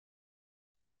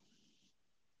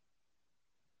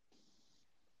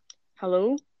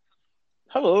Hello,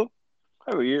 Hello,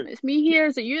 how are you? it's me here.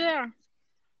 Is it you there?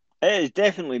 It is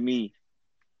definitely me.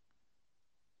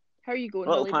 How are you A going,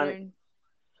 little Holly panic. Brown?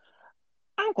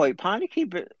 I'm quite panicky,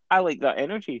 but I like that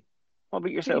energy. What about What are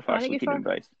you yourself, Ashley panicky Keenan for?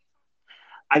 Bryce?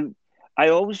 I I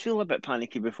always feel a bit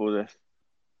panicky before this.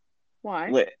 Why?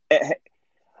 Like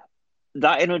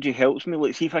that energy helps me.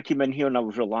 Like, see if I came in here and I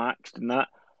was relaxed and that.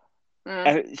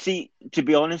 Uh, See, to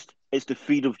be honest, it's the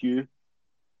fear of you.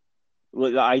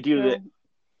 Like the idea that well,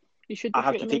 you should I be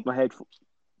have afraid to of me.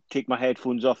 take my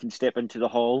headphones off and step into the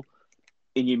hall,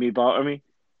 and you may batter me.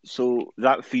 So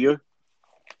that fear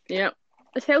Yeah,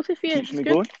 it's healthy for you. keeps It's me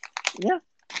good. going. Yeah.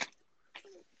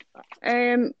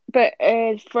 But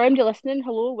for anybody listening,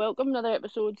 hello, welcome another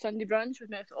episode Sunday Brunch with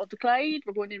Method of the Clyde.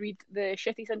 We're going to read the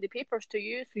shitty Sunday papers to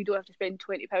you, so you don't have to spend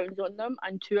 £20 on them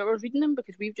and 2 hours reading them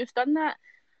because we've just done that.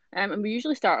 And we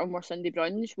usually start on our Sunday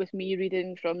brunch with me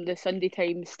reading from the Sunday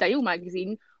Times Style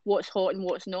magazine what's hot and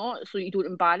what's not, so you don't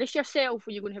embarrass yourself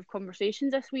when you're going to have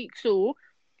conversations this week. So,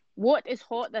 what is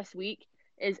hot this week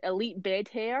is elite bed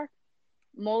hair.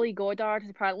 Molly Goddard has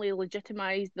apparently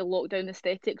legitimised the lockdown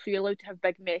aesthetic, so you're allowed to have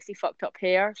big, messy, fucked up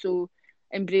hair. So,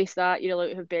 embrace that. You're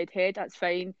allowed to have bed head. That's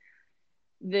fine.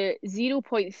 The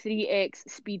 0.3x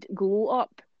speed glow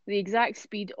up, the exact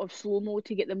speed of slow mo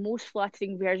to get the most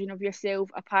flattering version of yourself.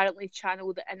 Apparently,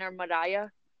 channel the inner Mariah.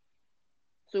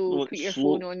 So Well, put it's your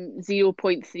phone slow. on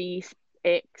 0.3x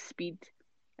speed,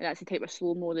 and that's the type of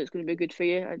slow mo that's going to be good for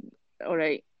you. And, all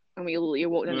right, and when you look like you're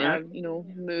walking into Right.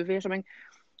 a movie or something.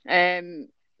 Um,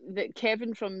 that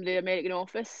Kevin from the American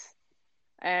Office,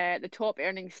 the top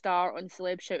earning star on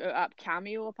celeb shout out app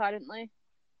Cameo, apparently.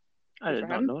 I Good did for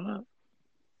not him. know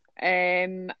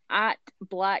that. At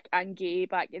Black and Gay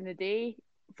back in the day.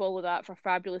 Follow that for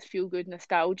fabulous feel good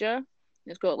nostalgia.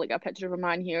 It's got like a picture of a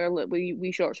man here, like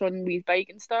wee shorts on, wee bike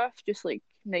and stuff, just like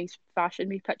nice fashion,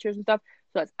 wee pictures and stuff.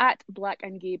 So that's at Black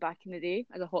and Gay back in the day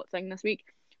as a hot thing this week.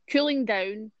 Cooling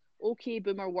down, okay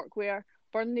boomer workwear.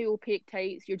 Burn the opaque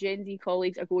tights. Your Gen Z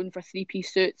colleagues are going for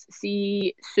three-piece suits.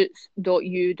 See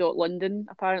suits.u.london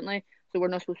apparently. So we're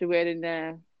not supposed to be wearing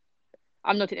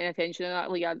I'm not taking any attention on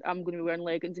that. Like I'm going to be wearing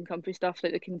leggings and comfy stuff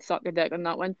that they can suck their dick on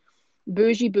that one.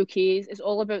 Bougie bouquets. It's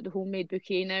all about the homemade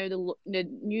bouquet now. The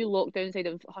new lockdown side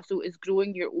of hustle is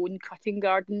growing your own cutting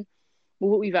garden. Well,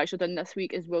 what we've actually done this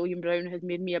week is William Brown has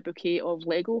made me a bouquet of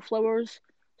Lego flowers.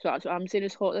 So that's what I'm saying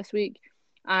is hot this week.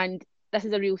 And this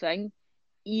is a real thing.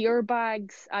 Ear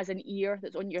bags, as an ear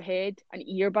that's on your head. An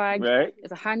ear bag Right.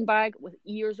 is a handbag with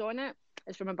ears on it.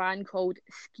 It's from a band called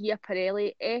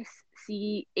Schiaparelli,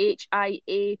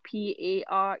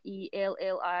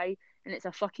 Schiaparelli, and it's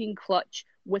a fucking clutch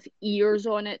with ears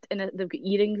on it, and they've got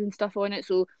earrings and stuff on it.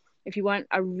 So if you want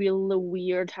a really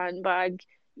weird handbag,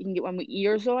 you can get one with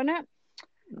ears on it.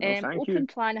 No, thank you. Open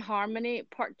plan harmony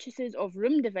purchases of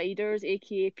room dividers,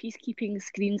 aka peacekeeping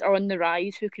screens, are on the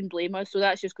rise. Who can blame us? So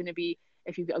that's just going to be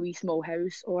if you've got a wee small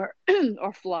house or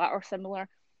or flat or similar,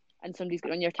 and somebody's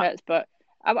got on your tits. But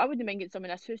I wouldn't mind getting some in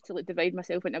this house to like divide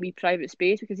myself into a wee private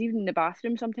space because even in the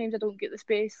bathroom sometimes I don't get the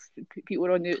space. People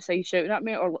are on the outside shouting at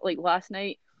me, or like last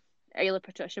night, Isla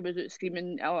Patricia was out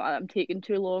screaming, "Oh, I'm taking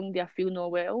too long. Do I feel no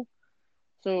well?"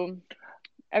 So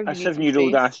A everybody needs some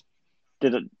 7-year-old space. asked,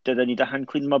 did I need a hand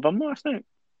clean my bum last night?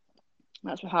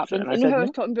 That's what So, happened. and I You know said how I was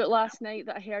no. talking about last night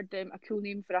that I heard a cool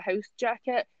name for a house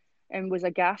jacket and was a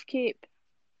gaff cape?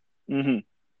 Mm-hmm.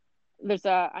 There's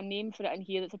a name for it in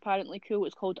here that's apparently cool.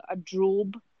 It's called a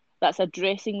drobe. That's a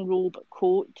dressing robe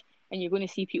coat, and you're going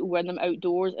to see people wearing them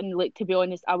outdoors. And like to be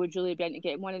honest, I would really be into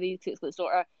getting one of these. It's like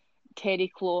sort of terry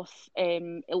cloth.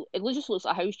 It just looks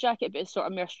like a house jacket, but it's sort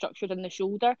of more structured in the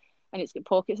shoulder, and it's got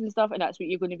pockets and stuff. And that's what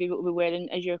you're going to be able to be wearing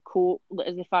as your coat,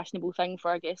 as a fashionable thing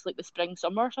for I guess like the spring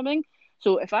summer or something.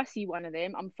 So if I see one of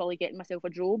them, I'm fully getting myself a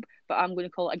drobe, but I'm going to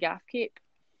call it a gaff cape.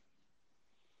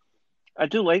 I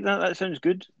do like that. That sounds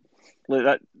good. Like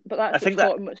that. But I that's what's think that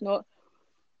hot and what's not.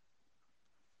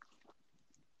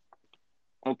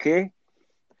 okay. Is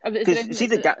there Because anything see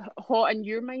the that's gap. hot in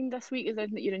your mind this week? Is there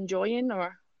anything that you're enjoying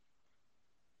or?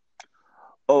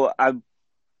 Oh,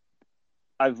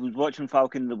 I was watching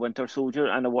Falcon and the Winter Soldier,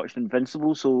 and I watched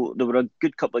Invincible. So there were a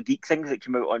good couple of geek things that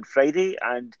came out on Friday,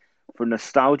 and for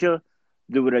nostalgia,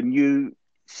 there were a new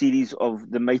series of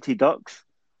the Mighty Ducks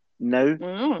now,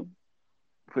 Oh.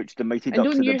 which the Mighty And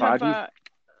Ducks are the baddies.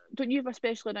 don't you have a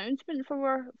special announcement for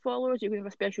our followers? You're going to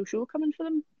have a special show coming for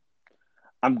them?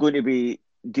 I'm going to be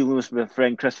dealing with my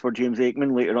friend Christopher James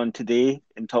Aikman later on today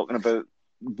and talking about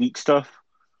geek stuff,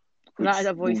 And that is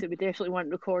which a voice will, that we definitely want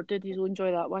recorded. You'll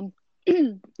enjoy that one.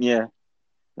 yeah,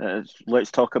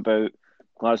 let's talk about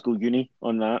Glasgow Uni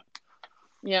on that.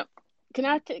 Yeah. Can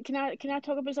I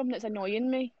talk about something that's annoying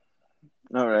me?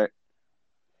 All right.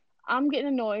 I'm getting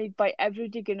annoyed by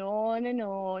everybody going on and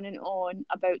on and on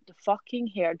about the fucking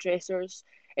hairdressers.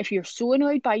 If you're so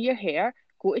annoyed by your hair,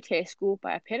 go to Tesco,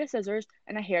 buy a pair of scissors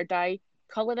and a hair dye,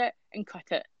 colour it and cut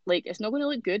it. Like, it's not going to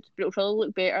look good, but it'll probably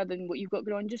look better than what you've got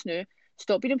going on just now.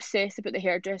 Stop being obsessed about the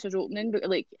hairdressers opening, but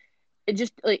like, it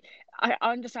just, like, I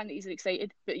understand that he's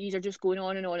excited, but he's are just going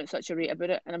on and on at such a rate about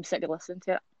it, and I'm sick of listening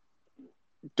to it.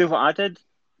 Do what I did.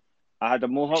 I had a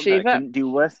mohawk that I Shave it, couldn't deal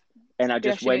with, and I be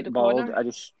a just Sinead went bald. O'Connor.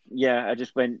 I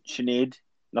just went Sinead.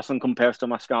 Nothing compares to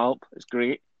my scalp. It's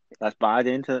great. That's bad,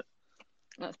 ain't it?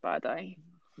 That's bad, aye.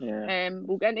 Yeah,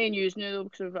 We'll get into news now though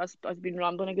because I've been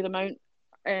rambling a good amount.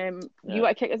 You yeah.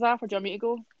 want to kick us off or do you want me to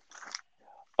go?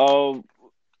 Oh,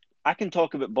 I can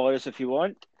talk about Boris if you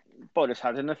want. Boris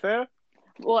had an affair.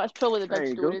 Well, that's probably the There big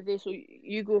you go. story today, so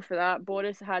you go for that.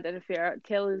 Boris had an affair.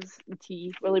 Tell us the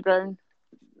tea, Willie Brown.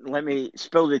 Let me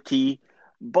spill the tea.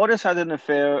 Boris had an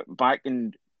affair back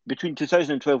in between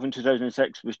 2012 and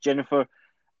 2006 with Jennifer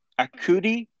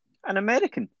Arcuri, an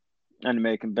American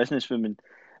businesswoman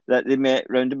that they met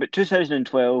around about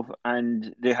 2012,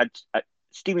 and they had a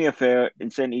steamy affair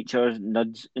and sent each other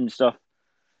nudes and stuff.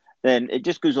 Then it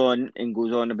just goes on and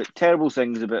goes on about terrible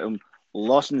things about him,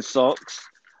 lost in socks,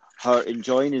 her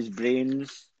enjoying his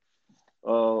brains.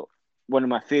 Uh, One of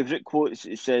my favourite quotes,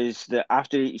 it says that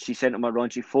after she sent him a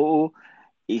raunchy photo,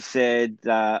 he said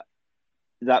that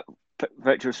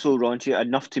picture is so raunchy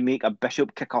enough to make a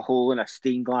bishop kick a hole in a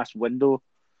stained glass window.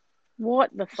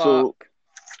 What the So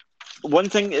fuck? one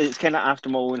thing is kind of after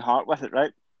my own heart with it,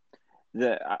 right?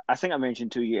 That I think I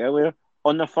mentioned to you earlier.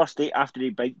 On the first date after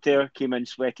he biked there, came in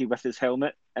sweaty with his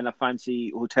helmet in a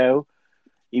fancy hotel.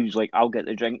 He was like, "I'll get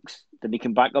the drinks." Then he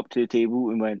came back up to the table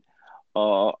and went,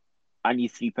 "Oh, I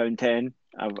need £3.10.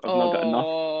 I've not got enough."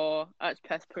 Oh, that's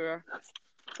piss poor.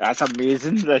 That's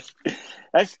amazing.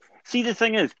 That's see the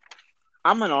thing is,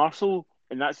 I'm an arsehole,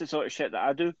 and that's the sort of shit that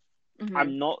I do. Hmm.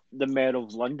 I'm not the mayor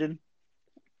of London,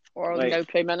 Or like now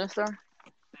Prime Minister.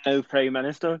 now Prime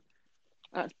Minister.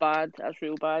 That's bad. That's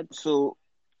real bad. So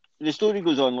the story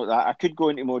goes on like that. I could go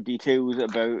into more details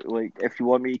about, like, if you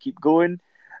want me to keep going,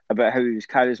 about how he's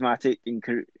charismatic and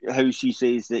how she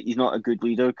says that he's not a good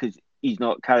leader because he's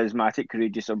not charismatic,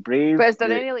 courageous, or brave. But is there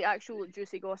That any like actual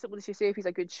juicy gossip? Does she say if he's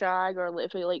a good shag or like,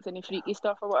 if he likes any freaky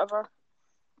stuff or whatever?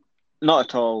 not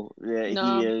at all. Yeah, he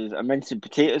No. is a mince and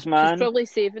potatoes She's man. probably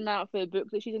saving that for the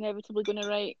book that she's inevitably going to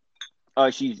write.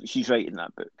 She's writing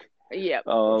that book. Yep,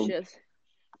 of course she Um, is.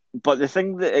 but the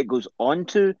thing that it goes on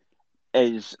to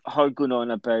is her going on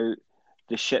about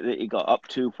the shit that he got up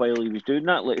to while he was doing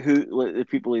that, like the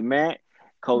people he met,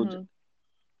 called Hmm.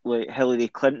 like Hillary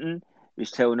Clinton. He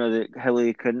was telling her that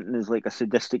Hillary Clinton is like a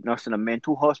sadistic nurse in a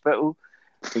mental hospital,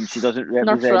 and she doesn't Nurse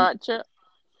represent. Ratchet.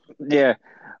 Yeah,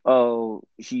 oh,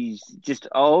 she's just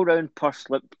all round purse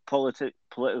lip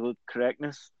political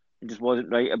correctness, and just wasn't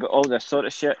right about all this sort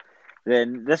of shit.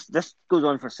 Then this goes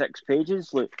on for 6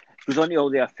 pages. Like, goes on to all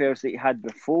the affairs that he had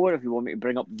before. If you want me to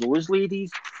bring up those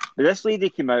ladies, but this lady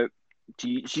came out.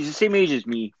 She's the same age as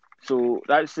me, so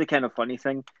that's the kind of funny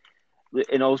thing.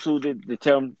 And also the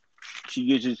term she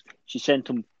uses, she sent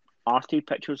him arty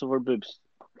pictures of her boobs,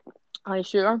 Are you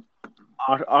sure?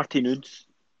 arty nudes.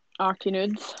 Arty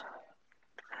nudes.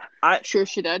 I Sure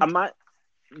she did. am I,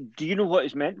 do you know what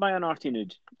is meant by an arty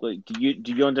nude? Like, do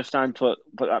you understand what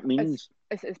that It's means?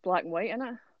 it's black and white, isn't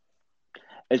it?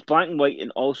 It's black and white,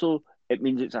 and also it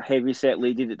means it's a heavy set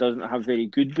lady that doesn't have very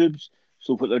good boobs.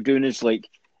 So what they're doing is, like,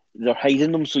 they're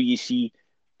hiding them so you see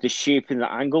the shape and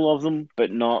the angle of them,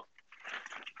 but not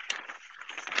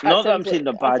that I'm saying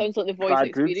they're That sounds like the voice of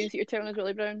bad boobs. experience that you're telling us,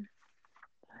 Willie Brown.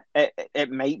 It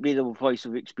might be the voice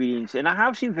of experience, and I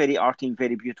have seen very arty and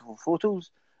very beautiful photos,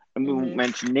 and we won't Hmm.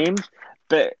 mention names,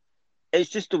 but it's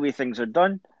just the way things are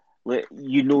done. Like,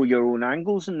 you know your own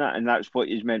angles and that, and that's what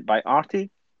is meant by arty.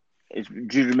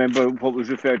 Do you remember what was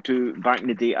referred to back in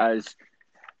the day as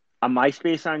a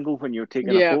MySpace angle when you're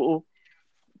taking a Yeah. photo?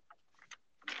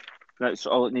 That's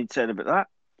all it needs said about that.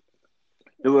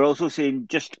 They were also saying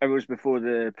just hours before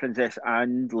the Princess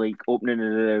Anne, like, opening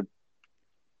of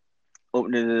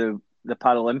the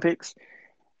Paralympics,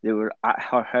 they were at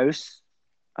her house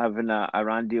having a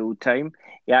randy old time.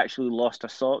 He actually lost a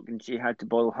sock and she had to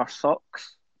borrow her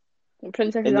socks.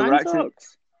 Princess And they were Anne actually,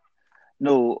 socks.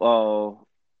 no,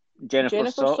 Jennifer's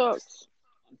Jennifer socks. socks.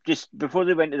 Just before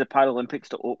they went to the Paralympics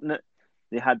to open it,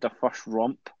 they had their first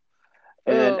romp.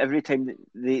 And then Oh. every time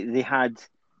they had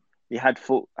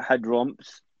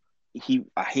romps,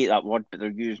 I hate that word, but they're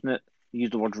using it. They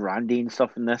use the word randy and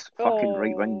stuff in this, fucking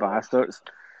right wing Oh. bastards.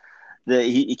 That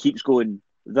he keeps going,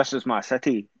 "This is my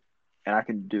city and I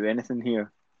can do anything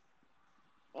here."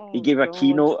 He Oh gave a God.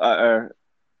 keynote at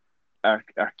our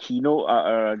keynote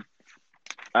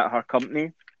at her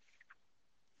company.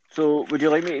 So, would you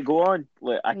like me to go on?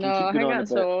 Like, I can No, keep I going think on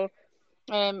that's about.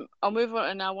 all. I'll move on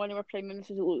to now. One of our prime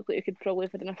ministers who looks like he could probably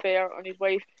have had an affair on his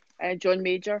wife, John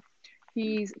Major.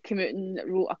 He's come out and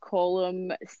wrote a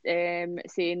column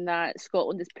saying that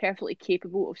Scotland is perfectly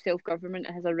capable of self-government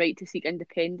and has a right to seek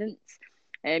independence.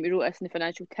 He wrote this in the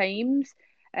Financial Times.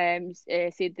 Said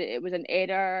that it was an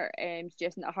error,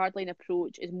 suggesting that a hardline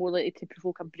approach is more likely to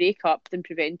provoke a break-up than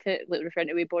prevent it, like referring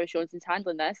to the way Boris Johnson's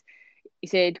handling this. He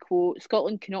said, quote,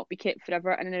 Scotland cannot be kept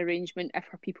forever in an arrangement if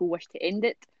her people wish to end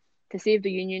it. To save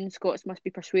the Union, Scots must be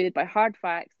persuaded by hard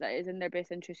facts that it is in their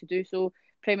best interest to do so.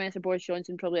 Prime Minister Boris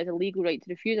Johnson probably has a legal right to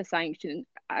refuse a sanction,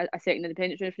 a second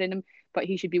independence referendum, but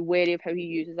he should be wary of how he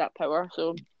uses that power.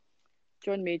 So,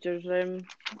 John Major's,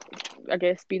 I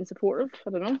guess, being supportive. I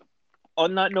don't know.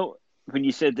 On that note, when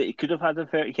you said that he could have had an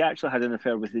affair, he actually had an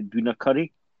affair with Edwina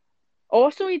Curry.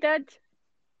 Also, he did.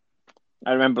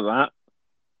 I remember that.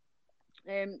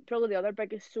 Probably the other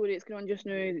biggest story that's going on just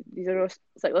now, these are it's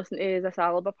like listening to this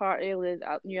Alaba party,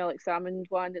 the new Alex Salmond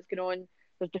one that's going on.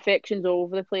 There's defections all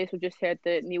over the place. We've just heard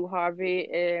that Neil Harvey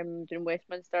during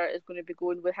Westminster is going to be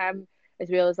going with him, as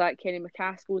well as that Kenny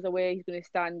McCaskill's away. He's going to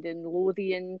stand in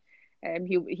Lothian.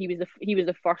 He was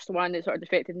the first one that sort of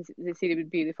defected, and they say he would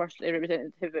be the first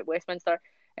representative at Westminster.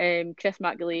 Chris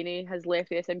McElhaney has left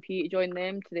the SNP to join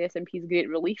them, to the SNP's great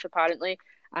relief apparently,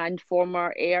 and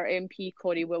former Ayr MP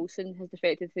Corey Wilson has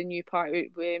defected to the new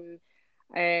party.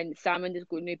 And Salmond is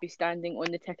going to be standing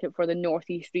on the ticket for the North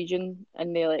East region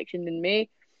in the election in May.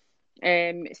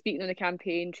 Speaking on the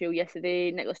campaign trail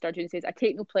yesterday, Nicola Sturgeon says, I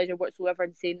take no pleasure whatsoever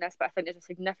in saying this, but I think there's a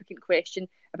significant question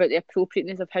about the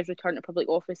appropriateness of his return to public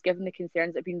office given the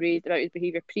concerns that have been raised about his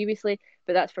behaviour previously,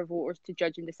 but that's for voters to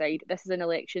judge and decide. This is an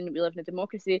election, we live in a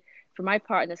democracy. For my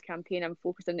part in this campaign, I'm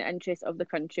focused on the interests of the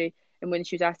country. And when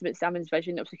she was asked about Salmond's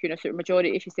vision of securing a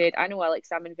supermajority, she said, I know Alex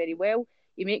Salmond very well.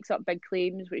 He makes up big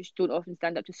claims which don't often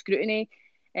stand up to scrutiny.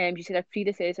 She said her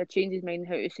predecessor changed his mind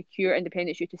how to secure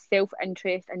independence due to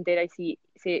self-interest and, dare I say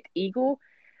it, ego.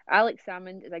 Alex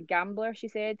Salmond is a gambler, she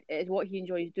said. It is what he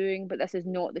enjoys doing, but this is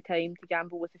not the time to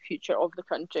gamble with the future of the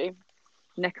country.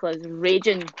 Nicola's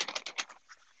raging.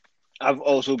 I've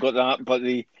also got that, but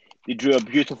they drew a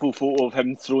beautiful photo of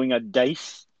him throwing a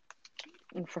dice.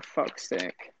 Oh, for fuck's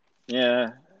sake.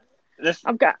 Yeah.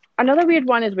 I've got another weird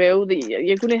one as well that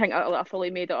you're going to think I fully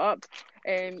made it up.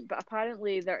 But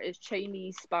apparently there is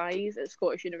Chinese spies at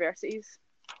Scottish universities.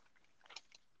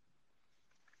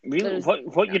 Really?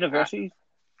 What universities?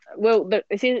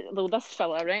 This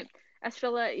fella, right? This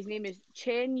fella, his name is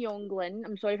Chen Yonglin.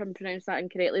 I'm sorry if I'm pronouncing that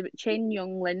incorrectly, but Chen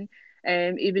Yonglin.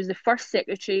 He was the first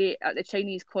secretary at the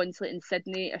Chinese consulate in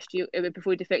Sydney, Australia,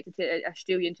 before he defected to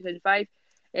Australia in 2005.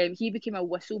 He became a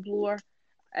whistleblower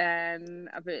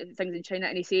about things in China,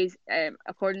 and he says,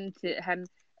 according to him,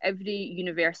 every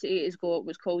university has got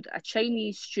what's called a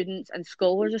Chinese Students and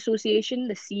Scholars Association,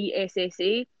 the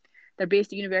CSSA. They're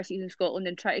based at universities in Scotland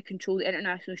and try to control the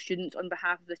international students on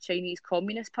behalf of the Chinese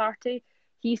Communist Party.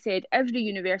 He said every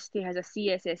university has a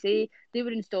CSSA. They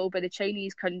were installed by the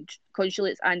Chinese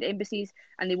consulates and embassies,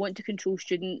 and they want to control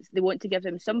students. They want to give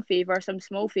them some favour, some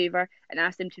small favour, and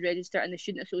ask them to register in the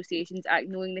Student Associations Act,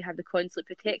 knowing they have the consulate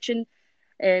protection.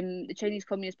 The Chinese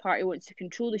Communist Party wants to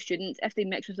control the students if they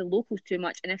mix with the locals too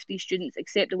much, and if these students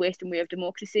accept the Western way of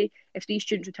democracy. If these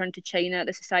students return to China,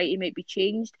 the society might be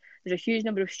changed. There's a huge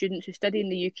number of students who study in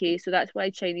the UK, so that's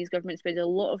why Chinese government spends a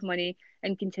lot of money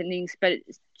in continuing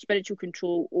spiritual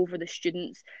control over the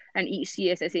students. And each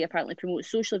CSSA apparently promotes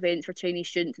social events for Chinese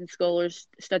students and scholars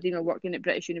studying or working at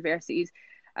British universities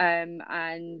and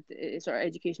sort of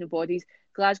educational bodies.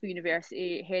 Glasgow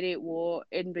University, Heriot-Watt,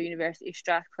 Edinburgh University,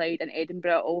 Strathclyde and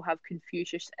Edinburgh all have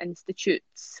Confucius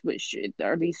Institutes, which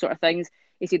are these sort of things.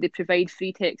 They say they provide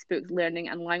free textbooks, learning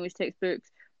and language textbooks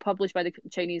published by the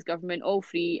Chinese government, all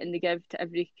free, and they give to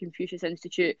every Confucius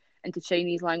Institute and to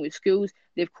Chinese language schools.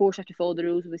 They of course have to follow the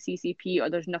rules of the CCP or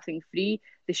there's nothing free.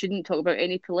 They shouldn't talk about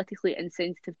any politically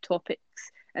insensitive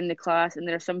topics in the class, and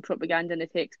there are some propaganda in the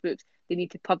textbooks. They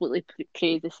need to publicly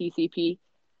praise the CCP.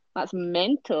 That's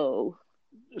mental.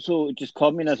 So just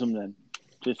communism then?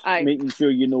 Just Aye. making sure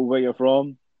you know where you're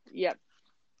from? Yep.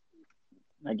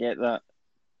 I get that.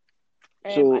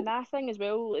 So another thing as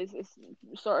well is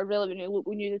sort of relevant. Look,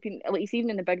 when you've been like even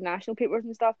in the big national papers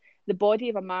and stuff, the body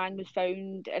of a man was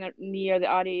found near the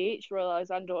RAH, Royal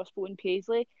Alexandra Hospital in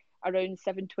Paisley, around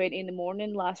 7:20 in the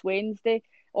morning last Wednesday.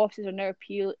 Officers are now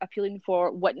appealing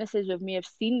for witnesses who may have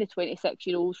seen the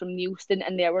 26-year-olds from Neilston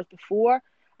in the hours before.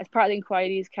 As part of the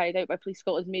inquiries carried out by Police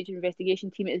Scotland's major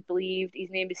investigation team, it is believed his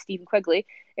name is Stephen Quigley.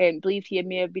 Believed he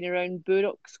may have been around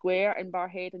Burdock Square in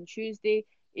Barrhead on Tuesday.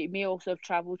 It may also have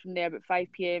travelled from there about 5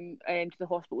 p.m. To the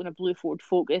hospital in a blue Ford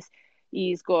Focus.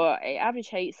 He's got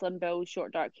average height, slim build,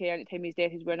 short dark hair, and at the time of his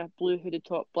death, he's wearing a blue hooded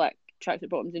top, black tracksuit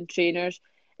bottoms, and trainers.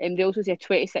 They also say a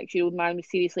 26-year-old man was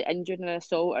seriously injured in an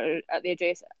assault at the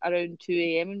address around 2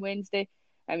 a.m. on Wednesday.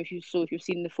 If you've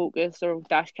seen the Focus or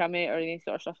dash cam it or any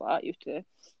sort of stuff like that, you have to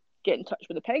get in touch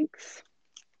with the pigs.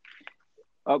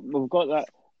 We've got that.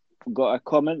 We've got a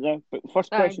comment there. But first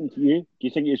question to you: do you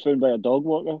think he was found by a dog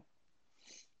walker?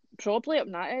 Probably up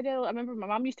in that area. I remember my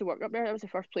mum used to work up there. That was the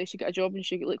first place she got a job, and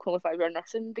she got qualified with her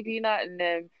nursing degree in that.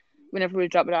 And whenever we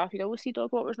drop her off, you'd always see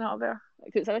dog walkers and that up there.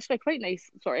 It's actually quite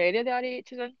nice sort of area the RAH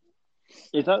is in.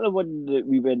 Is that the one that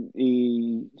we went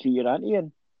to see your auntie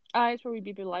in? Aye, it's where wee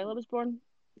baby Lila was born.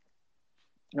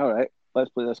 All right, let's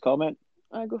play this comment.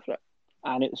 Go for it.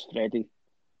 And it's Freddie.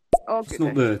 Oh, it's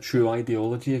not the true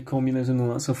ideology of communism,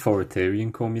 though. That's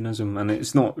authoritarian communism, and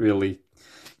it's not really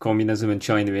communism in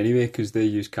China anyway, because they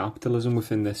use capitalism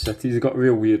within their cities. They've got a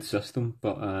real weird system,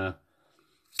 but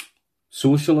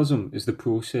socialism is the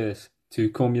process to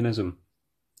communism,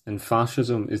 and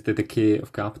fascism is the decay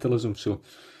of capitalism. So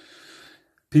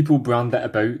people brand it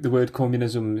about the word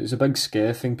communism. It's a big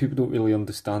scare thing. People don't really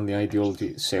understand the ideology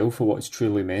itself or what it's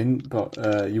truly meant, but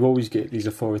you always get these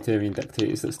authoritarian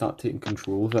dictators that start taking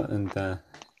control of it, and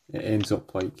it ends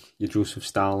up like your Joseph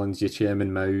Stalins, your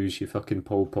Chairman Mao's, your fucking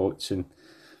Pol Pot's, and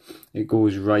it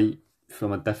goes right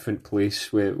from a different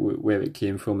place where it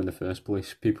came from in the first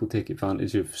place. People take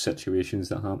advantage of situations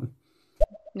that happen.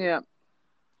 Yeah.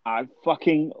 I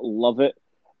fucking love it.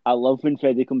 I love when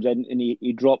Freddie comes in and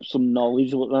he drops some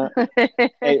knowledge like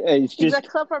that. It's he's just a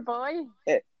clever boy.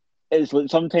 It's like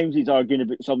sometimes he's arguing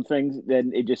about some things,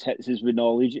 then he just hits us with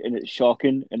knowledge, and it's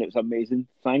shocking and it's amazing.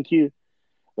 Thank you.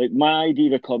 Like, my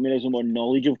idea of communism or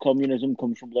knowledge of communism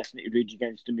comes from listening to Rage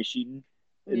Against the Machine,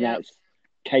 and that's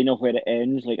kind of where it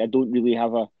ends. Like, I don't really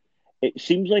have it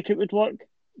seems like it would work.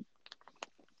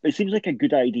 It seems like a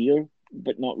good idea,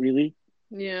 but not really.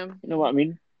 Yeah. You know what I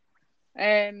mean?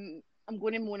 I'm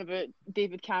going to moan about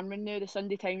David Cameron now. The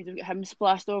Sunday Times have got him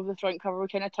splashed over the front cover. We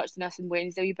kind of touched on this on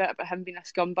Wednesday a wee bit about him being a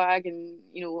scumbag and,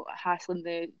 hassling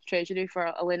the Treasury for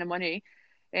a loan of money.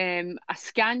 A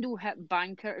scandal-hit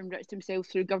banker enriched himself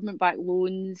through a government-backed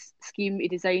loans scheme he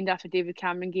designed after David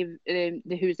Cameron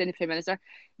who was then the Prime Minister,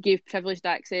 gave privileged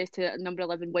access to number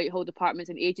 11 Whitehall departments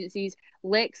and agencies.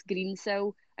 Lex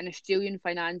Greensill, an Australian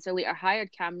financier, later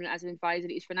hired Cameron as an advisor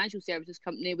at his financial services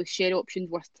company with share options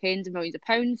worth tens of millions of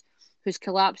pounds, whose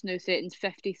collapse now threatens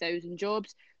 50,000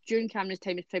 jobs. During Cameron's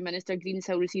time as Prime Minister,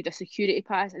 Greensill received a security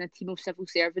pass and a team of civil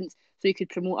servants so he could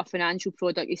promote a financial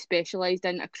product he specialised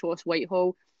in across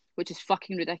Whitehall, which is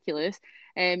fucking ridiculous.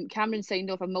 Cameron signed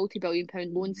off a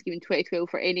multi-billion-pound loan scheme in 2012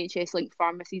 for NHS-linked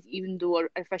pharmacies, even though an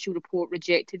official report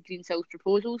rejected Greensill's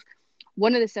proposals.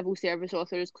 One of the civil service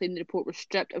authors claimed the report was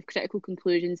stripped of critical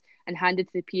conclusions and handed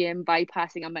to the PM,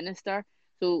 bypassing a minister.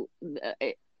 So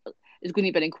there's going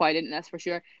to be an inquiry into this for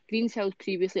sure. Greensill's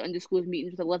previously undisclosed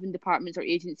meetings with 11 departments or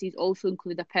agencies also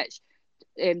included a pitch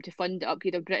to fund the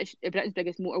upgrade of Britain's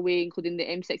biggest motorway, including the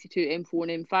M62,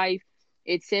 M4 and M5.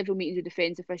 He had several meetings with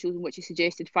defence officials in which he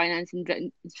suggested financing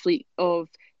Britain's fleet of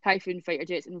Typhoon fighter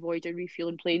jets and Voyager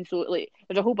refuelling planes. So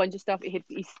there's a whole bunch of stuff.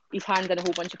 He's hand in a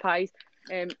whole bunch of pies.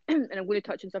 And I'm going to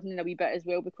touch on something in a wee bit as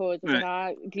well, because there's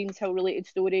a Greensill related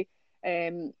story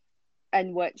in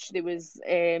which there was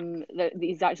that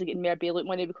he's actually getting more bailout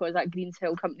money because that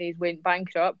Greensill companies went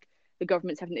bankrupt. The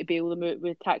government's having to bail them out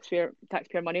with taxpayer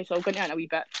money. So I'll go into that in a wee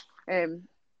bit.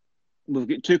 We've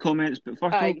got two comments, but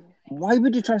first of all, why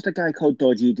would you trust a guy called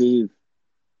Dodgy Dave?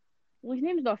 Well, his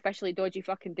name's not officially Dodgy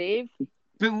fucking Dave.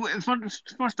 But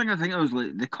first thing I think, I was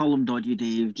like, they call him Dodgy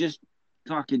Dave. Just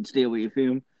fucking stay away from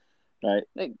him. Right.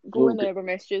 Like, go in there with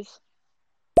messages.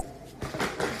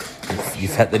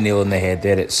 You've hit the nail on the head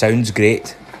there. It sounds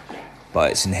great, but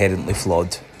it's inherently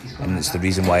flawed. And it's the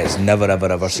reason why it's never,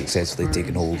 ever, ever successfully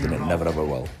taken hold, and it never, ever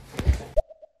will.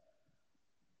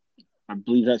 I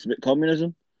believe that's about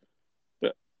communism.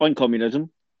 But on communism,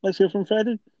 let's hear from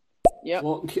Freddie. Yep.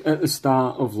 Look at the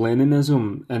start of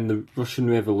Leninism and the Russian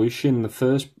Revolution. The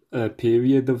first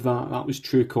period of that was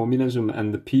true communism,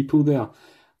 and the people there,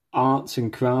 arts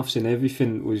and crafts and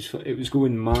everything, it was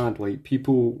going mad. Like,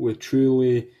 people were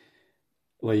truly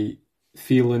like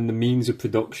feeling the means of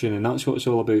production, and that's what it's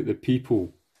all about, the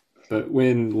people. But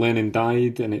when Lenin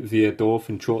died and it veered off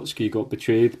and Trotsky got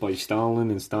betrayed by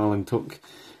Stalin and Stalin took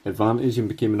advantage and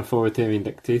became an authoritarian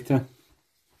dictator,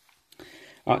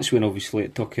 that's when obviously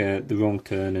it took the wrong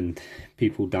turn and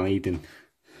people died and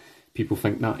people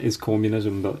think that is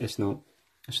communism, but it's not.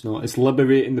 It's not. It's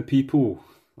liberating the people.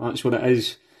 That's what it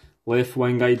is.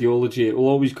 Left-wing ideology, it will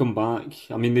always come back.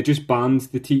 I mean, they just banned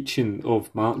the teaching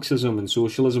of Marxism and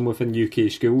socialism within UK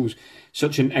schools.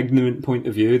 Such an ignorant point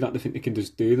of view that they think they can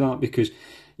just do that, because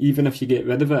even if you get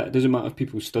rid of it, it doesn't matter if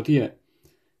people study it.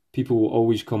 People will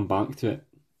always come back to it.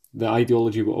 The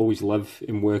ideology will always live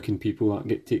in working people that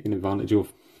get taken advantage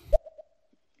of.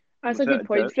 That's a good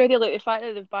point, Freddie. Like, the fact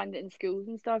that they've banned it in schools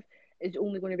and stuff is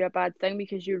only going to be a bad thing,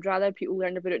 because you'd rather people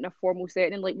learn about it in a formal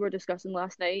setting. And like we were discussing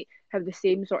last night, have the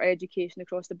same sort of education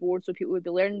across the board, so people would be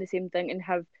learning the same thing and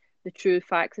have the true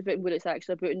facts of it and what it's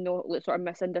actually about, and not like, sort of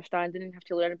misunderstanding and have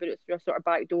to learn about it through a sort of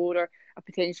back door or a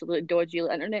potentially like, dodgy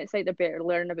like, internet site. They're better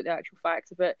learning about the actual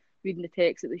facts of it, reading the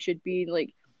text that they should be.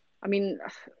 Like, I mean,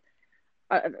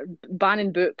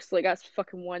 banning books, like, that's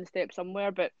fucking one step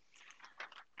somewhere, but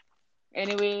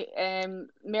anyway,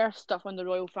 more stuff on the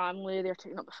royal family. They're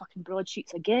taking up the fucking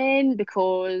broadsheets again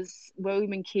because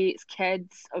William and Kate's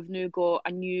kids have now got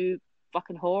a new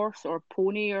fucking horse or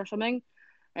pony or something.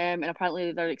 And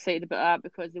apparently they're excited about that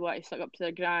because they want to suck up to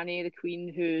their granny, the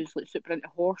Queen, who's like super into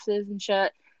horses and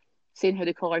shit, saying how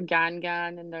they call her Gan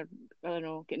Gan, and they're, I don't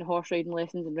know, getting horse riding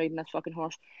lessons and riding this fucking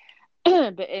horse.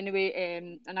 But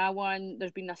anyway, another one,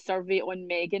 there's been a survey on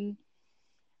Meghan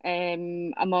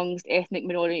amongst ethnic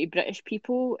minority British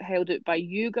people held out by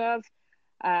YouGov.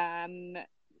 One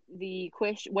of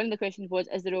the questions was,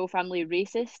 is the royal family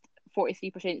racist?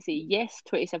 43% say yes,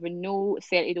 27% no,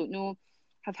 30% don't know.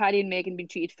 Have Harry and Meghan been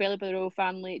treated fairly by the royal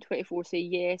family? 24% say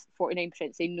yes,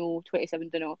 49% say no,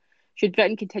 27% don't know. Should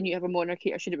Britain continue to have a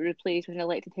monarchy, or should it be replaced with an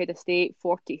elected head of state?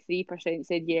 43%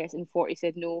 said yes and 40%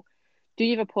 said no. Do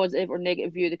you have a positive or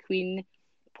negative view of the Queen?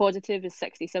 Positive is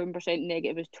 67%,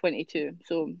 negative is 22%.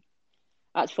 So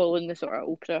that's following the sort of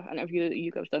Oprah interview that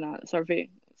you guys done at the survey.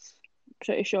 It's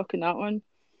pretty shocking, that one.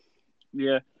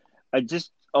 Yeah, I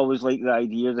just always like the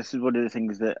idea. This is one of the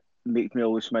things that makes me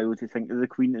always smile to think of the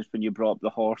Queen, is when you brought up the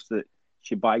horse that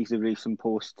she buys the Racing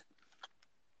Post.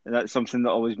 And that's something that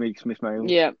always makes me smile.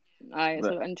 Yeah, it's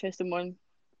an interesting one.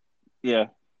 Yeah.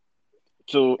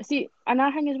 So see,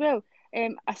 another thing as well,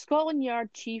 a Scotland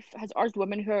Yard chief has urged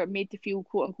women who are made to feel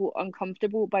quote unquote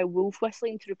uncomfortable by wolf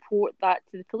whistling to report that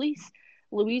to the police.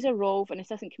 Louisa Rolfe, an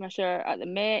assistant commissioner at the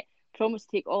Met, promised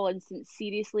to take all incidents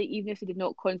seriously, even if they did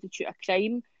not constitute a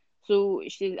crime. So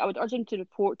she said, I would urge them to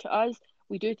report to us.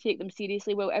 We do take them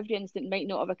seriously. While every incident might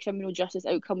not have a criminal justice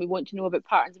outcome, we want to know about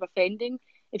patterns of offending.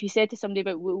 If you said to somebody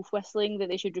about wolf whistling that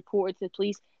they should report it to the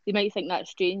police, they might think that's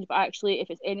strange, but actually, if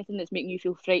it's anything that's making you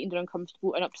feel frightened or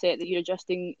uncomfortable and upset that you're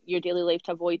adjusting your daily life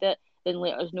to avoid it, then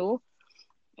let us know.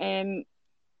 How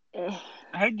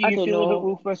do you feel about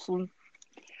wolf whistling?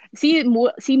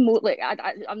 Like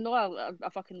I'm not a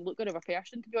fucking looker of a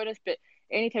person, to be honest, but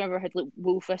anytime I've ever had like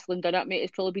wolf whistling done at me,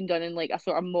 it's probably been done in like a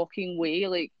sort of mocking way,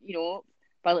 like, you know,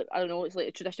 by like, I don't know, it's like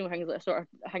a traditional thing, like a sort of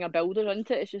hang a builder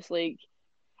into it. It's just like,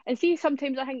 and see,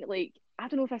 sometimes I think like, I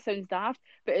don't know if that sounds daft,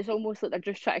 but it's almost like they're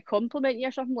just trying to compliment you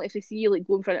or something. Like if they see you like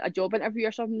going for a job interview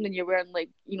or something and you're wearing like,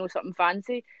 you know, something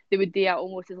fancy, they would do that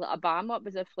almost as like a bam up,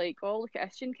 as if like, oh, look at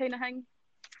Ishton kind of thing.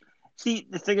 See,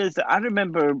 the thing is that I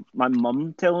remember my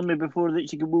mum telling me before that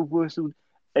she could wolf whistled,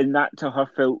 and that to her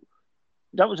felt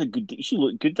that was a good day. She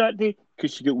looked good that day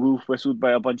because she got wolf whistled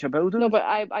by a bunch of builders. No, but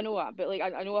I know that, but like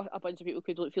I know a bunch of people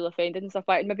could like, feel offended and stuff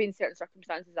like that. And maybe in certain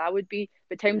circumstances I would be,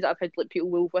 but times that I've had like people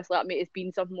wolf whistle at me, it's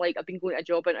been something like I've been going to a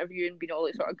job interview and been all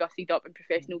like sort of gussied up in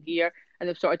professional gear, and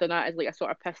they've sort of done that as like a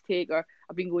sort of piss take, or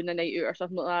I've been going a night out or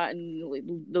something like that, and like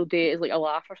they'll do it as like a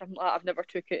laugh or something like that. I've never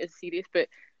took it as serious, but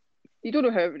you don't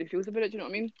know how everybody feels about it. Do you know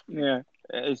what I mean? Yeah,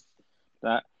 it is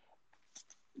that.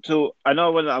 So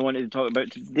another one that I wanted to talk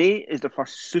about today is the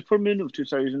first supermoon of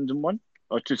 2001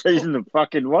 or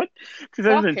 2001,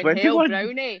 2021. Fucking hell,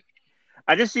 Brownie.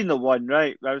 I just seen the one,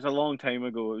 right? That was a long time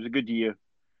ago. It was a good year.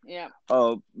 Yeah.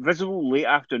 Visible late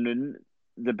afternoon,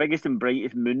 the biggest and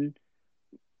brightest moon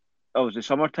of the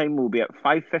summertime will be at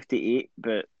 5:58,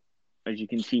 but as you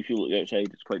can see if you look outside,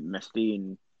 it's quite misty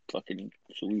and fucking.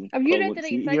 So have you read the right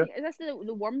thing? Here. Is this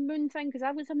the worm moon thing? Because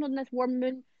I've got something on this worm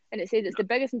moon, and it says it's the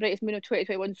biggest and brightest moon of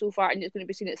 2021 so far, and it's going to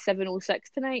be seen at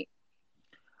 7:06 tonight,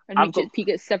 and reach its peak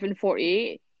at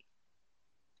 7:48.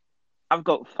 I've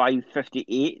got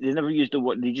 5:58. They never used the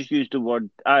word. They just used the word.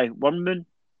 Worm moon.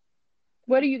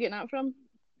 Where are you getting that from?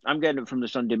 I'm getting it from the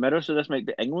Sunday Mirror, so this might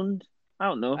be England. I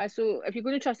don't know. So if you're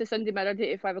going to trust the Sunday Mirror,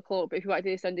 date at 5 o'clock, but if you want to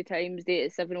do the Sunday Times, date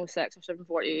at 7:06 or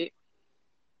 7:48.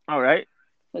 All right.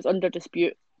 It's under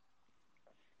dispute.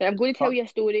 But I'm going to tell you a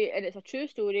story, and it's a true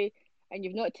story, and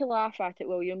you've not to laugh at it,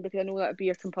 William, because I know that would be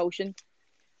your compulsion.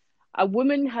 A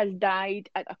woman has died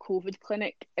at a COVID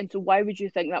clinic, and so why would you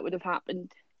think that would have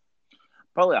happened?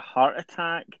 Probably a heart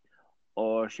attack,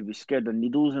 or she was scared of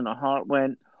needles and her heart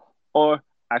went, or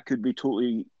I could be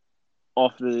totally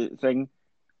off the thing.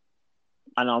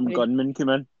 An armed gunman came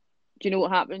in. Do you know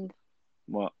what happened?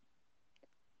 What?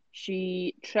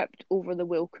 She tripped over the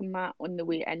welcome mat on the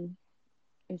way in,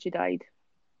 and she died.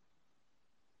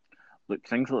 Look,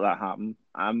 things like that happen.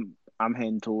 I'm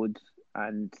hen toed,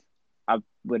 and I've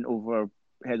went over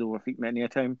head over feet many a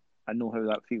time. I know how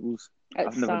that feels.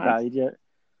 I've never died yet,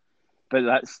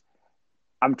 but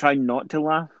I'm trying not to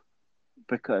laugh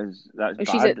because that's bad.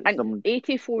 She's an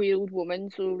 84-year-old woman,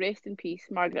 so rest in peace,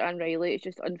 Margaret Ann Riley. It's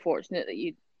just unfortunate that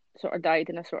you sort of died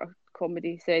in a sort of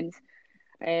comedy sense.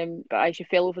 But she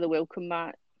fell over the welcome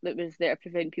mat that was there to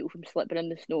prevent people from slipping in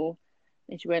the snow,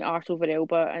 and she went arse over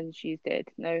elbow, and she's dead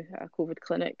now at a COVID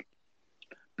clinic.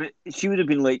 But she would have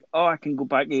been like, "Oh, I can go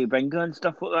back to Bingo and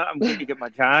stuff like that. I'm going to get my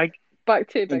jag." Back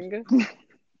to Bingo.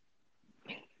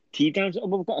 Tea dance. Oh,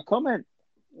 we've got a comment.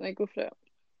 I go for it.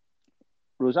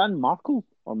 Roseanne Markle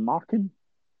or Markin?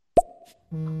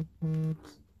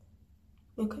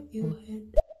 Look at your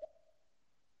head.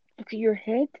 Look at your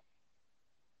head.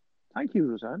 Thank you,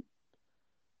 Roseanne.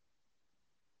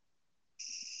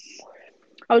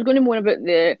 I was going to moan about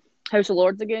the House of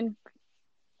Lords again.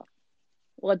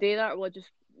 Will I do that, or will I just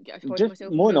get a voice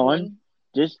myself? Moan on.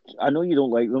 I know you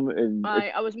don't like them.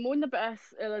 I was moaning about this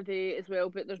the other day as well,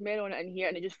 but there's men on it in here,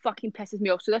 and it just fucking pisses me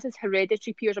off. So this is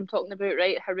hereditary peers I'm talking about,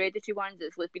 right? Hereditary ones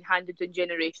that's like been handed down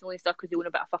generationally and stuff because they own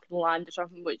a bit of fucking land or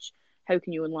something. Which, how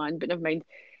can you own land? But never mind.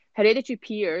 Hereditary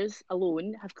peers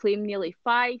alone have claimed nearly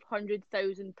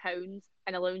 £500,000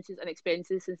 in allowances and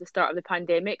expenses since the start of the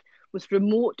pandemic, with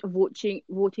remote voting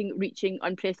reaching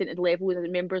unprecedented levels as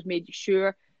members made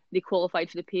sure they qualified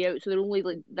for the payout. So they're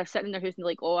sitting in their house and they're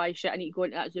like, oh, I need to go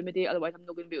into that Zoom a day, otherwise I'm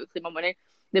not going to be able to claim my money.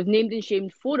 They've named and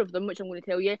shamed 4 of them, which I'm going to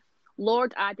tell you.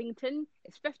 Lord Addington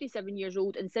is 57 years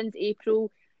old, and since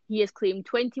April he has claimed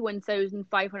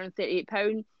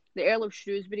 £21,538. The Earl of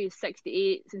Shrewsbury is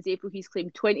 68. Since April he's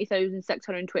claimed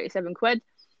 £20,627.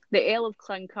 The Earl of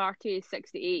Clancarty is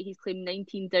 68. He's claimed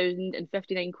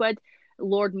 £19,059.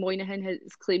 Lord Moynihan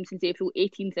has claimed since April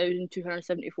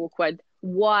 £18,274.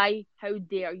 Why? How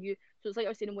dare you? So it's like I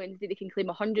was saying on Wednesday, they can claim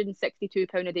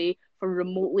 £162 a day for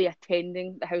remotely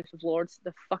attending the House of Lords.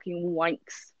 The fucking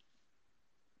wanks.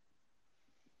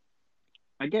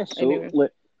 I guess so. Anyway.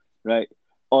 Right.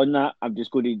 On that, I'm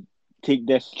just going to take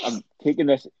this. I'm taking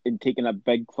this and taking a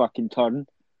big fucking turn.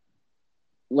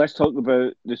 Let's talk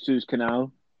about the Suez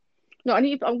Canal. No,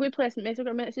 I'm going to play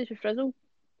a message for Frizzel.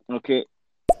 Okay.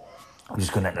 I'm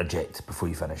just going to interject before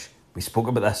you finish. We spoke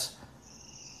about this.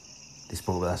 They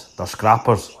spoke about this. They're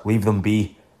scrappers. Leave them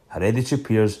be. Hereditary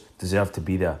peers deserve to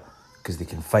be there because they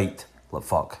can fight like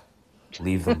fuck.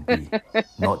 Leave them be.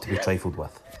 Not to be trifled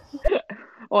with.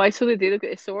 Oh, I saw they do. They've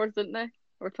got the swords, didn't they?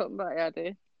 We're talking about it,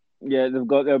 yeah, yeah, they've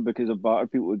got there because of barter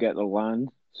people to get their land.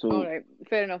 So all right,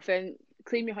 fair enough then.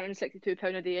 Claim your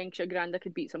 £162 a day and your grand I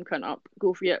could beat some cunt up.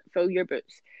 Go for it. Fill your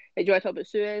boots. Hey, do you want to talk about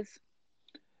Suez?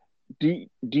 Do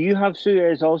you have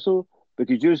Suez also?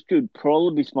 Because yours could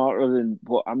probably be smarter than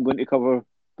what I'm going to cover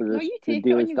for this, the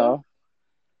Daily Star.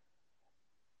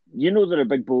 You know they're a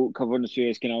big boat covering the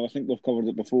Suez Canal. I think we've covered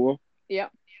it before. Yeah.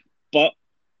 But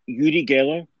Uri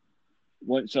Geller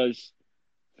wants us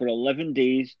for 11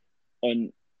 days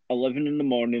on 11 in the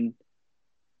morning,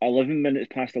 11 minutes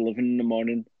past 11 in the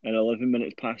morning, and 11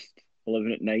 minutes past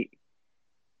 11 at night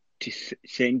to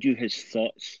send you his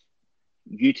thoughts.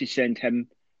 You to send him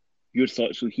your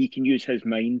thoughts so he can use his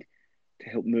mind to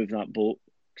help move that boat.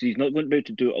 Because he's not going to be able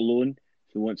to do it alone.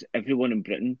 So he wants everyone in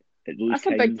Britain at those That's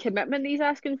times. That's a big commitment he's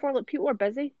asking for. Like, people are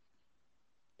busy.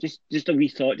 Just a wee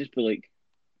thought. Just be like,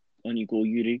 on you go,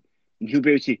 Yuri. And he'll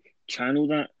be able to channel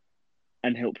that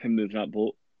and help him move that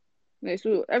boat. Right,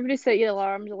 so everybody set your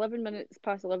alarms 11 minutes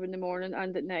past 11 in the morning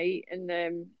and at night, and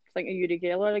think of Uri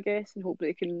Geller, I guess, and hope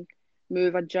they can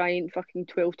move a giant fucking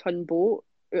 12-ton boat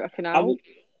out a canal.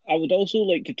 I would also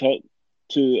like to talk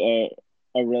to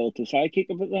a relative sidekick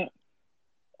about that.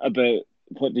 About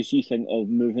what does she think of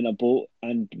moving a boat,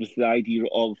 and with the idea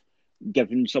of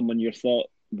giving someone your thought,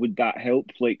 would that help?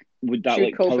 Like, would that she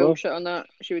would call power? bullshit on that.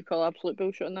 She would call absolute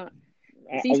bullshit on that.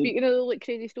 Speaking of like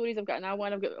crazy stories, I've got another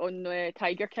one. I've got on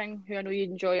Tiger King, who I know you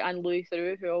enjoy, and Louis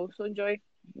Theroux, who I also enjoy.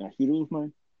 Heroes,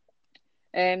 man.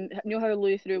 You know how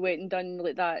Louis Theroux went and done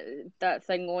like that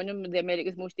thing on him, the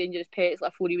America's Most Dangerous Pets,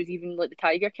 like before he was even like the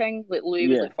Tiger King. Like Louis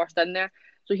was like first in there,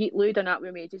 so Louis done that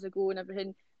with him ages ago and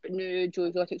everything. But now Joe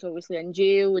Exotic's obviously in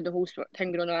jail, and the whole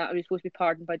thing going on that he was supposed to be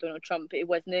pardoned by Donald Trump, but he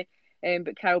wasn't.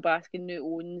 But Carol Baskin now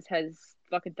owns his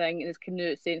fucking thing in his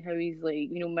canoe saying how he's like,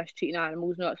 you know, mistreating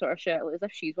animals and all that sort of shit, like, as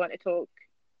if she's wanting to talk,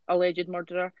 alleged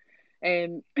murderer.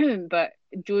 But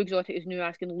Joe Exotic is now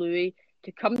asking Louis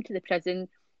to come to the prison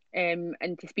and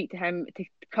to speak to him, to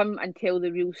come and tell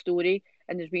the real story.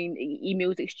 And there's been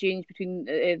emails exchanged between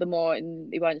them all,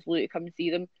 and he wants Louis to come and see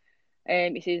them.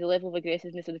 He says the level of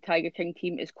aggressiveness of the Tiger King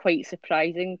team is quite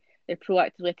surprising. They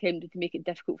proactively attempted to make it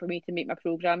difficult for me to make my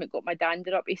programme. It got my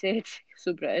dander up, he said.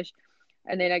 So British.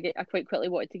 And then I quite quickly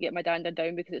wanted to get my dander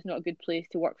down because it's not a good place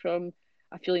to work from.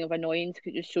 A feeling of annoyance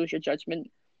because it just shows your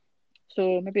judgment.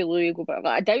 So maybe Louis will go back.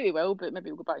 I doubt he will, but maybe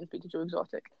he'll go back and speak to Joe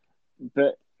Exotic.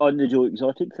 But on the Joe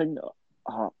Exotic thing,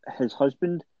 his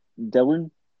husband,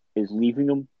 Dylan, is leaving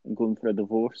him and going for a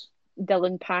divorce.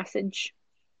 Dylan Passage.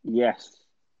 Yes.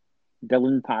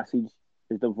 Dylan Passage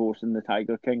is divorcing the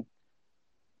Tiger King.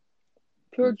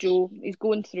 Poor Joe, he's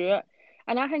going through it.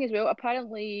 And I think as well,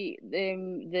 apparently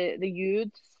the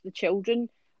youths, the children,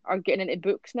 are getting into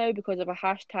books now because of a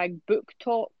hashtag book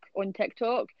talk on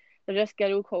TikTok. There's this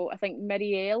girl called, I think,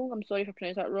 Mirielle, I'm sorry if I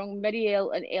pronounced that wrong,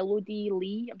 Mirielle and Elodie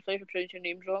Lee, I'm sorry if I pronounced your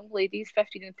names wrong, ladies,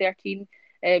 15 and 13.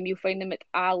 You'll find them at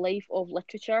A Life of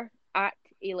Literature, at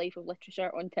A Life of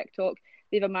Literature on TikTok.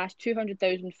 They've amassed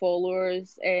 200,000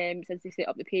 followers since they set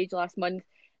up the page last month.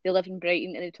 They live in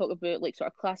Brighton and they talk about like sort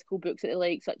of classical books that they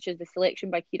like, such as The Selection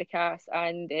by Kira Cass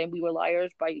and We Were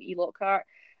Liars by E. Lockhart.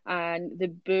 And the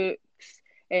books,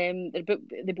 the book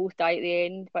They Both Die at the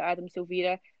End by Adam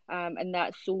Silvera, and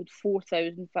that sold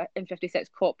 4,056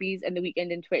 copies in the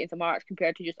weekend in 20th of March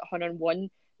compared to just 101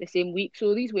 the same week.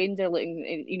 So these Waynes are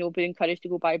letting, you know, being encouraged to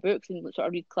go buy books and sort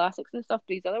of read classics and stuff,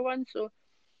 these other ones. So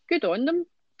good on them.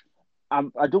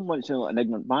 I don't want to sound like an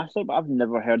ignorant bastard, but I've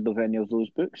never heard of any of those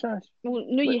books, Ash. Well,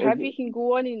 no, you have. You can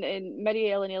go on and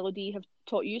Mirielle and Elodie have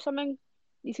taught you something.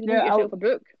 You can go get yourself a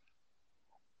book.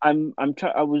 I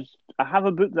have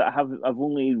a book that I've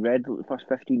only read the first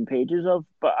 15 pages of,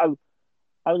 but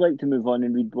I would like to move on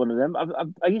and read one of them.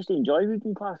 I used to enjoy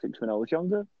reading classics when I was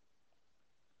younger.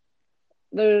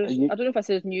 I don't know if this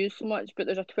is news so much, but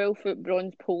there's a 12-foot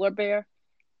bronze polar bear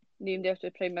named after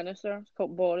the Prime Minister. It's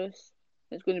called Boris.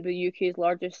 It's going to be the UK's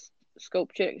largest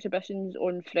sculpture exhibitions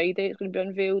on Friday. It's going to be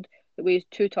unveiled. It weighs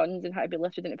 2 tons and had to be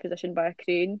lifted into position by a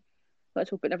crane. Let's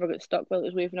hope it never got stuck while it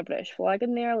was waving a British flag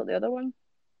in there like the other one.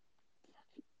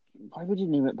 Why would you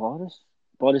name it Boris?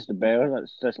 Boris the bear.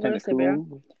 That's kind of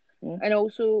cool. Yeah. And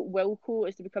also, Wilko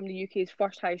is to become the UK's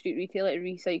first high street retailer to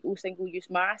recycle single-use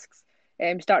masks.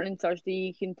 Starting on Thursday,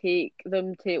 you can take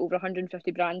them to over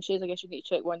 150 branches. I guess you need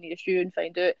to check one nearest you and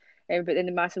find out. But then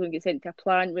the masks are going to get sent to a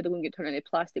plant where they're going to get turned into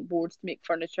plastic boards to make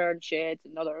furniture and sheds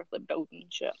and other like building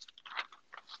shit.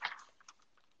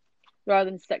 Rather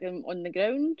than stick them on the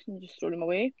ground and just throw them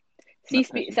away.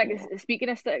 Speaking of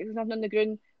sticking something on the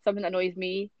ground, something that annoys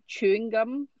me, chewing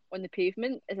gum on the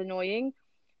pavement is annoying.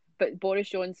 But Boris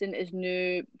Johnson is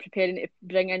now preparing to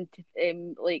bring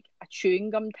in like a chewing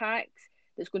gum tax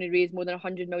that's going to raise more than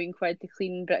 100 million quid to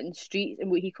clean Britain's streets in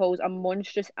what he calls a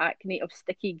monstrous acne of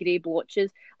sticky grey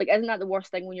blotches. Like, isn't that the worst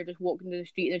thing when you're just walking down the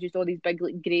street and there's just all these big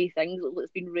like grey things that like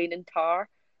it's been raining tar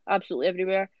absolutely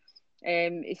everywhere?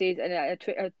 He says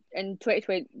in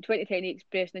 2010 he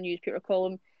expressed in a newspaper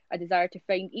column a desire to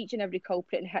find each and every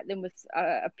culprit and hit them with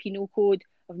a penal code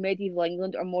of medieval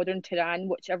England or modern Tehran,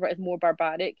 whichever is more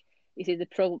barbaric. He says the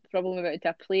problem amounted to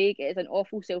a plague. It is an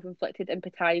awful self-inflicted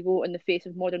impetigo in the face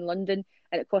of modern London,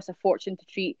 and it costs a fortune to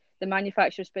treat. The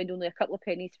manufacturers spend only a couple of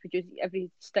pennies to produce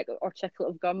every stick or chiclet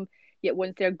of gum, yet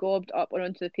once they're gobbed up or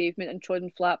onto the pavement and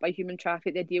trodden flat by human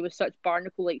traffic, they deal with such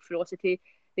barnacle-like ferocity,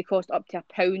 they cost up to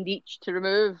 £1 each to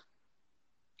remove.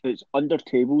 It's under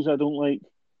tables I don't like.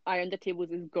 Under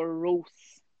tables is gross.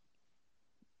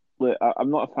 Like, I'm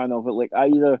not a fan of it. Like, I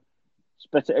either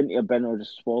spit it into a bin or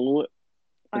just swallow it.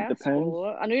 It depends. Swallow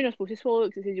it. I know you're not supposed to swallow it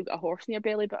because it says you've got a horse in your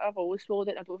belly, but I've always swallowed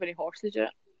it and I don't have any horses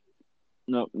yet.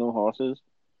 No horses.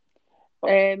 But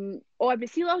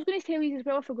see, I was going to tell you as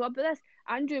well, I forgot about this.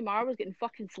 Andrew Marr was getting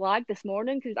fucking slagged this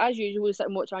morning because, as usual, we sit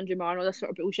and watch Andrew Marr and all this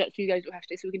sort of bullshit, so you guys don't have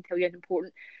to, so we can tell you it's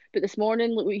important. But this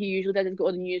morning, like what he usually does is go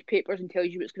on the newspapers and tells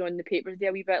you what's going on in the papers there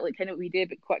a wee bit, like kind of what we did,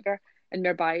 but quicker and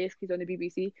more biased because he's on the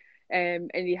BBC.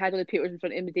 And he had all the papers in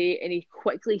front of him today, and he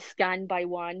quickly scanned by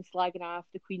one, slagging off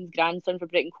the Queen's grandson for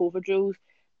breaking COVID rules,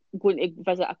 going to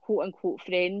visit a quote-unquote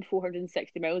friend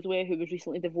 460 miles away who was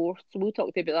recently divorced. So we'll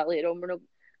talk to you about that later on. We're not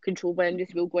controlled by him,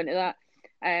 just we'll go into that.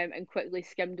 And quickly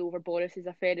skimmed over Boris's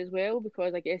affair as well,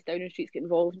 because I guess Downing Street's get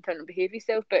involved in trying to behave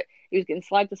himself, but he was getting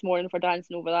slagged this morning for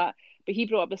dancing over that. But he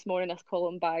brought up this morning this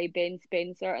column by Ben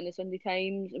Spencer in the Sunday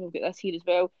Times, and we've got this here as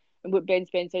well. And what Ben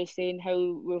Spencer is saying, how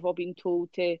we've all been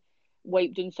told to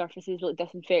wipe down surfaces with like,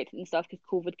 disinfectant and stuff because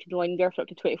COVID can linger for up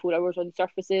to 24 hours on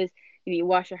surfaces. You need to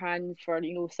wash your hands for,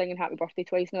 singing happy birthday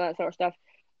twice and all that sort of stuff.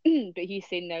 But he's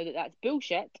saying now that that's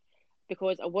bullshit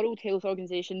because a World Health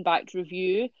Organization backed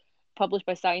review published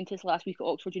by scientists last week at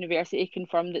Oxford University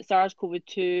confirmed that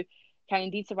SARS-CoV-2 can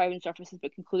indeed survive on surfaces,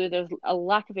 but concluded there's a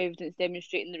lack of evidence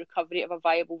demonstrating the recovery of a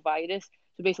viable virus.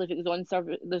 So basically, if it goes on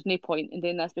surface, there's no point in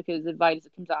doing this because the virus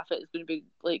that comes after it is going to be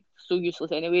like so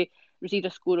useless anyway. Received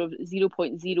a score of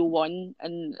 0.01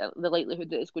 and the likelihood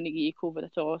that it's going to get you COVID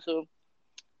at all. So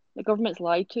the government's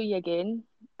lied to you again,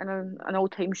 and an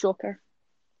all-time shocker.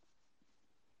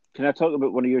 Can I talk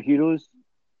about one of your heroes?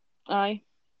 Aye.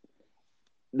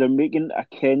 They're making a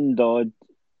Ken Dodd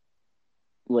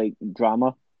like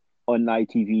drama on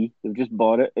ITV. They've just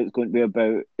bought it. It's going to be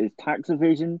about his tax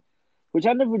evasion, which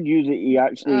I never knew that he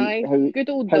actually. Aye. Good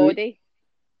old Doddy.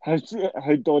 How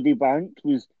Doddy banked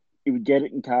was he would get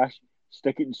it in cash,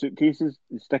 stick it in suitcases,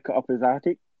 and stick it up his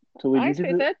attic till he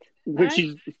needed it, which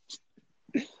is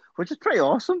pretty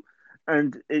awesome.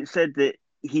 And it said that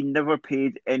he never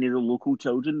paid any of the local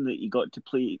children that he got to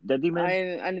play Diddy Men.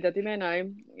 Aye, and the Diddy Men, aye.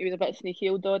 He was a bit sneaky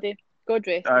old Doddy. God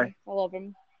rest him. I love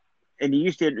him. And he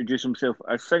used to introduce himself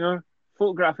as singer,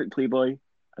 photographic playboy,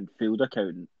 and failed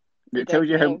accountant. It tells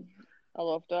you how. I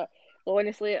loved it. Well,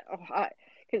 honestly,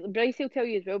 because Bryce will tell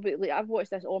you as well, but like I've watched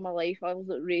this all my life. I was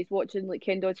like raised watching like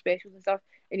Ken Dodd specials and stuff,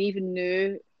 and even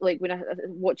now, like when I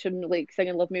watch him like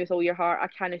singing "Love Me with All Your Heart," I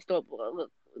can't stop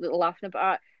laughing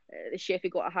about it. The chef who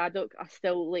got a haddock, I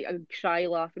would cry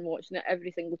laughing watching it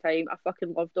every single time. I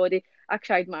fucking love Doddy. I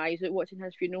cried my eyes out watching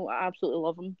his funeral. I absolutely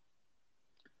love him.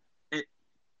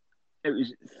 It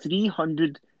was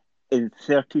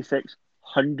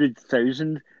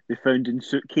 336,000 they found in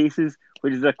suitcases,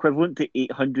 which is equivalent to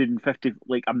 850,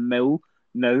 like a mil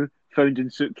now, found in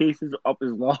suitcases up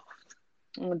his loft.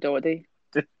 Oh, Doddy.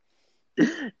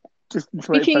 Just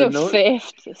Speaking of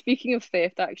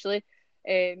theft, actually,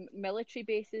 military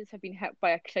bases have been hit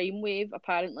by a crime wave,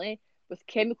 apparently, with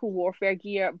chemical warfare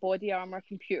gear, body armour,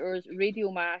 computers,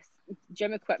 radio masks,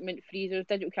 gym equipment, freezers,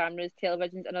 digital cameras,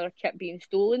 televisions, and other kit being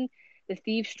stolen. The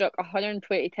thieves struck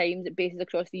 120 times at bases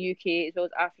across the UK, as well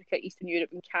as Africa, Eastern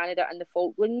Europe, and Canada, and the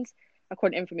Falklands,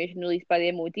 according to information released by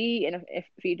the MOD in a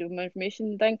Freedom of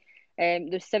Information thing.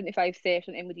 There's 75 thefts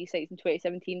on MOD sites in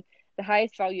 2017. The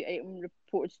highest value item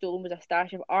reported stolen was a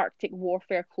stash of Arctic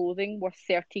warfare clothing worth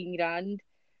 13 grand,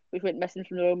 which went missing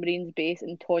from the Royal Marines base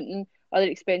in Taunton. Other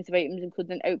expensive items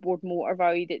include an outboard motor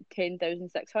valued at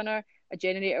 10,600, a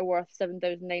generator worth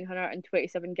 7,900, and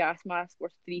 27 gas masks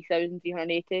worth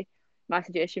 3,380. My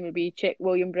suggestion would be check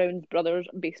William Brown's brother's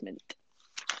basement.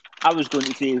 I was going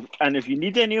to say, and if you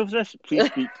need any of this, please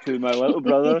speak to my little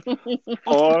brother,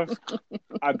 or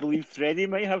I believe Freddie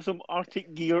might have some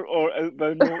Arctic gear or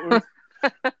outbound motors.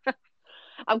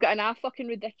 I've got an fucking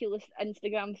ridiculous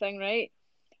Instagram thing, right?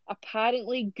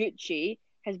 Apparently, Gucci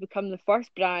has become the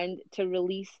first brand to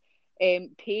release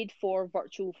paid-for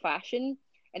virtual fashion,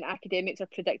 and academics are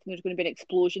predicting there's going to be an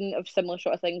explosion of similar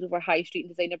sort of things over high street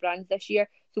and designer brands this year.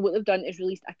 So what they've done is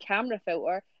released a camera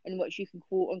filter in which you can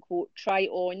quote-unquote try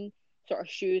on sort of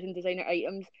shoes and designer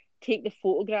items, take the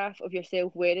photograph of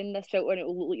yourself wearing this filter and it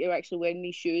will look like you're actually wearing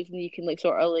these shoes, and you can like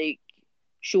sort of like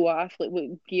show off like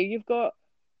what gear you've got,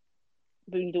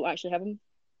 but you don't actually have them.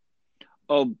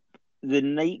 Oh, the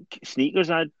Nike sneakers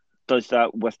ad does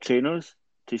that with trainers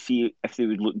to see if they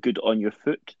would look good on your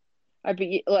foot. But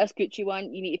this Gucci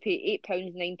one, you need to pay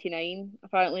 £8.99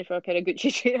 apparently for a pair of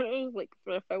Gucci trainers, like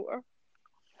for a filter.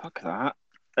 Fuck that.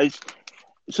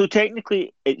 So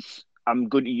technically, I'm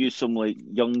going to use some like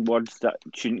young words that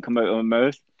shouldn't come out of my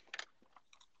mouth.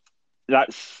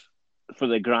 That's for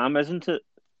the gram, isn't it?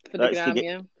 For the gram,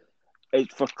 yeah.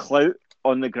 It's for clout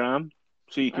on the gram,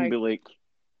 so you can be like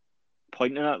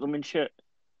pointing at them and shit.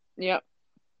 Yep.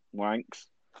 Wanks.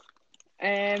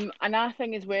 Another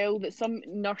thing as well, that some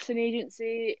nursing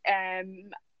agency,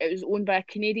 it was owned by a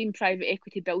Canadian private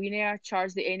equity billionaire,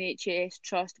 charged the NHS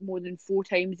Trust more than 4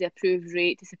 times the approved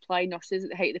rate to supply nurses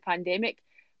at the height of the pandemic.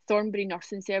 Thornbury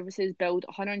Nursing Services billed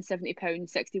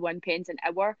 £170.61 an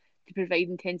hour to provide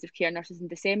intensive care nurses in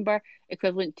December,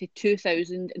 equivalent to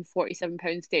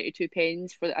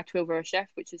 £2,047.32 for a 12-hour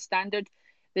shift, which is standard.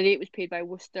 The rate was paid by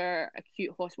Worcester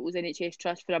Acute Hospitals NHS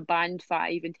Trust for a Band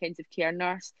 5 intensive care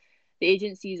nurse. The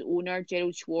agency's owner,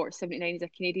 Gerald Schwartz, 79, is a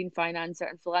Canadian financier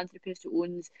and philanthropist who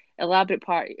throws elaborate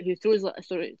parties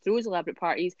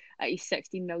at his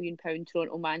 £16 million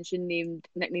Toronto mansion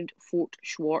nicknamed Fort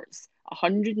Schwartz.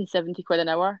 170 quid an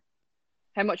hour.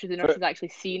 How much of the nurses actually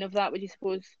seen of that, would you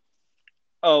suppose?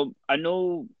 Oh, I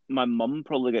know my mum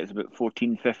probably gets about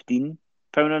 14, 15.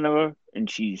 an hour, and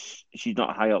she's not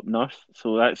a high up nurse,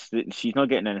 so she's not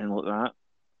getting anything like that.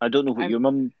 I don't know what I'm, your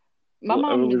mum my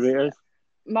hourly mum's rate is.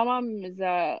 my mum is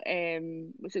a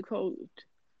what's it called?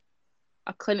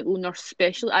 A clinical nurse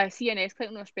specialist, a CNS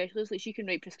clinical nurse specialist. Like she can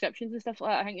write prescriptions and stuff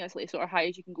like that. I think that's like sort of high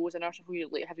as you can go as a nurse before you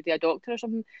like have to be a doctor or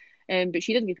something. But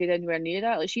she doesn't get paid anywhere near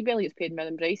that. Like she barely gets paid more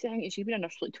than Bryce, I think, and she's been a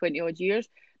nurse for like 20 odd years.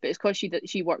 But it's because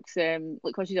she works like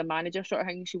because she's a manager sort of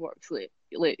thing. She works like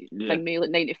Yeah. thing me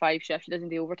like 9 to 5 shifts. She doesn't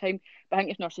do overtime. But I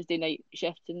think if nurses do night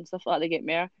shifts and stuff like that, they get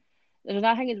more. There's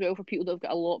another thing as well for people that have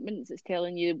got allotments. It's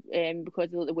telling you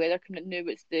because of the weather coming in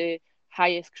now, it's the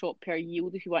highest crop per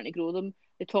yield if you want to grow them.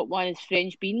 The top one is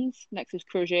French beans, next is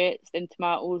courgettes, then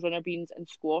tomatoes, runner beans, and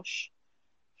squash.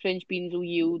 French beans will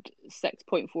yield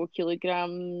 6.4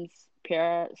 kilograms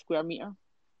per square metre.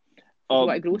 If you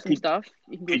want to grow some stuff,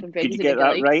 you can grow some Could veggies you that get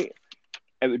make you that like. right?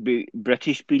 It would be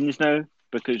British beans now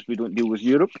because we don't deal with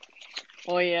Europe.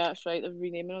 Oh yeah, that's right. They're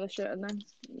renaming all this shit and then.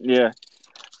 Yeah.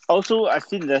 Also, I've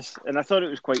seen this and I thought it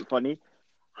was quite funny.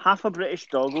 Half of British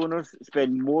dog owners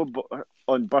spend more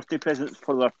on birthday presents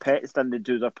for their pets than they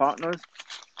do their partners.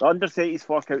 The under 30s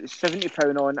fork out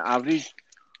 £70 on average,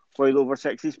 while over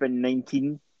 60s spend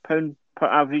 £19 per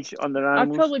average on their I'd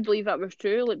animals. probably believe that was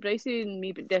true. Like Brycey and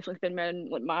me, but definitely spend more on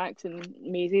like Max and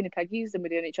Maisie and the piggies than we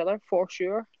do on each other for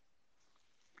sure.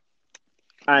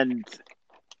 And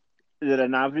they're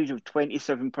an average of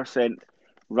 27%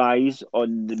 rise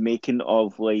on the making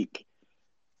of like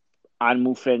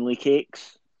animal friendly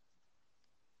cakes,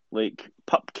 like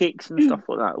pup cakes and stuff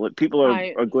like that. Like people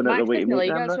are going out their Max way to didn't make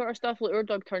like them. that sort of stuff. Like our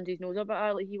dog turns his nose up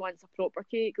at it. Like he wants a proper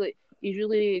cake. Like he's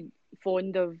really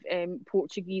fond of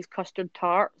Portuguese custard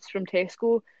tarts from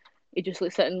Tesco. He just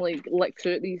like sitting like licks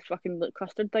out these fucking like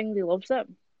custard things. He loves it.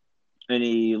 And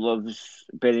he loves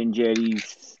Ben and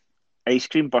Jerry's ice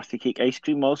cream, birthday cake ice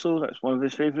cream. Also, that's one of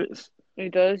his favourites. He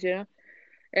does, yeah.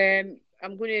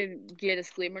 I'm going to give a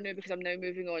disclaimer now because I'm now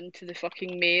moving on to the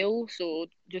fucking mail. So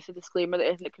just a disclaimer that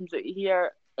anything that comes out of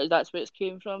here, that's where it's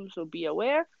came from. So be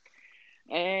aware.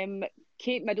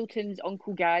 Kate Middleton's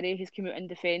uncle Gary has come out in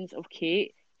defence of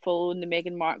Kate following the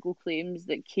Meghan Markle claims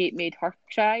that Kate made her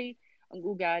cry.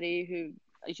 Uncle Gary, who,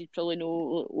 as you probably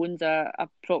know, owns a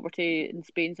property in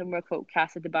Spain somewhere called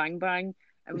Casa de Bang Bang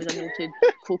and was a noted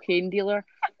cocaine dealer,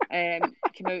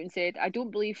 came out and said, I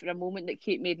don't believe for a moment that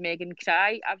Kate made Meghan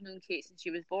cry. I've known Kate since she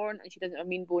was born and she doesn't have a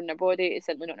mean bone in her body. It's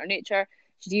simply not her nature.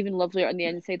 She's even lovelier on the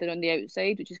inside than on the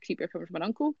outside, which is creepier coming from an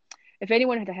uncle. If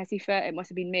anyone had a hissy fit, it must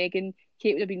have been Meghan.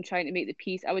 Kate would have been trying to make the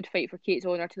peace. I would fight for Kate's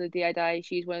honour till the day I die.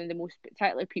 She's one of the most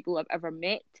spectacular people I've ever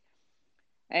met.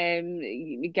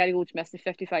 Gary Goldsmith's the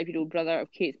 55-year-old brother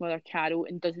of Kate's mother, Carol,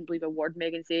 and doesn't believe a word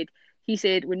Meghan said. He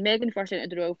said, when Meghan first entered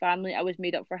the royal family, I was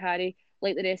made up for Harry.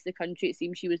 Like the rest of the country, it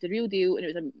seemed she was the real deal and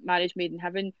it was a marriage made in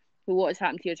heaven. But what has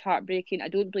happened here is heartbreaking. I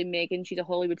don't blame Meghan. She's a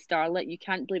Hollywood starlet. You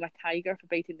can't blame a tiger for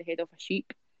biting the head off a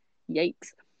sheep.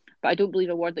 Yikes. But I don't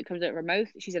believe a word that comes out of her mouth.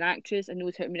 She's an actress and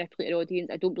knows how to manipulate her audience.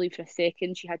 I don't believe for a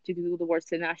second she had to Google the words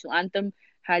to the national anthem.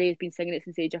 Harry has been singing it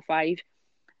since the age of 5.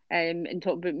 And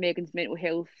talking about Meghan's mental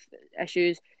health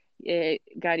issues,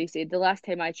 Gary said, the last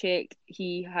time I checked,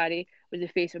 Harry, was the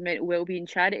face of mental wellbeing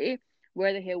charity.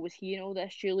 Where the hell was he in all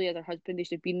this? Surely, as her husband, he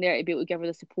should have been there to be able to give her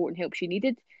the support and help she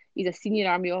needed. He's a senior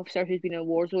army officer who's been in a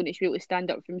war zone. He should be able to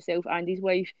stand up for himself and his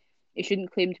wife. He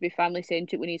shouldn't claim to be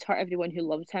family-centric when he's hurt everyone who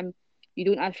loves him. You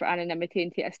don't ask for anonymity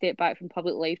and take a step back from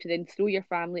public life to then throw your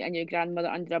family and your grandmother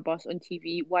under a bus on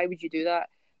TV. Why would you do that?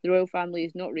 The royal family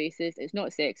is not racist, it's not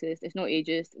sexist, it's not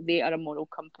ageist. They are a moral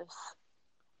compass.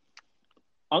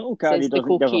 Uncle Gary says the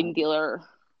doesn't cocaine dealer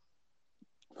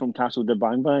from Castle de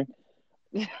Bang Bang.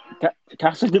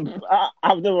 Castle de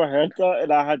I've never heard that,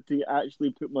 and I had to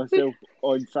actually put myself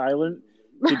on silent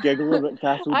to giggle about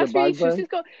Castle de Bang Bang.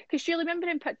 Because she remember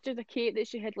in pictures of Kate that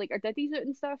she had like her ditties out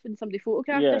and stuff, and somebody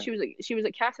photographed her. She was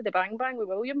at Casa de Bang Bang with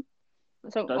William.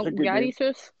 That's Uncle Gary's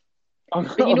house.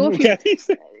 But you know,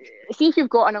 if you've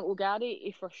got an Uncle Gary,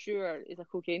 he for sure is a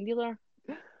cocaine dealer.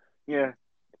 Yeah,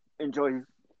 enjoy.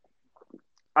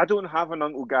 I don't have an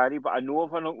Uncle Gary, but I know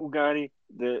of an Uncle Gary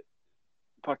that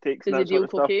partakes in that sort of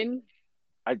cocaine?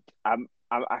 Stuff.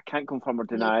 I can't confirm or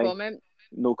deny.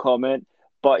 No comment.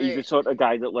 But he's the sort of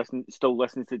guy that still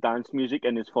listens to dance music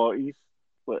in his 40s.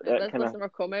 Let's listen to our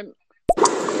comment.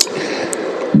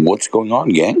 What's going on,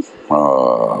 gang?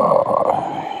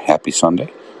 Happy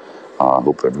Sunday.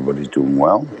 Hope everybody's doing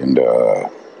well. And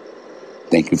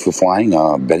thank you for flying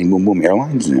Betty Boom Boom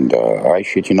Airlines. And I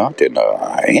shit you not. And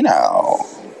you know.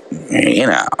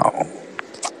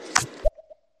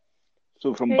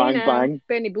 So from Bang Bang.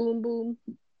 Benny Boom Boom.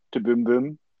 To Boom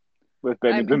Boom with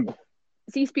Benny Boom Boom.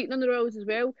 See, speaking on the royals as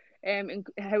well, And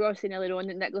how I was saying earlier on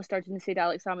that Nicola Sturgeon said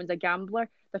Alex Salmond's a gambler.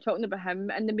 They're talking about him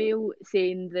in the Mail,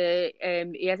 saying that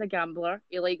he is a gambler.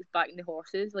 He likes backing the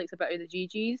horses, likes a bit of the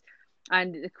GGs.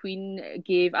 And the Queen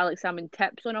gave Alex Salmond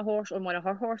tips on one of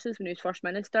her horses when he was First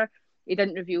Minister. He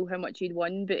didn't reveal how much he'd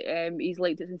won, but he's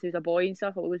liked it since he was a boy and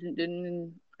stuff. He wasn't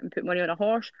doing and put money on a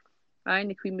horse. And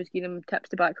the Queen was giving him tips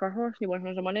to back her horse. And he won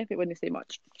hundreds of money, but he wouldn't say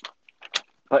much.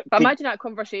 But imagine that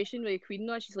conversation with the Queen,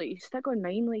 though. She's like, you stick on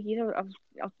mine, like,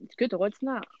 it's good odds in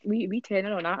that. We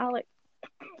tenner on that,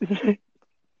 Alec.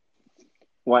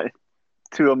 What?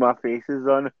 Two of my faces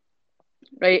on.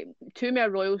 Right, two more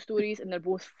royal stories, and they're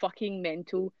both fucking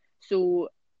mental. So,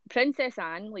 Princess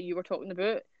Anne, like you were talking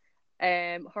about,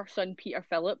 her son Peter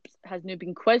Phillips has now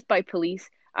been quizzed by police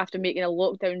after making a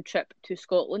lockdown trip to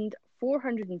Scotland.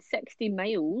 460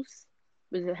 miles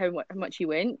was how much he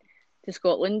went to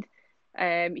Scotland.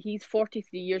 He's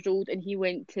 43 years old, and he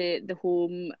went to the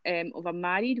home of a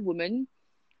married woman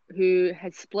who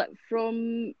had split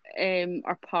from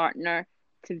her partner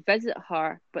to visit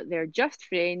her, but they're just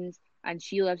friends, and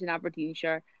she lives in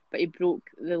Aberdeenshire, but he broke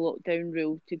the lockdown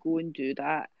rule to go and do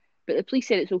that. But the police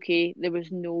said it's okay. There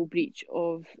was no breach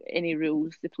of any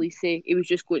rules. The police say he was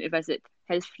just going to visit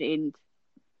his friend.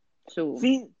 So,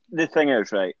 see, the thing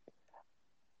is, right,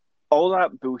 all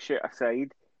that bullshit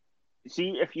aside,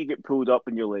 see if you get pulled up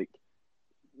and you're like,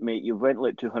 mate, you went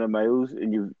like 200 miles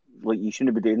and you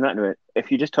shouldn't be doing that now.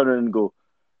 If you just turn around and go,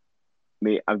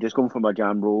 mate, I'm just going for my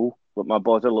jam roll with my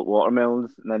bottle of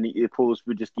watermelons, and then the police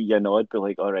would just give you a nod, be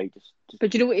like, all right, just.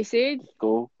 But do you know what he said?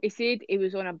 Go. He said he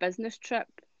was on a business trip.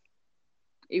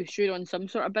 He was sure on some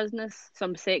sort of business,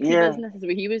 some sexy business is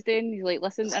what he was doing. He's like,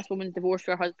 listen, this woman's divorced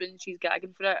for her husband, she's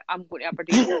gagging for it, I'm going to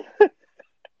Aberdeen.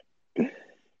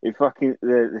 He fucking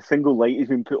the single light has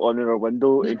been put on in her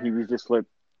window, and he was just like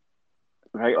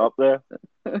right up there.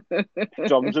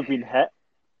 Drums have been hit.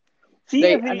 See,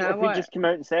 right, if he just came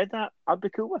out and said that, I'd be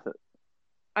cool with it.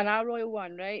 And our royal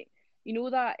one, right? You know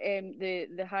that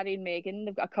the Harry and Meghan,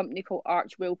 they've got a company called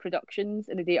Archwell Productions,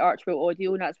 and they do Archwell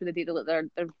Audio, and that's where they do their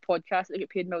podcast. They get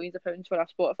paid millions of pounds for our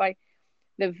Spotify.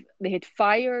 They had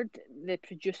fired the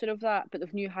producer of that, but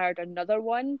they've new hired another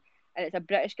one, and it's a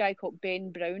British guy called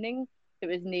Ben Browning that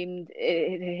was named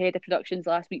the head of productions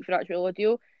last week for Archwell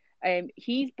Audio.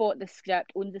 He's bought the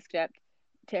script, owns the script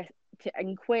to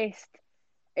Inquest,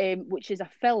 which is a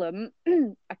film,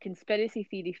 a conspiracy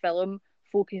theory film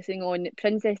focusing on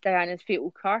Princess Diana's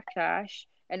fatal car crash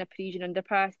in a Parisian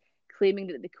underpass, claiming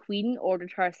that the Queen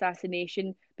ordered her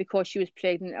assassination because she was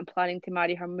pregnant and planning to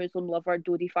marry her Muslim lover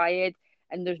Dodi Fayed.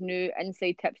 And there's new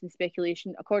inside tips and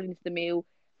speculation, according to the Mail,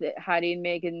 that Harry and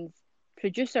Meghan's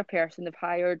producer person they've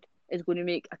hired is going to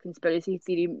make a conspiracy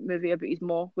theory movie about his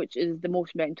mom, which is the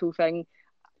most mental thing.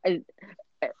 I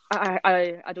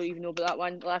don't even know about that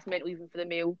one. That's mental even for the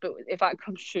Mail, but if that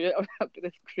comes true, it'll be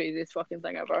the craziest fucking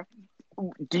thing ever.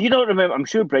 Do you not remember? I'm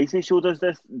sure Brycey showed us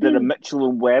this. The Mitchell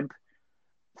and Webb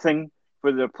thing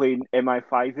where they're playing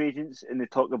MI5 agents and they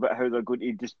talk about how they're going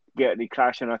to just get in a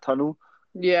crash in a tunnel.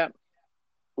 Yeah.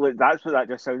 Like, that's what that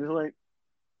just sounds like.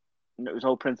 And it was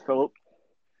all Prince Philip.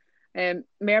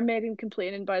 Mayor Megan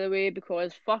complaining, by the way,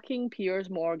 because fucking Piers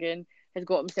Morgan has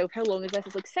got himself, how long is this?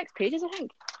 It's like 6 pages, I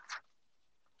think.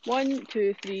 1,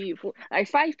 2, 3, 4,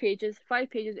 5 pages. 5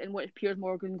 pages in which Piers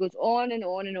Morgan goes on and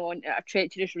on and on at a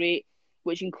treacherous rate,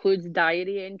 which includes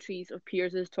diary entries of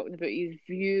Piers's talking about his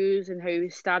views and how he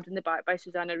was stabbed in the back by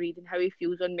Susanna Reid and how he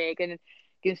feels on Meghan and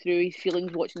going through his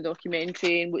feelings watching the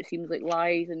documentary and what seems like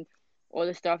lies and all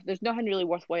this stuff. There's nothing really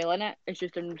worthwhile in it. It's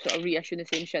just him sort of reissuing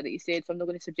the same shit that he said, so I'm not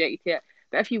going to subject you to it.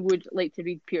 But if you would like to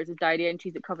read Piers's diary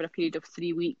entries that cover a period of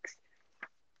 3 weeks,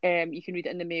 you can read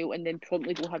it in the Mail and then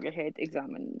promptly go have your head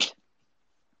examined.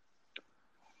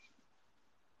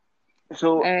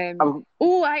 So, and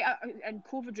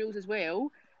COVID rules as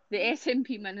well. The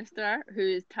SNP minister, who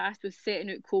is tasked with setting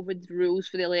out COVID rules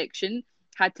for the election,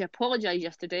 had to apologise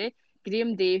yesterday.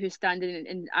 Graham Day, who's standing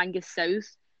in Angus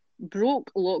South,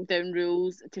 broke lockdown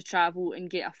rules to travel and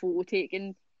get a photo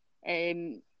taken,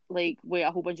 with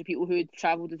a whole bunch of people who had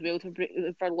travelled as well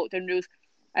for lockdown rules.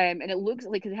 And it looks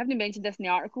like, because they haven't mentioned this in the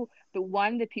article, but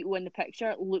one of the people in the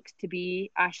picture looks to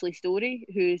be Ashley Storey,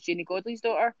 who's Janie Godley's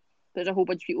daughter. There's a whole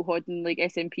bunch of people holding like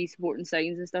SNP supporting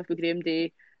signs and stuff with Graham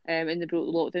Day, and they broke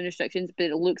the lockdown restrictions, but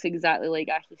it looks exactly like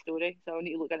Ashley Storey, so I'll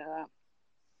need to look into that.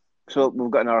 So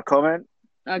we've got another comment.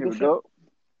 Here we go.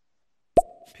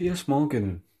 Piers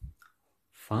Morgan,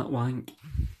 fat wank.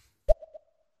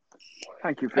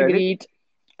 Thank you, Freddie.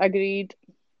 Agreed.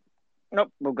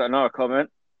 Nope, we've got another comment.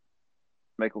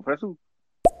 Michael Frizzel.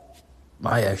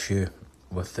 My issue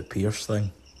with the Piers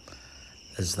thing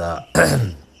is that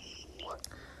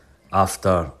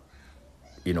after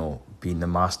you know, being the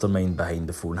mastermind behind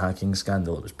the phone hacking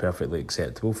scandal, it was perfectly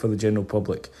acceptable for the general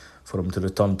public for him to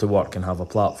return to work and have a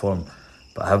platform.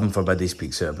 But heaven forbid he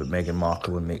speaks out about Meghan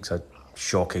Markle and makes a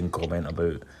shocking comment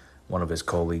about one of his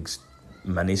colleagues'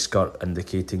 miniskirt,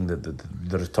 indicating that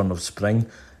the return of spring.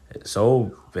 It's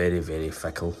all very, very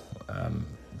fickle,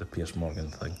 the Piers Morgan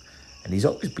thing. And he's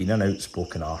always been an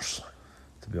outspoken arse,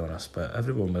 to be honest. But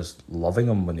everyone was loving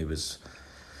him when he was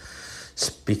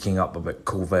speaking up about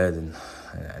COVID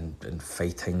and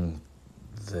fighting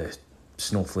the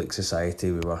snowflake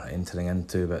society we were entering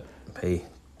into. But hey,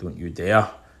 don't you dare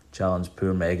challenge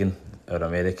poor Meghan, our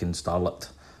American starlet.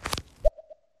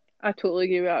 I totally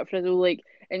agree with that, Frizzle. Like,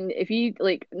 and if you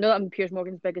like, not that I'm Piers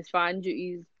Morgan's biggest fan due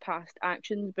to his past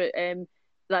actions, but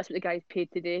that's what the guy's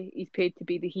paid to do. He's paid to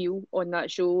be the heel on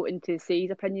that show and to say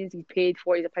his opinions. He's paid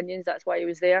for his opinions. That's why he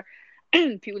was there.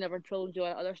 People never drill into all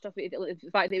that other stuff. The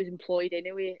fact that he was employed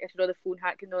anyway, if you know the phone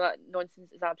hacking and all that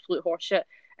nonsense, is absolute horseshit.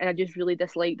 And I just really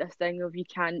dislike this thing of you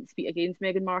can't speak against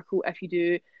Meghan Markle. If you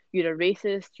do, you're a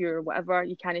racist, you're whatever.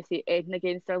 You can't say anything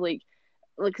against her. Like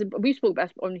we spoke about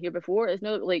this on here before. It's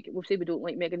not like we'll say we don't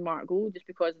like Meghan Markle just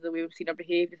because of the way we've seen her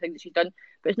behave, the things that she's done.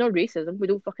 But it's not racism. We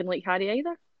don't fucking like Harry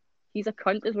either. He's a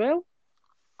cunt as well.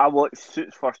 I watched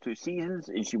Suits' first 2 seasons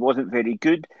and she wasn't very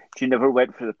good. She never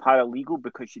went for the paralegal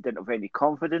because she didn't have any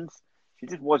confidence. She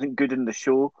just wasn't good in the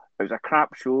show. It was a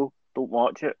crap show. Don't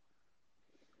watch it.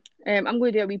 I'm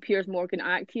going to do a wee Piers Morgan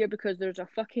act here because there's a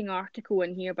fucking article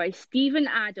in here by Stephen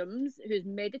Adams, who's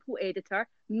medical editor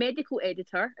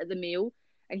at the Mail,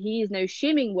 and he is now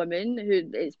shaming women, who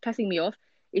it's pissing me off.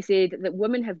 He said that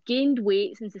women have gained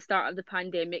weight since the start of the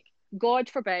pandemic. God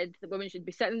forbid that women should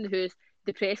be sitting in the house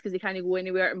depressed because they can't go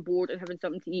anywhere and bored and having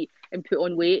something to eat and put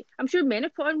on weight. I'm sure men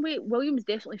have put on weight. William's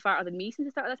definitely fatter than me since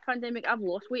the start of this pandemic. I've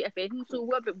lost weight, if anything. So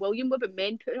what about William? What about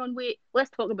men putting on weight? Let's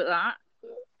talk about that.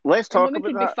 Let's talk about that.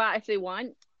 Women can be fat if they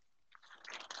want.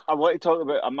 I want to talk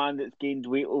about a man that's gained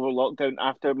weight over lockdown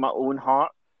after my own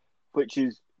heart, which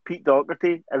is Pete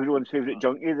Doherty, everyone's favourite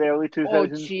junkie of the early 2000s. Oh,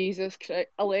 Jesus Christ.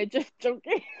 Alleged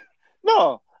junkie.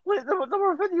 No. Like, there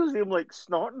were videos of him, like,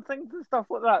 snorting things and stuff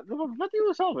like that. There were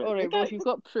videos of it. Alright, well, if you've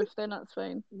got proof, then that's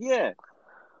fine. Yeah.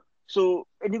 So,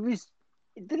 and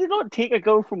did he not take a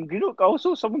girl from Greenock?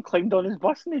 Also, someone climbed on his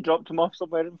bus and he dropped him off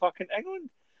somewhere in fucking England.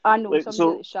 I know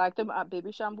somebody that shagged him at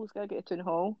Baby Shambles Gig at Town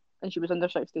Hall, and she was under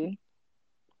 16.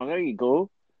 Oh, there you go.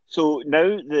 So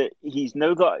now that he's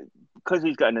now got, because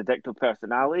he's got an addictive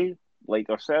personality, like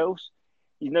ourselves,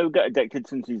 he's now got addicted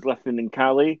since he's living in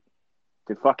Cali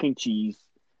to fucking cheese.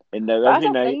 And now That's every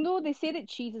a night, thing though. They say that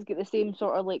cheese has got the same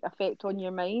sort of like effect on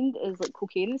your mind as like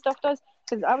cocaine and stuff does.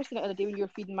 Because I was thinking the other day when you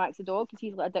were feeding Max the dog, because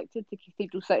he's like addicted to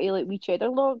Cathedral City like wee cheddar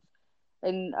logs,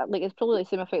 and like it's probably the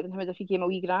same effect on him as if he gave him a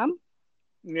wee gram.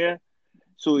 Yeah.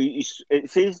 So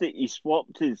it says that he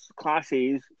swapped his Class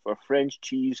A's for French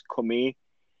cheese, Comté,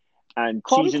 and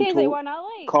cheese and Comté is the one I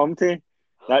like. Comté.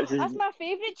 That's my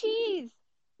favourite cheese.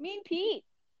 Me and Pete,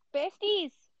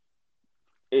 besties.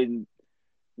 And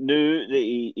now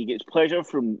that he gets pleasure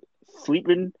from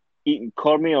sleeping, eating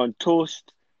cornmeal on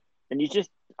toast, and he's just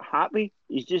happy.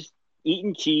 He's just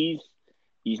eating cheese.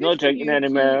 He's Good not drinking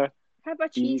anymore. Have a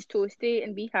cheese toasty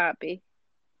and be happy.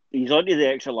 He's onto the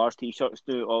extra large t-shirts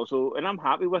too also, and I'm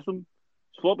happy with him.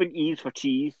 Swapping E's for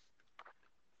cheese.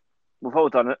 We've all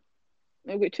done it.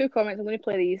 I've got 2 comments. I'm going to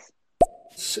play these.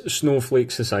 Snowflake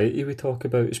society we talk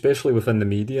about, especially within the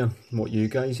media, what you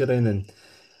guys are in, and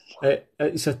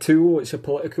it's a tool, it's a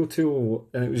political tool,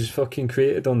 and it was fucking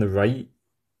created on the right,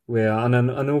 where, and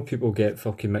I know people get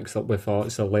fucking mixed up with,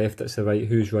 it's the left, it's the right,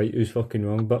 who's fucking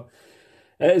wrong, but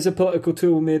it is a political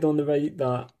tool made on the right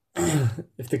that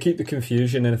if they keep the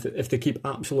confusion and if they keep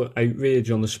absolute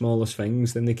outrage on the smallest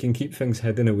things, then they can keep things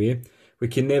hidden away. We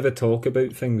can never talk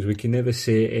about things, we can never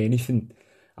say anything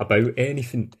about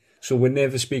anything, so we're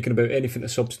never speaking about anything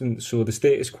of substance. So the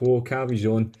status quo carries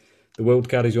on, the world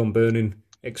carries on burning,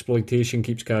 exploitation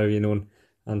keeps carrying on,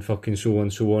 and fucking so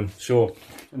on, so on. So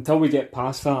until we get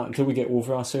past that, until we get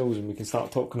over ourselves and we can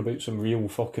start talking about some real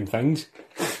fucking things,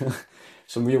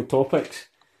 some real topics,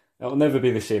 it'll never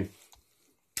be the same.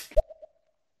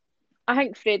 I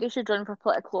think Freddie should run for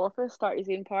political office, start his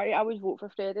own party. I would vote for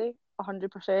Freddie,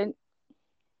 100%.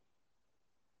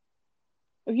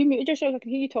 Have you muted yourself? I can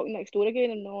hear you talking next door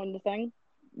again and not on the thing.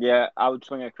 Yeah, I would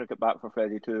swing a cricket bat for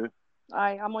Freddie too.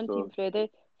 Aye, I'm on Team Freddie.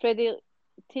 Freddie,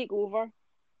 take over,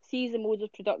 seize the modes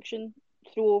of production,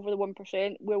 throw over the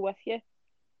 1%. We're with you.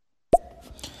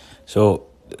 So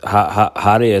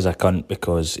Harry is a cunt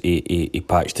because he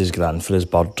patched his gran for his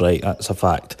bird, right? That's a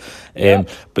fact. Yep.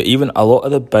 But even a lot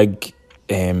of the big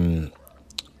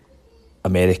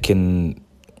American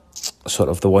sort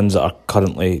of the ones that are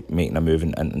currently making a move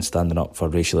and standing up for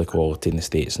racial equality in the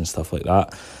States and stuff like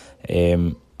that,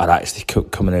 are actually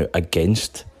coming out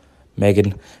against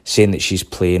Meghan, saying that she's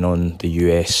playing on the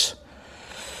US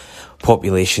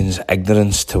population's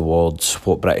ignorance towards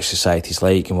what British society's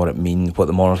like and what it means, what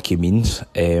the monarchy means,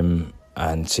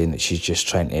 and saying that she's just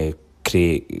trying to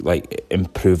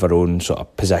improve her own sort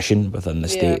of position within the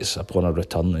States upon her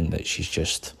return, and that she's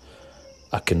just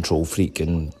a control freak,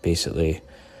 and basically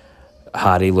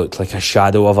Harry looked like a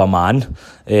shadow of a man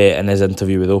in his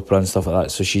interview with Oprah and stuff like that.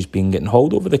 So she's been getting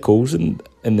hauled over the coals in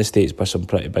the States by some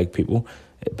pretty big people,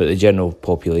 but the general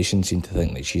population seem to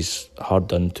think that she's hard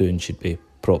done to and should be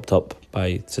propped up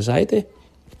by society.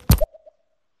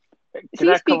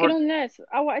 Speaking on this,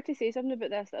 I wanted to say something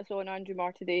about this that I saw on Andrew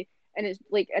Marr today, and it's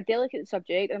like a delicate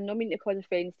subject. I'm not meaning to cause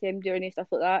offence to him or any stuff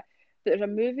like that, but there's a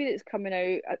movie that's coming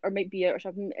out, or might be out or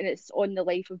something, and it's on the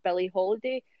life of Billie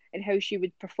Holiday and how she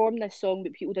would perform this song,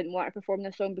 but people didn't want her to perform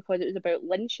this song because it was about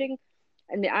lynching.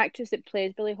 And the actress that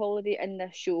plays Billie Holiday in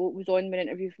this show was on my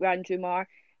interview with Andrew Marr,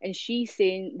 and she's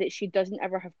saying that she doesn't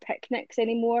ever have picnics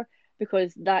anymore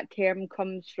because that term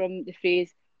comes from the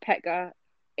phrase pick a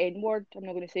N-word. I'm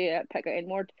not going to say it, pick a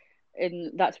N-word.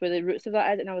 And that's where the roots of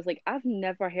that is. And I was like, I've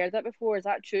never heard that before. Is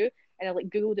that true? And I like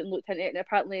Googled it and looked into it, and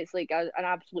apparently it's like an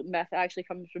absolute myth. It actually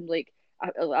comes from like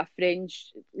a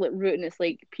French root, and it's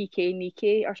like piqué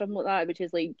niqué or something like that, which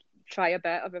is like try a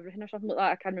bit of everything or something like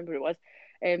that. I can't remember what it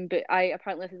was. But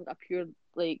apparently this is a pure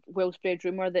like well spread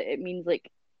rumor that it means like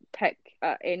pick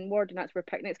a N-word, and that's where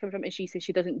picnics come from. And she says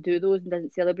she doesn't do those and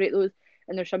doesn't celebrate those.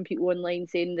 And there's some people online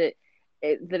saying that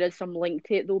there is some link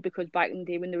to it though, because back in the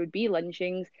day when there would be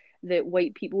lynchings, that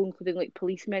white people, including like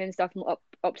policemen and stuff, and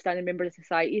upstanding members of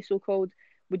society, so called,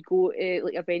 would go to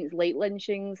like events like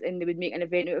lynchings, and they would make an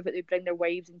event out of it. They'd bring their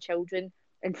wives and children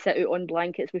and sit out on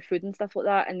blankets with food and stuff like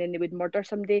that, and then they would murder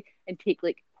somebody and take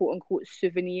like quote unquote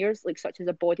souvenirs, like such as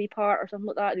a body part or something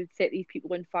like that. They'd set these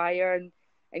people on fire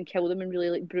and kill them in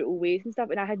really like brutal ways and stuff.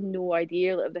 And I had no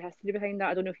idea like, of the history behind that.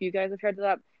 I don't know if you guys have heard of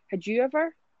that. Had you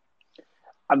ever?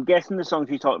 I'm guessing the songs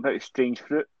you talked about is Strange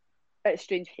Fruit. It's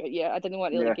Strange Fruit, yeah. I didn't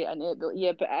want to like, get into it, but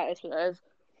yeah, but it is what it is.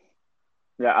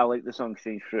 Yeah, I like the song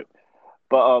Strange Fruit.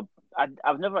 But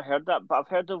I've never heard that, but I've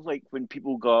heard of like when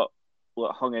people got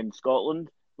like hung in Scotland,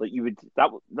 like you would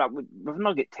we've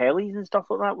not get tellies and stuff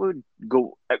like that would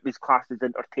go. It was classed as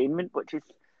entertainment, which is.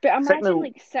 But imagine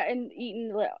like sitting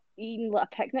eating like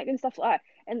a picnic and stuff like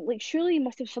that, and like surely you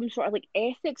must have some sort of like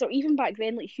ethics, or even back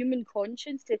then like human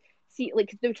conscience to see,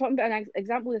 like they were talking about an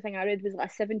example. The thing I read was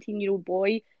like a 17-year-old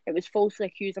boy. It was falsely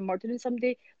accused of murdering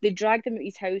somebody. They dragged him at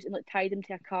his house and like tied him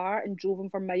to a car and drove him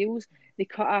for miles. They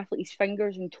cut off like his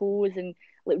fingers and toes and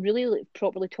like really like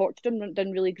properly tortured him,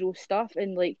 done really gross stuff,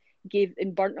 and like gave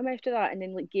and burnt him after that, and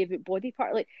then like gave it body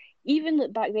part. Like even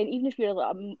like back then, even if you're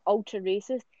like ultra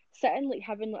racist, sitting like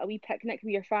having like a wee picnic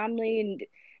with your family, and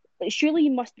like surely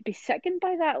you must be sickened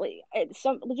by that, like it's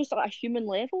just at a human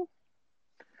level.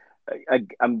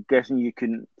 I'm guessing you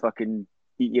can fucking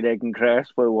eat your egg and cress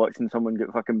while watching someone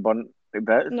get fucking burnt to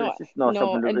bits. No, it's just not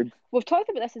something that would... We've talked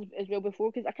about this as well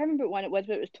before, because I can't remember when it was,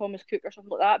 but it was Thomas Cook or something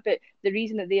like that. But the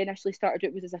reason that they initially started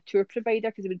it was as a tour provider,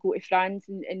 because they would go to France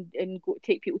and go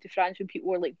take people to France when people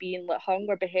were like being like hung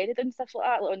or beheaded and stuff like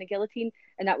that, like on the guillotine.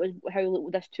 And that was how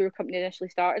like, this tour company initially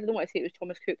started. I don't want to say it was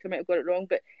Thomas Cook, I might have got it wrong,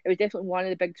 but it was definitely one of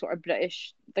the big sort of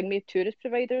British thingy tourist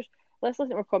providers. Let's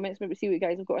listen to our comments, maybe see what you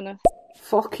guys have got on this.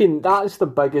 Fucking, that's the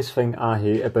biggest thing I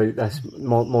hate about this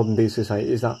modern day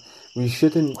society, is that we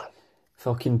shouldn't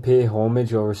fucking pay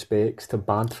homage or respects to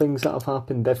bad things that have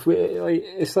happened. If we like,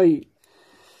 it's like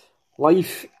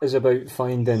life is about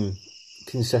finding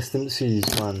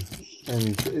consistencies, man,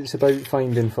 and it's about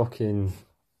finding fucking.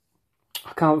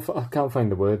 I can't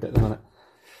find the word at the minute.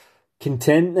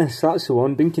 Contentness, that's the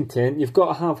one. Being content. You've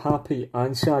got to have happy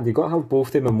and sad. You've got to have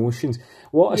both them emotions.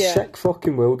 What a sick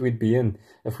fucking world we'd be in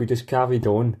if we just carried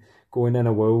on going in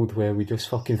a world where we just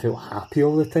fucking felt happy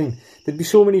all the time. There'd be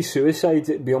so many suicides,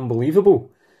 it'd be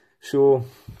unbelievable. So,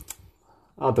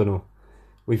 I don't know.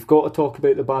 We've got to talk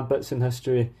about the bad bits in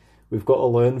history. We've got to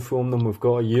learn from them. We've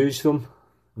got to use them.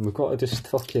 And we've got to just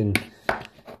fucking...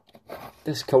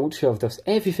 This culture of this,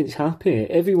 everything's happy,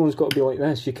 everyone's got to be like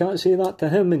this. You can't say that to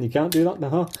him and you can't do that to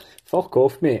her. Fuck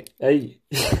off, mate. Hey.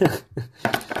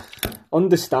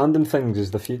 Understanding things is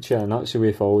the future, and that's the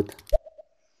way forward.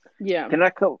 Yeah. Can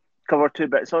I cover two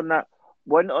bits on that?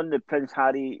 One on the Prince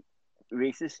Harry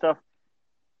racist stuff.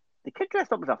 The kid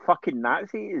dressed up as a fucking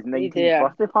Nazi at his 19th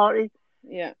birthday party.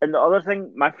 Yeah. And the other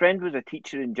thing, my friend was a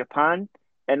teacher in Japan,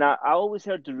 and I always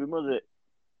heard the rumour that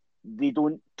they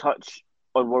don't touch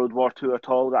on World War II at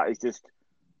all. That is just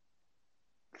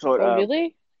sort of...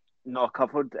 really? not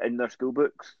covered in their school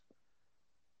books.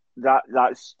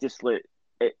 That's just like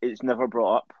it's never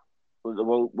brought up. The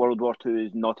World War Two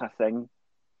is not a thing.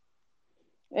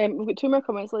 We've got two more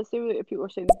comments. Let's see what people are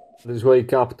saying. This is why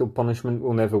capital punishment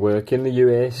will never work. In the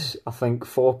US, I think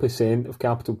 4% of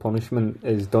capital punishment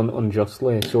is done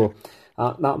unjustly. So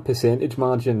that percentage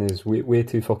margin is way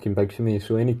too fucking big for me.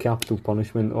 So any capital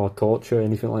punishment or torture,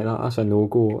 anything like that, that's a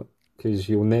no-go. Because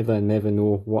you'll never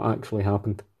know what actually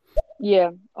happened.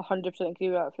 Yeah, 100% agree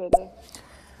with that, Freddie.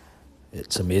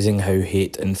 It's amazing how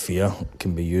hate and fear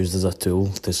can be used as a tool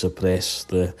to suppress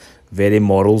the very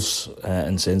morals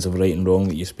and sense of right and wrong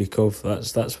that you speak of.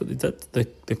 That's what they did.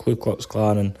 The Ku Klux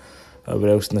Klan and whatever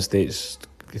else in the States,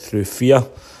 through fear,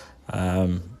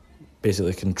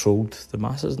 basically controlled the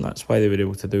masses, and that's why they were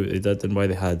able to do what they did, and why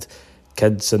they had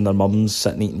kids and their mums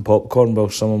sitting eating popcorn while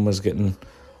someone was getting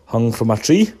hung from a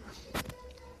tree.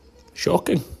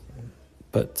 Shocking.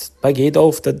 But Big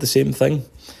Adolf did the same thing.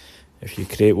 If you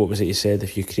create, what was it he said,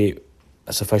 if you create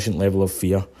a sufficient level of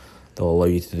fear, they'll allow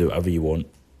you to do whatever you want.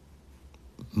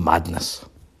 Madness.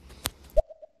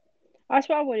 That's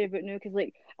what I worry about now, because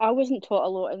like I wasn't taught a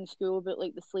lot in school about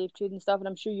like the slave trade and stuff, and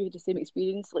I'm sure you had the same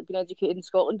experience, like being educated in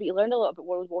Scotland, but you learned a lot about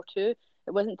World War Two.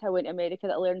 It wasn't until I went to America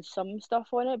that I learned some stuff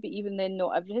on it, but even then,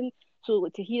 not everything. So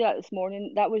like, to hear that this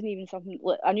morning, that wasn't even something.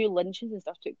 Like, I knew lynchings and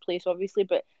stuff took place, obviously,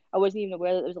 but I wasn't even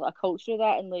aware that there was like a culture of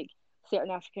that, and like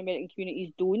certain African American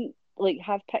communities don't like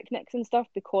have picnics and stuff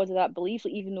because of that belief.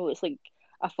 Like, even though it's like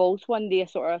a false one, they are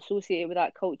sort of associated with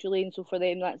that culturally, and so for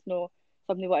them, that's not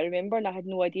something what I remember, and I had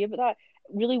no idea about that.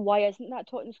 Really, why isn't that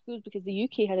taught in schools? Because the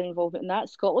UK had an involvement in that,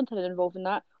 Scotland had an involvement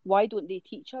in that. Why don't they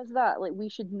teach us that? Like, we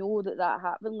should know that that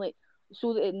happened, like,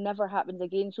 so that it never happens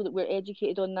again, so that we're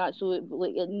educated on that, so that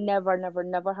like it never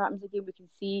happens again. We can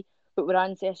see what our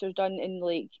ancestors done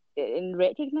and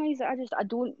recognise it. I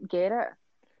don't get it.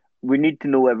 We need to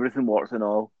know everything, warts and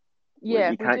all.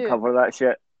 Yeah, you we can't do. cover that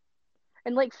shit.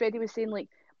 And like Freddie was saying, like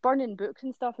burning books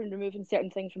and stuff and removing certain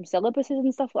things from syllabuses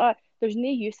and stuff like that, there's no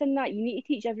use in that. You need to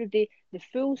teach everybody the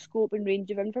full scope and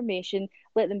range of information,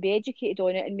 let them be educated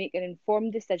on it and make an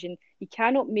informed decision. You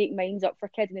cannot make minds up for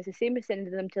kids, and it's the same as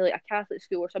sending them to like a Catholic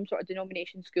school or some sort of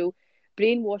denomination school,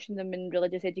 brainwashing them in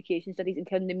religious education studies and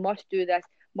telling them they must do this,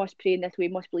 must pray in this way,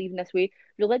 must believe in this way.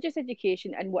 Religious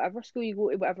education in whatever school you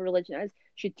go to, whatever religion it is,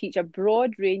 should teach a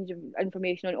broad range of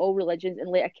information on all religions and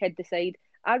let a kid decide.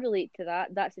 I relate to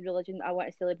that. That's the religion I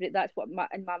want to celebrate. That's what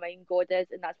in my mind God is,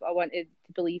 and that's what I wanted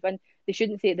to believe in. They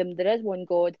shouldn't say to them, there is one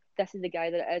God, this is the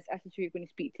guy that it is, this is who you're going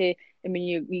to speak to, and when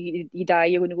you die,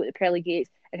 you're going to go to the pearly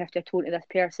gates and have to atone to this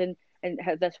person and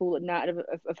have this whole narrative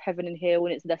of heaven and hell,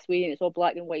 and it's this way, and it's all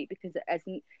black and white, because it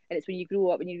isn't. And it's when you grow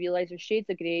up and you realise there's shades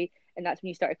of grey, and that's when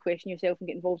you start to question yourself and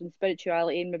get involved in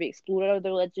spirituality and maybe explore other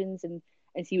religions and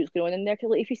see what's going on in there.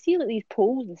 Because like, if you see like these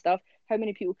polls and stuff, how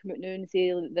many people come out now and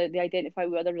say that they identify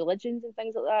with other religions and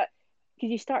things like that?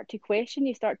 Because you start to question,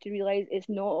 you start to realise it's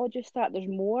not all just that, there's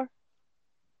more.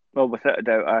 Well, without a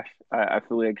doubt, Ash, I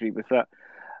fully agree with that.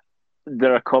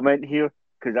 There's a comment here,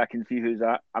 because I can see who's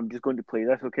that. I'm just going to play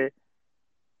this, okay?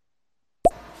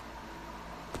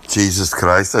 Jesus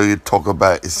Christ, how you talk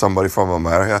about somebody from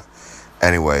America?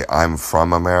 Anyway, I'm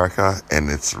from America, and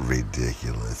it's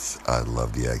ridiculous. I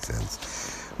love the accents.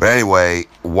 But anyway,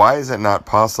 why is it not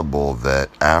possible that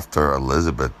after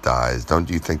Elizabeth dies, don't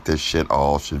you think this shit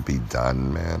all should be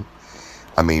done, man?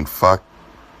 I mean, fuck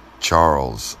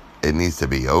Charles. It needs to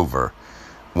be over.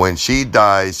 When she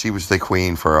dies, she was the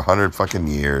queen for 100 fucking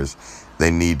years. They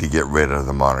need to get rid of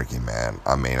the monarchy, man.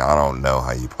 I mean, I don't know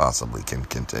how you possibly can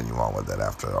continue on with it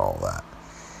after all that.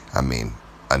 I mean,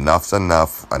 enough's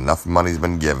enough. Enough money's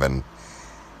been given.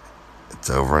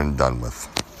 It's over and done with.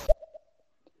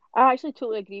 I actually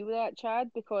totally agree with that,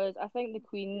 Chad, because I think the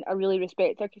Queen, I really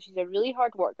respect her because she's a really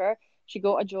hard worker. She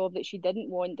got a job that she didn't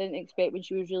want, didn't expect when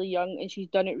she was really young, and she's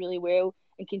done it really well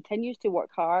and continues to work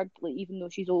hard, like even though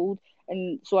she's old.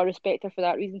 And so I respect her for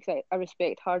that reason, because I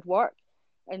respect hard work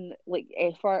and like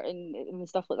effort and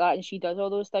stuff like that. And she does all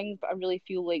those things, but I really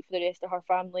feel like for the rest of her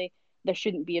family, there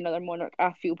shouldn't be another monarch.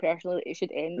 I feel personally that it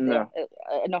should end there.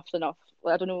 Enough's enough.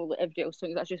 Like, I don't know what everybody else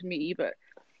thinks, that's just me, but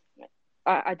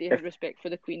I do have respect for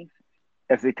the Queen.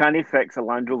 If they can't fix a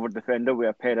Land Rover Defender with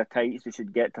a pair of tights, they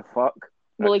should get to fuck.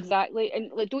 Well, exactly,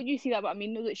 and like, don't you see that? But I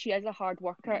mean, know that she is a hard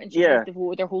worker, and she has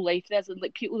devoted her whole life to this. And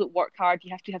like people that work hard,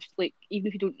 you have to have like, even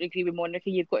if you don't agree with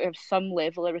monarchy, you've got to have some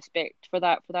level of respect for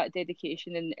that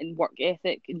dedication and work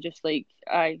ethic, and just like,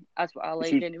 that's what I like.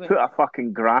 She's anyway, put a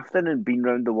fucking graft in and been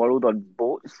round the world on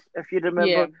boats, if you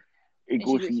remember. Yeah. And she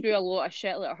goes through a lot of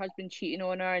shit, like her husband cheating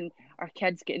on her and her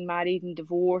kids getting married and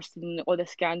divorced and all the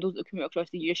scandals that come out across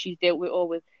the years. She's dealt with all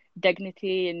with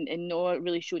dignity and not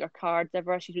really showed her cards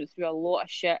ever. She's went through a lot of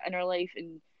shit in her life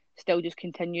and still just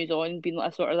continues on being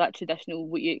like a sort of that traditional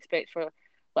what you expect for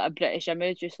like a British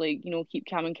image, just like, you know, keep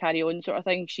calm and carry on sort of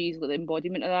thing. She's like the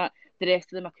embodiment of that. The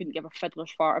rest of them I couldn't give a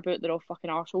fiddler's fart about. They're all fucking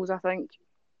arseholes, I think.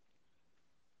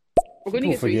 We're going to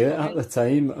People get through forget at the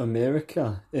time,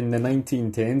 America, in the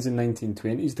 1910s and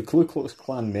 1920s, the Ku Klux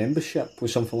Klan membership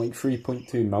was something like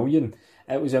 3.2 million.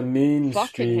 It was a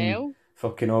mainstream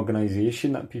fucking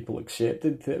organisation that people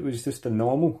accepted. It was just a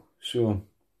normal. So,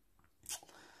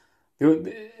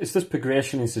 it's this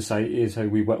progression in society is how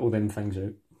we whittle them things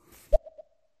out.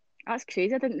 That's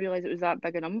crazy. I didn't realise it was that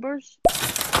big of numbers.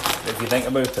 If you think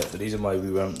about it, the reason why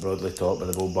we weren't broadly taught by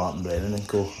the Bob Barton Brennan and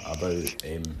co about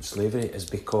slavery is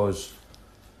because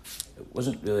it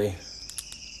wasn't really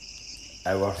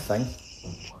our thing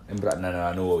in Britain. And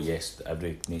I know, yes,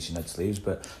 every nation had slaves,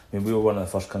 but I mean, we were one of the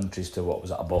first countries to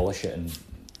abolish it and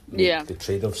make the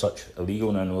trade of such illegal.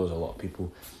 And I know there's a lot of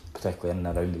people, particularly in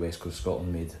and around the west coast of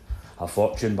Scotland, made a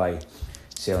fortune by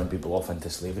selling people off into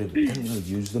slavery, but they didn't really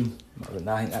use them. And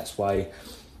I think that's why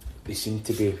they seem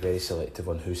to be very selective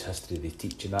on whose history they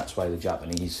teach, and that's why the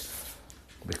Japanese,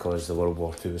 because the World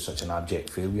War II was such an abject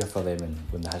failure for them, and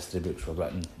when the history books were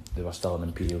written, they were still an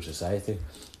imperial society.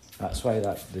 That's why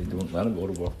they don't learn about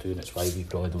World War II, and it's why we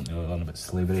probably don't really learn about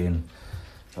slavery and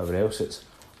whatever else. It's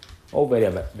all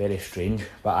very strange,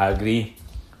 but I agree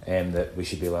that we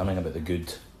should be learning about the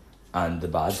good and the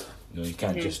bad. You know, you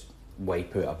can't just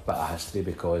wipe out a bit of history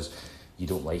because you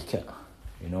don't like it.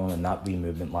 You know, and that wee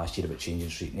movement last year about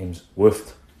changing street names,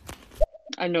 woofed.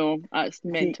 I know, that's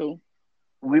mental.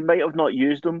 We might have not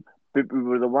used them, but we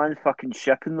were the ones fucking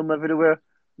shipping them everywhere.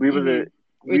 We were the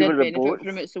we did were the benefit boats.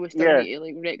 from it, so we still need to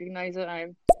like recognise it.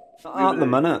 At the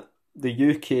minute,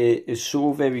 the UK is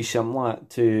so very similar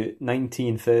to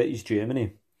 1930s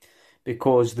Germany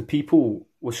because the people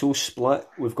were so split.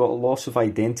 We've got a loss of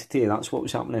identity. That's what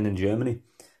was happening in Germany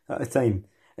at the time.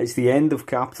 It's the end of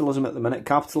capitalism at the minute.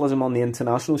 Capitalism on the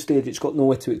international stage, it's got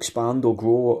nowhere to expand or grow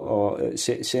or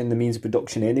send the means of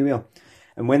production anywhere.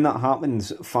 And when that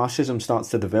happens, fascism starts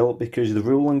to develop because the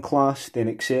ruling class then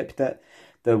accept it.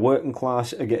 The working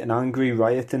class are getting angry,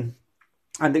 rioting.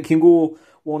 And it can go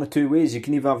one or two ways. You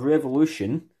can either have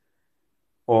revolution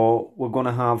or we're going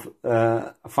to have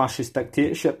a fascist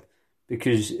dictatorship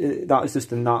because that is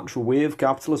just the natural way of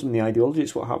capitalism, the ideology.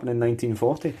 It's what happened in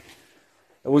 1940.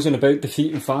 It wasn't about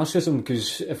defeating fascism,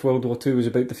 because if World War II was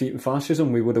about defeating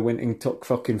fascism, we would have went and took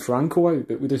fucking Franco out,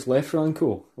 but we just left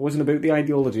Franco. It wasn't about the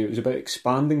ideology, it was about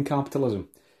expanding capitalism.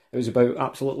 It was about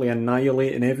absolutely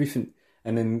annihilating everything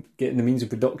and then getting the means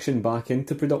of production back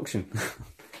into production.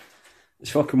 It's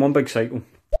fucking one big cycle.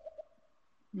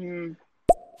 Queen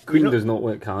does not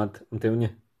work hard, I'm telling you.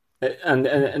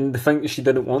 And the thing that she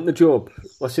didn't want the job,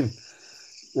 listen,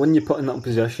 when you're put in that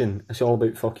position, it's all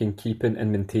about fucking keeping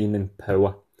and maintaining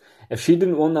power. If she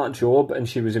didn't want that job and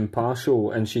she was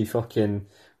impartial and she fucking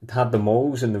had the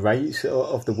morals and the rights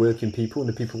of the working people and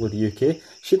the people of the UK,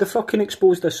 she'd have fucking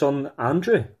exposed her son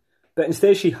Andrew. But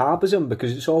instead she harbours him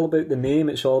because it's all about the name,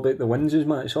 it's all about the Windsors,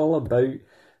 man. It's all about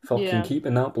fucking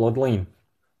keeping that bloodline.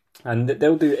 And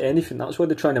they'll do anything. That's why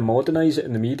they're trying to modernise it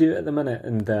in the media at the minute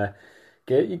and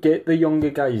get the younger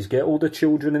guys, get all the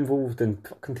children involved and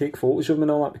fucking take photos of them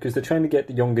and all that because they're trying to get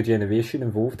the younger generation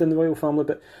involved in the royal family.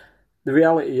 But the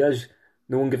reality is,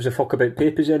 no one gives a fuck about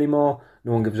papers anymore.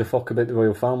 No one gives a fuck about the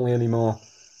royal family anymore.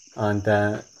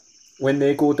 And when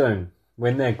they go down,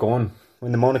 when they're gone,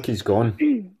 when the monarchy's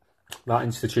gone, that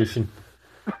institution,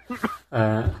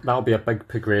 that'll be a big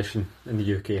progression in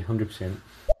the UK, 100%.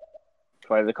 That's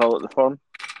why they call it the firm.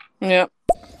 Yeah.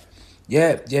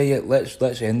 Yeah.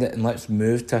 Let's end it and let's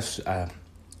move to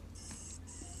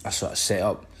a sort of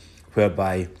setup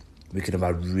whereby we could have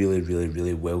a really, really,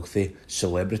 really wealthy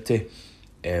celebrity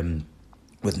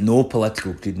with no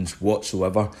political credence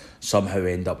whatsoever somehow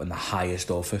end up in the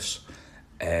highest office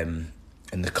in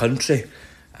the country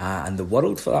and the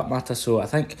world for that matter. So I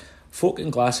think folk in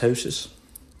glass houses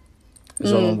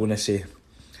is all I'm going to say.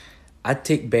 I'd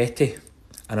take Betty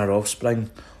and her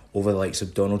offspring over the likes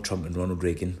of Donald Trump and Ronald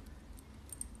Reagan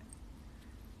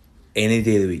any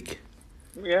day of the week.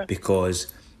 Yeah. Because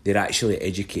they're actually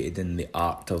educated in the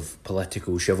art of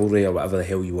political chivalry or whatever the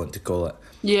hell you want to call it.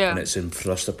 Yeah. And it's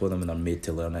thrust upon them and they're made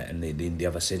to learn it and they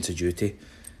have a sense of duty.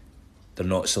 They're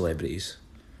not celebrities.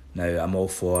 Now, I'm all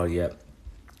for, it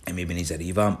maybe needs a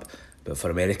revamp, but for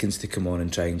Americans to come on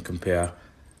and try and compare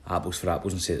apples for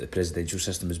apples and say that the presidential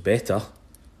system is better,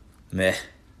 meh.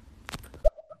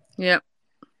 Yep.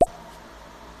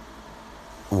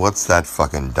 What's that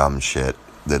fucking dumb shit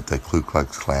that the Ku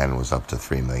Klux Klan was up to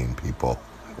 3 million people?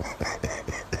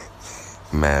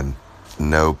 man,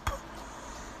 nope.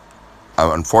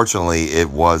 Unfortunately, it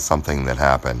was something that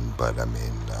happened, but I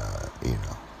mean,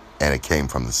 and it came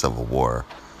from the Civil War.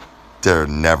 There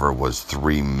never was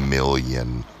 3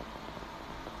 million,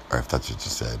 or if that's what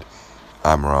you said,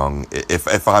 I'm wrong.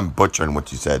 If I'm butchering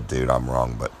what you said, dude, I'm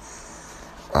wrong, but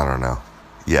I don't know.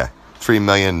 Yeah, 3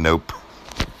 million, nope.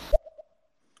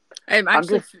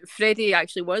 Actually, Freddie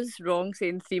actually was wrong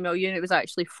saying 3 million. It was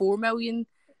actually 4 million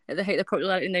at the height of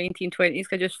popularity in the 1920s.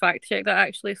 I just fact checked that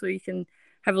actually, so you can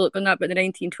have a look on that. But in the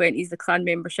 1920s, the clan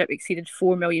membership exceeded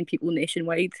 4 million people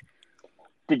nationwide.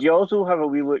 Did you also have a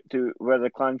wee look to where the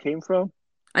clan came from?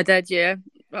 I did, yeah.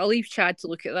 I'll leave Chad to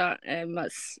look at that.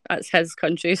 That's his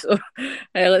country, so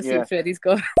let's see what Freddie's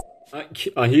got.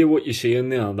 I hear what you're saying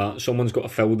there, that someone's got to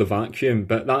fill the vacuum,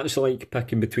 but that's like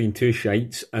picking between two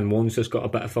shites and one's just got a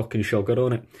bit of fucking sugar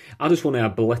on it. I just want to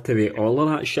obliterate all of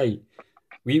that shite.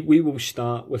 We will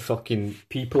start with fucking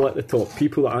people at the top,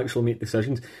 people that actually make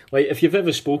decisions. Like, if you've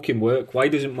ever spoken work, why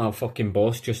doesn't my fucking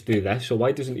boss just do this, or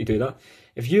why doesn't he do that?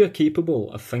 If you are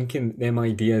capable of thinking them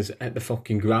ideas at the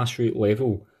fucking grassroots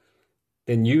level,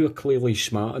 then you are clearly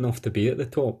smart enough to be at the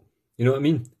top. You know what I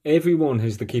mean? Everyone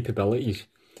has the capabilities.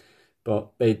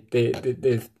 But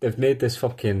they've made this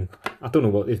fucking... I don't know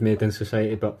what they've made in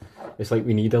society, but it's like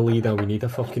we need a leader, we need a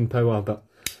fucking power, but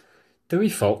do we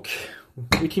fuck?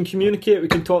 We can communicate, we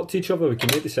can talk to each other, we can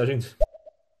make decisions.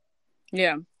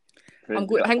 Yeah. I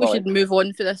think we should move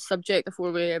on for this subject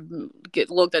before we get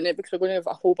logged in it, because we're going to have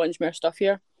a whole bunch more stuff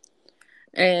here.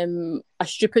 A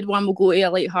stupid one will go to a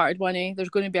light-hearted one. There's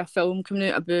going to be a film coming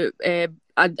out about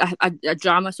a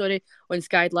drama, on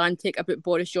Sky Atlantic about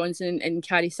Boris Johnson and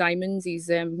Carrie Simons, his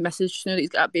Mrs. now that he's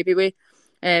got a baby with.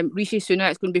 Rishi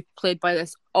Sunak is going to be played by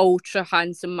this ultra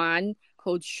handsome man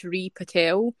called Shri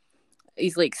Patel.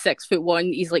 He's like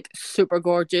 6'1". He's like super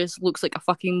gorgeous, looks like a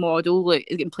fucking model. Like,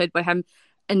 is getting played by him.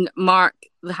 And Mark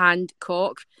the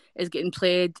Handcock is getting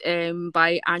played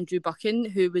by Andrew Buchan,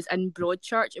 who was in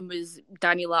Broadchurch and was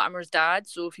Danny Latimer's dad.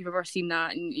 So if you've ever seen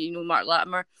that and you know Mark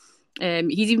Latimer,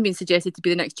 he's even been suggested to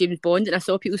be the next James Bond. And I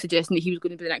saw people suggesting that he was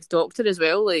going to be the next Doctor as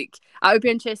well. Like, that would be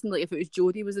interesting. Like, if it was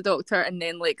Jodie was the Doctor and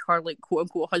then like her like quote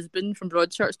unquote husband from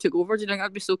Broadchurch took over. Do you think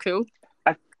that'd be so cool?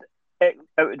 It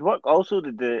would work. Also,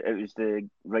 it was the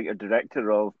writer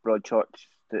director of Broadchurch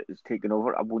that is taking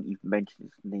over. I won't even mention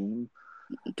his name.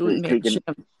 Don't mention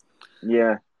him.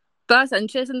 Yeah. But that's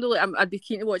interesting though. Like, I'd be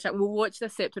keen to watch that. We'll watch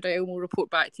this separate and we'll report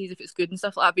back to you if it's good and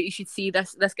stuff like that. But you should see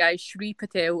this guy, Shri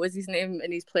Patel is his name,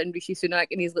 and he's playing Rishi Sunak,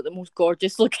 and he's like the most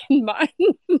gorgeous looking man.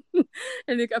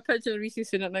 And they got a picture of Rishi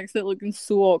Sunak next to it looking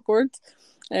so awkward.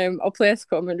 I'll play this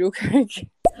comment real quick.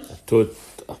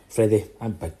 Freddie,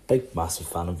 I'm a big, massive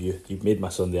fan of you. You've made my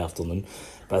Sunday afternoon.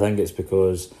 But I think it's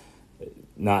because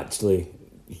naturally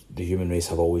the human race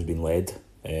have always been led.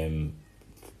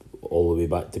 All the way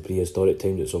back to prehistoric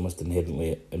times. It's almost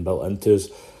inherently inbuilt into us.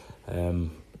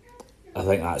 I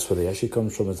think that's where the issue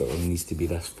comes from, is that there needs to be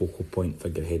this focal point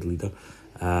figurehead leader.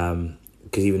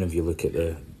 Because even if you look at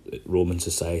the Roman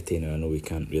society, now I know we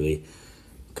can't really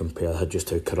compare just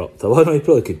how corrupt, well, no, you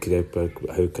probably could compare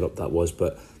how corrupt that was,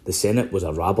 but the Senate was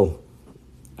a rabble,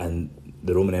 and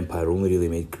the Roman Empire only really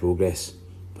made progress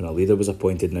when a leader was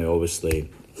appointed. Now,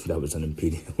 obviously, that was an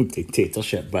imperial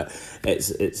dictatorship, but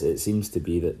it seems to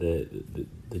be that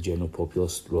the general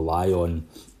populace rely on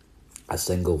a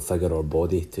single figure or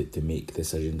body to make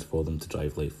decisions for them to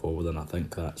drive life forward, and I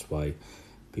think that's why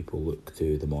people look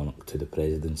to the monarch, to the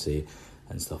presidency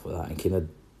and stuff like that, and kind of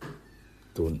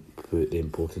don't put the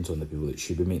importance on the people that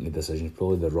should be making the decisions,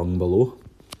 probably the rung below.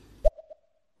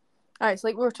 It's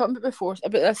like we were talking about before,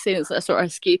 about this saying it's like a sort of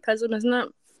escapism, isn't it?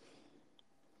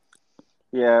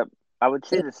 Yeah, I would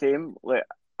say the same. Like,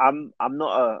 I'm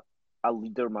not a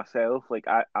leader myself. Like,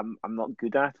 I'm not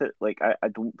good at it. Like, I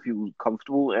don't feel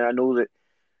comfortable, and I know that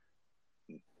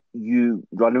you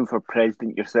running for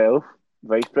president yourself,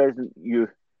 vice president, you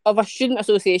of a student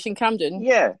association, Camden.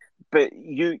 Yeah, but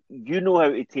you know how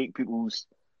to take people's.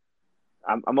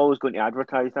 I'm always going to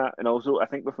advertise that, and also I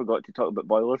think we forgot to talk about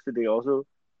boilers today. Also,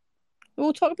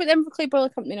 we'll talk about the Inverclyde Boiler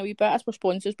Company in a wee bit as we're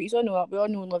sponsors, but you all know that we all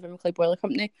know and love Inverclyde Boiler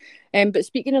Company. But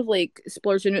speaking of like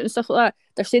splurging out and stuff like that,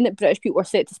 they're saying that British people are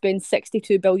set to spend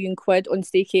 62 billion quid on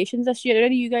staycations this year. Are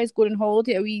any of you guys going on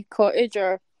holiday, a wee cottage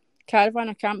or caravan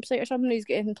or campsite or something? He's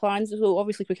getting plans. So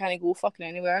obviously, if we can't go fucking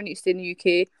anywhere, I need to stay in the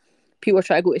UK. People are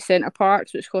trying to go to centre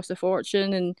parks, which cost a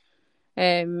fortune,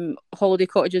 and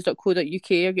holidaycottages.co.uk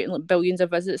are getting like billions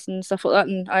of visits and stuff like that.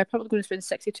 And I'm probably going to spend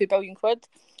 62 billion quid.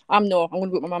 I'm not. I'm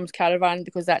going to go to my mum's caravan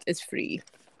because that is free.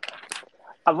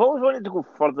 I've always wanted to go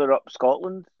further up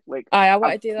Scotland. Like, I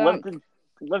want to do that.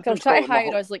 lived I in was trying to Scotland my hire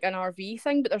whole... us like an RV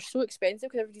thing, but they're so expensive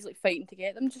because everybody's like fighting to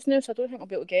get them just now, so I don't think I'll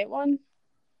be able to get one.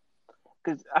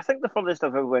 Because I think the furthest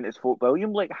I've ever went is Fort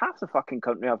William. Like, half the fucking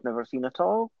country I've never seen at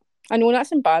all. I know,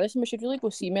 that's embarrassing. We should really go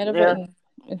see more of Yeah. it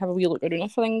and have a wee look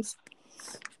around for things.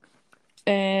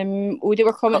 We do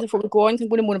our comments before we go on. I'm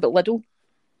going to moan about Lidl.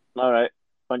 All right,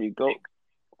 on you go.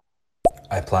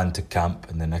 I plan to camp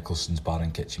in the Nicholson's Bar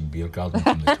and Kitchen Beer Garden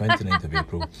from the 29th of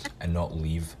April and not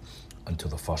leave until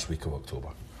the first week of October.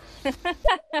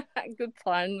 Good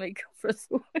plan, Michael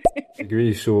Frizzel. I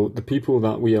agree. So the people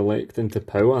that we elect into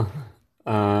power,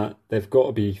 they've got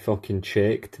to be fucking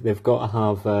checked. They've got to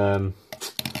have,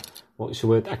 what's the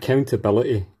word,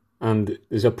 accountability. And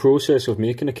there's a process of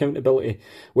making accountability.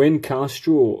 When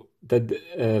Castro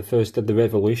first did the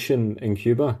revolution in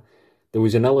Cuba, there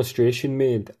was an illustration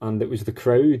made, and it was the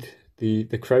crowd. The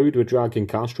crowd were dragging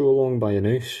Castro along by a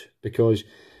noose, because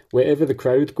wherever the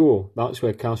crowd go, that's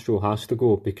where Castro has to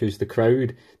go, because the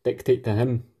crowd dictate to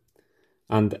him.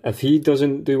 And if he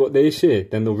doesn't do what they say,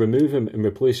 then they'll remove him and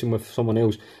replace him with someone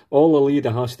else. All a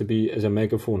leader has to be is a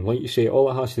megaphone. Like you say, all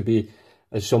it has to be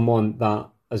is someone that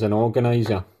is an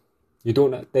organiser.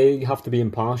 They have to be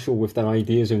impartial with their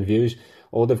ideas and views.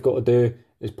 All they've got to do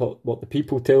is put what the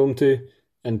people tell them to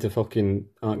into fucking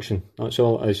action. That's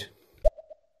all it is.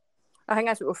 I think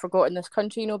that's what we've forgotten in this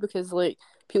country, because like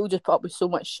people just put up with so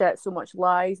much shit, so much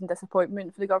lies and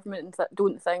disappointment for the government, and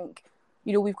don't think,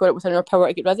 we've got it within our power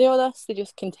to get rid of all this. They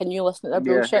just continue listening to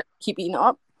their bullshit, keep eating it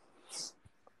up.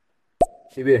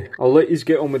 Anyway, I'll let you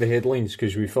get on with the headlines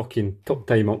because we fucking took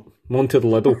time up. I'm on to the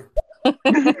Lidl.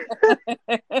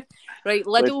 Right,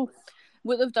 Lidl,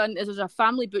 what they've done is there's a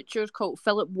family butcher called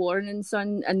Philip Warren and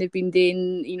Son, and they've been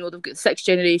doing, they've got 6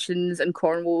 generations in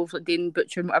Cornwall, like doing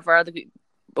butcher and whatever. They've got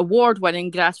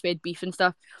award-winning grass-fed beef and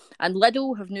stuff. And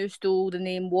Lidl have now stole the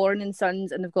name Warren and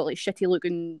Sons, and they've got like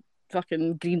shitty-looking,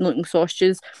 fucking green-looking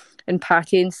sausages and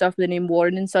pate and stuff with the name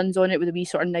Warren and Sons on it, with the wee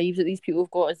sort of knives that these people have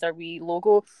got as their wee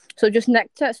logo. So just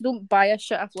nicked it. So don't buy a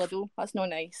shit off Lidl. That's not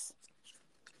nice.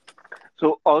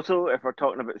 So also, if we're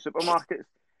talking about supermarkets,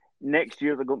 next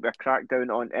year they're going to be a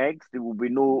crackdown on eggs. There will be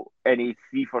no any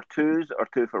 3 for 2s or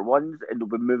 2 for 1s, and they'll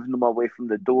be moving them away from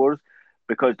the doors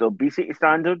because the obesity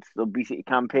standards, the obesity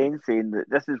campaign saying that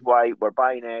this is why we're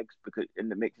buying eggs,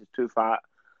 and it makes us too fat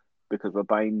because we're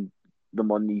buying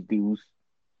them on these deals.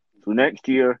 So next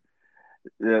year,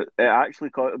 it actually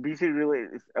cost obesity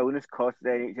related illness costs the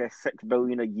NHS $6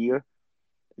 billion a year.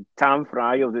 Tam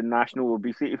Fry of the National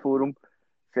Obesity Forum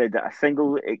said that a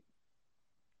single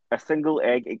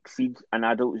egg exceeds an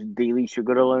adult's daily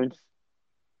sugar allowance.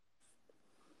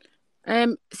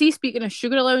 See, speaking of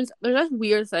sugar allowance, there's this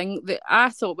weird thing that I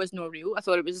thought was not real. I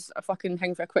thought it was a fucking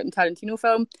thing for a Quentin Tarantino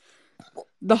film.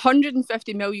 The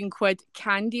 150 million quid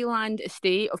Candyland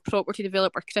estate of property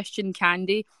developer Christian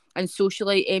Candy and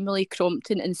socialite Emily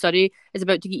Crompton in Surrey is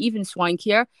about to get even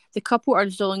swankier. The couple are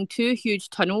installing 2 huge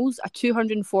tunnels, a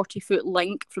 240-foot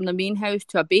link from the main house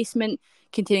to a basement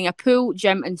containing a pool,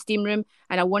 gym and steam room,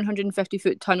 and a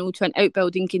 150-foot tunnel to an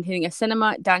outbuilding containing a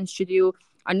cinema, dance studio,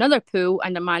 another pool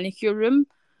and a manicure room.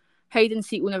 Hide and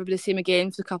seek will never be the same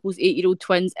again for the couple's 8-year-old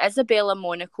twins Isabella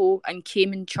Monaco and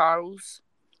Cayman Charles.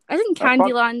 Isn't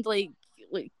Candyland like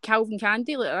Calvin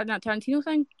Candy, like that Tarantino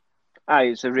thing? Aye,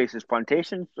 it's a racist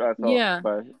plantation, I thought, yeah,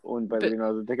 owned by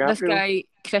Leonardo DiCaprio. This guy,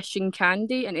 Christian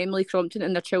Candy, and Emily Crompton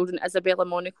and their children Isabella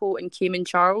Monaco and Cayman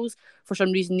Charles, for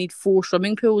some reason need 4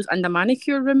 swimming pools and a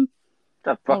manicure room. It's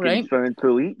a fucking swimming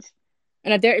pool each.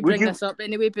 And I dare to bring this up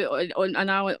anyway, but on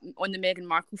the Meghan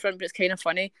Markle front, but it's kind of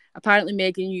funny. Apparently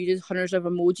Meghan uses hundreds of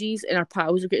emojis, and her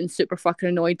pals are getting super fucking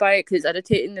annoyed by it because it's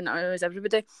irritating and it annoys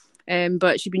everybody.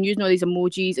 But she's been using all these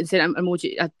emojis and sent an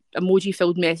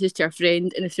emoji-filled message to her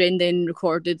friend, and the friend then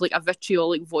recorded like a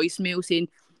vitriolic voicemail saying,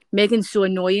 "Meghan's so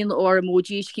annoying, like, all her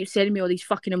emojis. She keeps sending me all these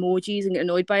fucking emojis and get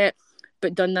annoyed by it."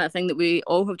 But done that thing that we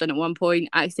all have done at one point,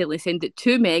 accidentally sent it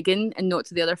to Meghan and not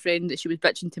to the other friend that she was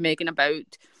bitching to Meghan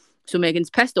about. So Meghan's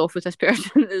pissed off with this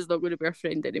person that is not going to be her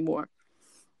friend anymore.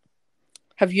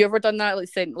 Have you ever done that?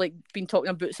 Been talking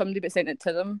about somebody but sent it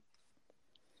to them?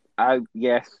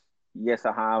 Yes,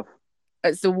 I have.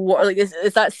 It's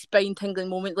it's that spine tingling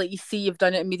moment. Like you see you've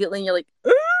done it immediately, and you're like,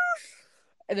 "Oof!"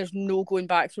 And there's no going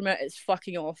back from it. It's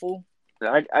fucking awful.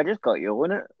 I just got you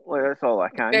on it. Like, that's all I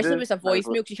can. Especially if it's a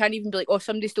voicemail, because you can't even be like, "Oh,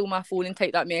 somebody stole my phone and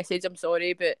typed that message. I'm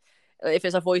sorry," but if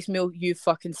it's a voicemail, you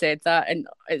fucking said that, and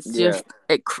it's just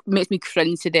it makes me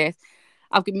cringe to death.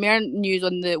 I've got more news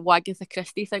on the Wagatha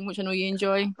Christie thing, which I know you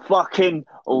enjoy. Fucking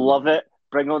love it.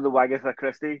 Bring on the Wagatha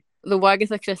Christie. The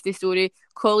Wagatha Christie story.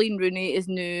 Colleen Rooney is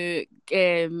now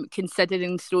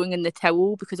considering throwing in the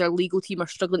towel because our legal team are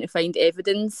struggling to find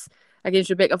evidence against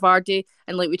Rebecca Vardy,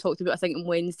 and like we talked about, I think on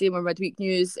Wednesday, in our midweek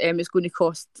news, it's going to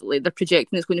cost, like they're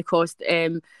projecting it's going to cost,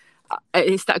 it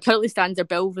currently stands, their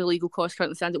bill for the legal cost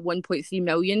currently stands at 1.3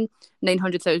 million,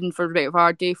 900,000 for Rebecca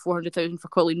Vardy, 400,000 for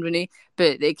Colleen Rooney,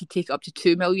 but they could take up to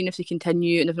 2 million if they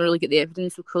continue and if they really get the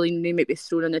evidence. So Colleen Rooney might be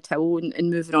thrown in the towel and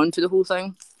moving on to the whole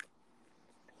thing.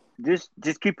 Just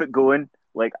keep it going.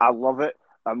 Like, I love it.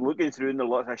 I'm looking through and there's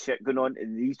lots of shit going on,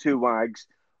 and these two wags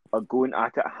are going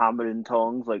at it hammer and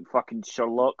tongs like fucking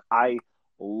Sherlock. I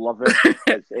love it.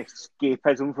 It's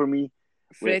escapism for me.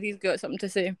 Freddie's got something to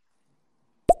say.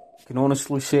 I can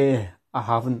honestly say I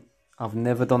haven't. I've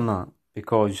never done that,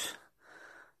 because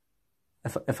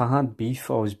if I had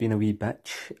beef, I was being a wee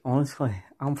bitch. Honestly,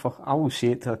 I will say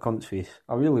it to a cunt's face.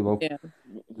 I really will. Yeah.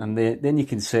 And then you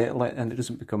can settle it, and it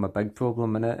doesn't become a big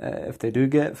problem. And if they do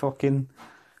get fucking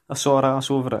a sore ass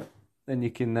over it, then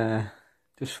you can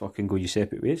just fucking go your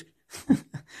separate ways.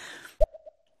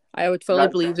 I would fully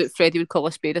believe that Freddie would call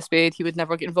a spade a spade. He would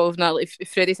never get involved in that. Like, if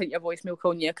Freddie sent you a voicemail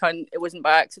calling you a cunt, it wasn't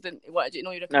by accident. He wanted you to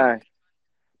know you're a cunt.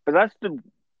 But that's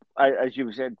as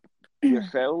you said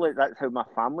yourself, like that's how my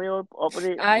family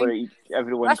operates. Where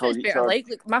everyone that's calls what it's each better other.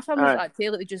 like my family's like that too.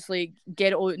 Like, they just like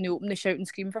get it out in the open, they shout and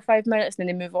scream for 5 minutes, and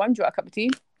then they move on. Do you want a cup of tea?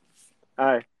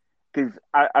 Aye, because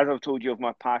as I've told you of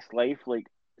my past life, like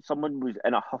someone was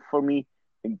in a huff for me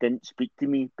and didn't speak to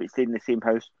me, but stayed in the same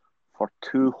house for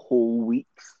 2 whole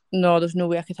weeks. No, there's no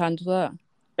way I could handle that.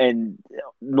 And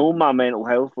know my mental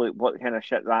health, like what kind of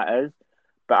shit that is.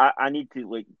 But I need to,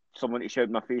 like, someone to shout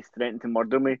in my face, threaten to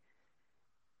murder me,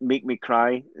 make me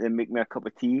cry, then make me a cup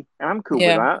of tea. And I'm cool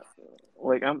with that.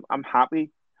 Like, I'm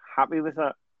happy with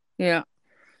that. Yeah.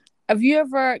 Would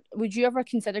you ever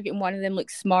consider getting one of them, like,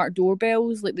 smart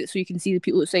doorbells, like, so you can see the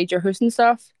people outside your house and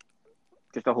stuff?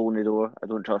 Just a hole in the door. I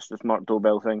don't trust the smart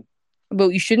doorbell thing. Well,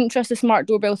 you shouldn't trust the smart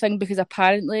doorbell thing, because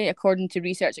apparently, according to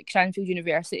research at Cranfield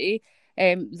University,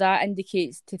 that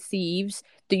indicates to thieves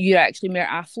that you're actually more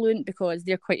affluent, because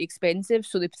they're quite expensive.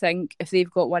 So they think if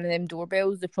they've got one of them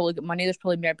doorbells, they've probably got money. There's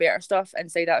probably more better stuff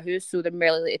inside that house, so they're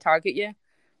more likely to target you.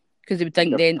 Because they would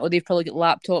think then, they've probably got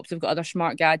laptops, they've got other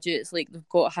smart gadgets, like they've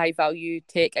got high value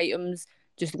tech items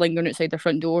just lingering outside their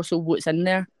front door. So what's in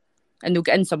there? And they'll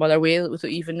get in some other way without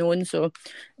even knowing. So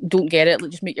don't get it. Like,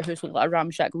 just make your house look like a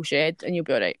ramshackle shed and you'll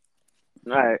be all right.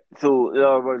 Right. So, in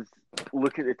other words,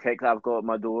 look at the tech that I've got at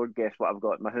my door. Guess what I've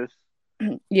got in my house?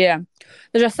 Yeah.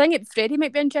 There's a thing that Freddie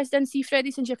might be interested in. See,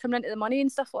 Freddie, since you're coming into the money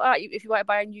and stuff like that, if you want to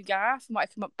buy a new gaff and want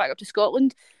to come back up to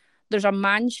Scotland, there's a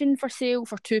mansion for sale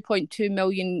for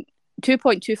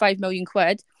 2.25 million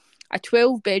quid, a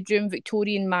 12-bedroom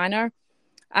Victorian manor.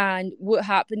 And what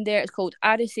happened there is called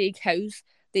Arisaig House.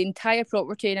 The entire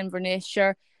property in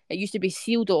Inverness-shire, it used to be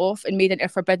sealed off and made into a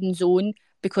forbidden zone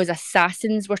because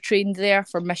assassins were trained there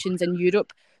for missions in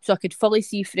Europe. So I could fully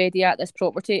see Freddie at this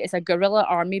property. It's a guerrilla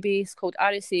army base called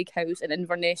Arisaig House in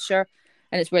Inverness-shire,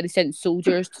 and it's where they sent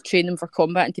soldiers to train them for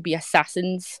combat and to be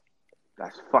assassins.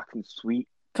 That's fucking sweet.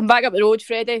 Come back up the road,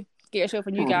 Freddie. Get yourself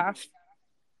a new gaff.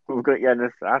 We've got you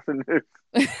an assassin house.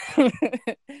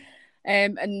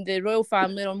 And the royal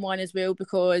family are on one as well,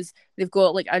 because they've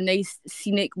got like a nice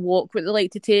scenic walk what they like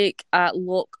to take at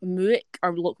Loch Muick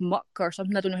or Loch Muck or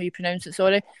something. I don't know how you pronounce it,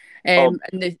 sorry. And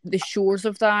the shores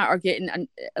of that are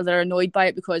they're annoyed by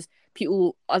it because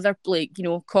people, other like, you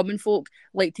know, common folk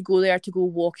like to go there to go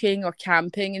walking or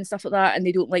camping and stuff like that, and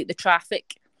they don't like the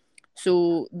traffic.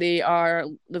 So they've got,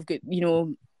 you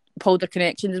know, pulled their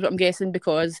connections is what I'm guessing,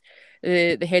 because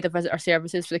the head of visitor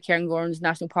services for the Cairngorms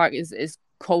National Park is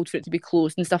called for it to be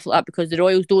closed and stuff like that because the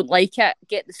royals don't like it.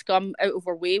 Get the scum out of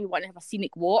our way. We want to have a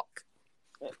scenic walk.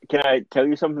 Can I tell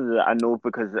you something that I know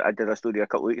because I did a story a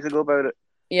couple of weeks ago about it?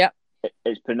 Yeah.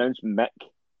 It's pronounced Mick.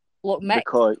 Loch Mick?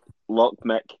 Loch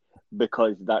Mick,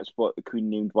 because that's what the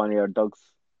Queen named one of her dogs.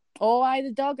 Oh,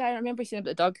 the dog. I remember saying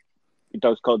about the dog. The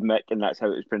dog's called Mick, and that's how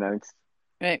it was pronounced.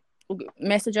 Right.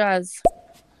 Message us.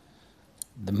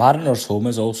 The Mariner's home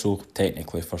is also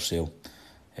technically for sale.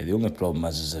 The only problem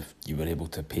is if you were able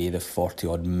to pay the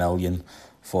 40-odd million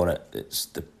for it, it's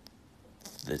the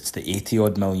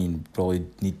 80-odd million you probably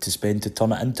need to spend to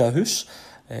turn it into a house.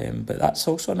 But that's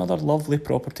also another lovely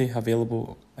property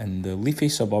available in the leafy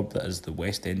suburb that is the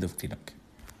west end of Greenock.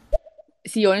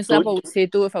 See, honestly, I've always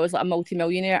said, though, if I was like a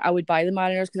multi-millionaire, I would buy the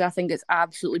Mariners because I think it's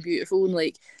absolutely beautiful. And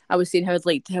like I was saying, how I'd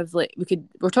like to have we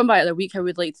were talking about it the other week, how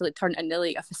we'd like to like turn it into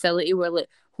like a facility where like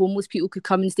homeless people could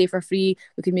come and stay for free.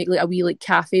 We could make like a wee like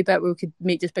cafe bit where we could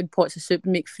make just big pots of soup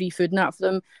and make free food and that for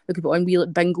them. We could put on wee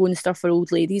like bingo and stuff for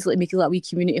old ladies, like make it like a wee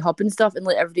community hub and stuff, and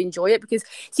let everybody enjoy it. Because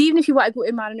see, even if you want to go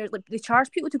to Mariners, like they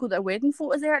charge people to go to their wedding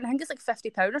photos there, and I think it's like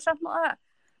 £50 or something like that.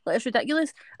 Like, it's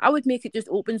ridiculous. I would make it just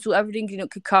open so every in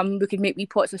Greenock could come. We could make wee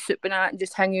pots of soup and that and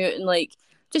just hang out and, like,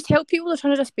 just help people. There's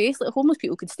tons of space. Like, homeless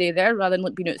people could stay there rather than,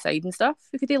 like, being outside and stuff.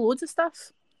 We could do loads of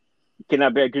stuff. Can I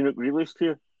be a Greenock release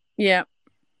here? Yeah.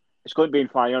 It's going to be in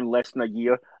fire in less than a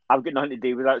year. I've got nothing to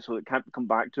do with that, so it can't come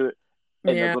back to it.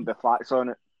 And Yeah. there's going to be flats on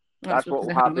it. That's what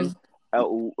will happen.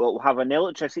 It'll have an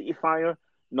electricity fire,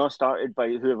 not started by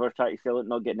whoever's trying to sell it,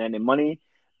 not getting any money.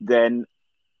 Then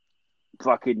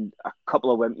fucking a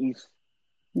couple of wimpy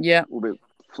will be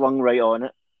flung right on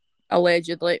it.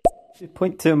 Allegedly.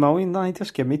 2.2 million, I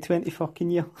just give me 20 fucking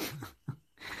year.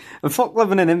 And fuck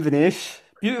living in Inverness.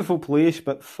 Beautiful place,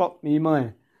 but fuck me,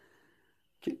 man.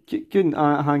 Couldn't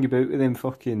hang about with them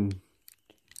fucking...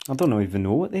 I don't even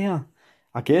know what they are.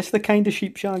 I guess the kind of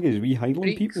sheep shaggers, we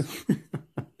Highland people.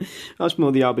 That's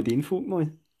more the Aberdeen folk,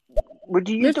 man. Would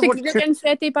you Move use to Greenock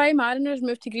instead to buy Mariners,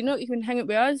 move to Greenock, you can hang out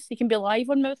with us. You can be live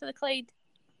on Mouth of the Clyde.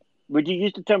 Would you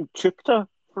use the term Chukta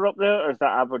for up there, or is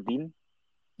that Aberdeen?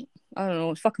 I don't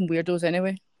know, it's fucking weirdos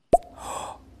anyway.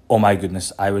 Oh my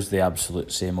goodness, I was the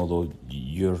absolute same, although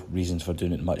your reasons for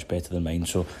doing it much better than mine.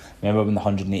 So remember when the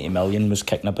 180 million was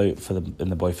kicking about in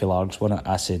the Boyfield Largs won it,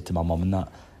 I said to my mum and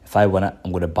that, if I win it,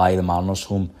 I'm going to buy the Mariners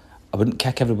home. I wouldn't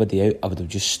kick everybody out, I would have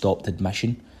just stopped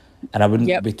admission. And I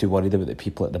wouldn't be too worried about the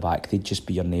people at the back, they'd just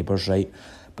be your neighbours, right?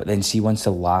 But then see, once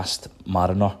the last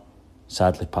Mariner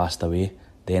sadly passed away,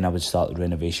 then I would start the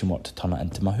renovation work to turn it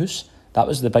into my house. That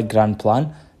was the big grand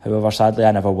plan. However, sadly,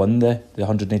 I never won the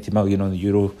 180 million on the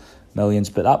Euro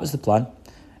Millions, but that was the plan.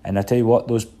 And I tell you what,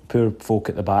 those poor folk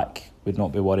at the back would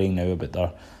not be worrying now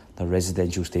about their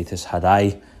residential status had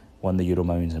I won the Euro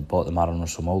Millions and bought the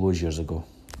Mariners from all those years ago.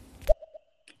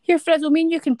 Here, Frizzel,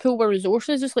 you can pool our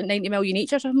resources, just like 90 million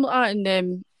each or something like that, and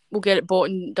then we'll get it bought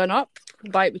and done up,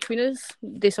 buy it between us,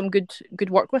 do some good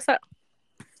work with it.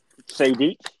 Side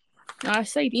each?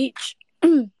 Side each.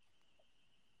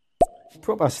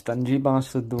 Proper stingy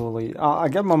bastard though. Like I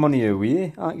give my money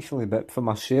away actually, but for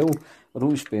myself, I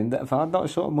don't spend it. If I had that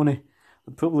sort of money,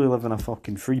 I'd probably live in a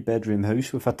fucking 3-bedroom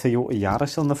house with a Toyota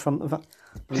Yaris on the front of it.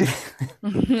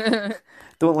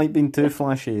 Don't like being too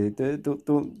flashy.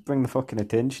 Don't bring the fucking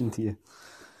attention to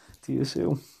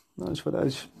yourself. That's what it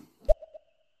is.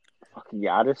 Fucking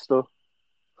Yaris though.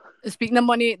 Speaking of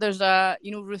money, there's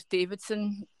Ruth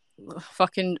Davidson,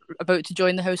 fucking about to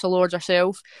join the House of Lords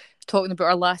herself, talking about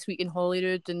her last week in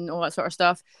Holyrood and all that sort of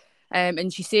stuff.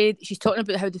 And she said she's talking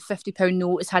about how the £50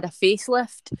 note has had a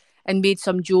facelift and made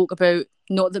some joke about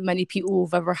not that many people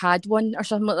have ever had one or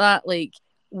something like that. Like,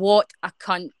 what a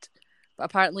cunt. But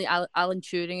apparently Alan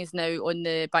Turing is now on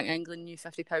the Bank of England new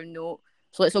 £50 note.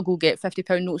 So let's all go get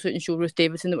 £50 notes out and show Ruth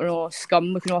Davidson that we're all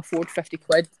scum. We can all afford 50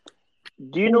 quid.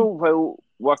 Do you know, while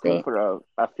working for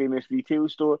a famous retail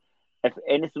store, if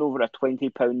anything over a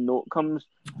 £20 note comes,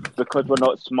 because we're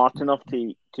not smart enough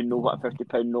to know what a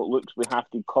 £50 note looks, we have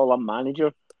to call a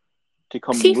manager to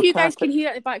come See if look you guys at can it. hear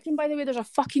it in the background, by the way, there's a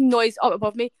fucking noise up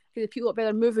above me because the people up there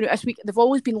are moving out this week. They've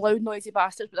always been loud, noisy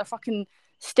bastards, but they're fucking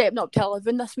stepping up to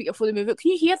 11 this week before they move out.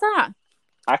 Can you hear that?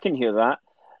 I can hear that.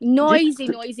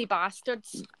 Noisy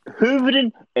bastards.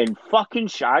 Hoovering and fucking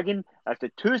shagging. That's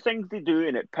the two things they do,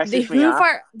 and it pisses me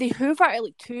off. They hoover at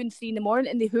like 2 and 3 in the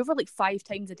morning, and they hoover like 5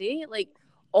 times a day. Like,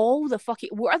 all the fucking...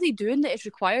 What are they doing that is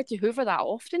required to hoover that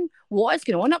often? What is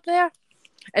going on up there?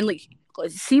 And like,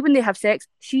 see when they have sex,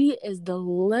 she is the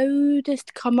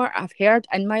loudest cummer I've heard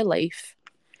in my life.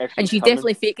 And she's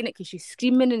definitely faking it because she's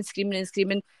screaming and screaming and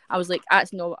screaming. I was like,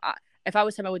 that's no... if I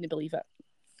was him, I wouldn't believe it.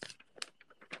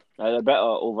 A bit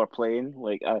of overplaying.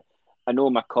 Like, I know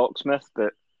my cocksmith,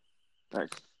 but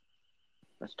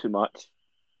that's too much.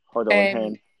 Hold on,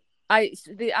 hen.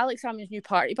 The Alex Salmon's new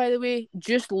party, by the way,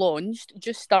 just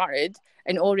started,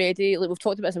 and already, like, we've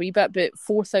talked about this a wee bit, but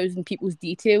 4,000 people's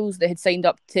details that had signed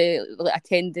up to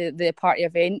attend the party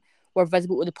event were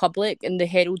visible to the public, and the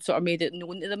Herald sort of made it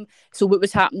known to them. So what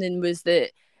was happening was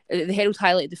that the Herald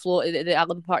highlighted the floor at the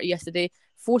Alaba party yesterday.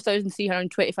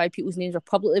 4,325 people's names are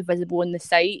publicly visible on the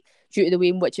site due to the way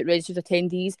in which it registers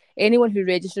attendees. Anyone who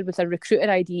registered with a recruiter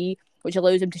ID, which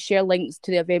allows them to share links to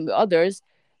the event with others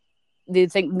they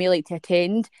think may like to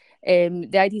attend. The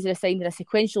IDs are assigned in a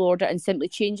sequential order, and simply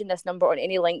changing this number on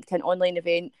any link to an online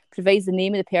event provides the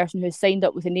name of the person who has signed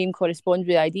up with the name corresponding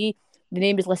with the ID. The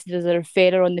name is listed as a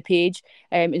referrer on the page,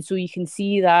 and so you can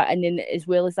see that. And then, as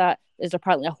well as that, there's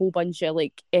apparently a whole bunch of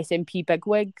like SNP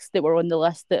bigwigs that were on the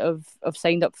list that have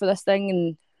signed up for this thing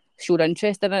and showed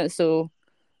interest in it. So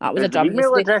that was a drama.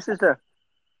 Email addresses there.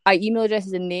 Email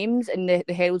addresses and names, and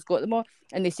the Herald's got them all.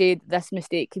 And they said this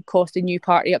mistake could cost the new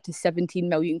party up to 17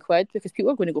 million quid because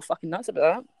people are going to go fucking nuts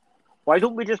about that. Why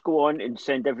don't we just go on and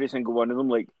send every single one of them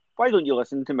like Why don't you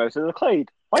listen to Mouse of the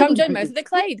Clyde? Come join Mouse of the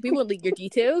Clyde. We won't leak your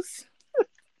details.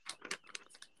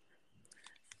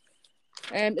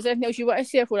 Is there anything else you want to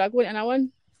say before I go into another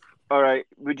one? All right.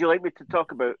 Would you like me to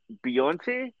talk about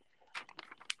Beyonce?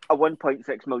 A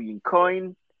 1.6 million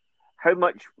coin. How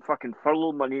much fucking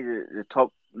furlough money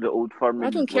the old firm? I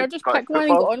don't care. Just pick one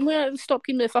and go on with it. Stop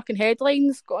giving me the fucking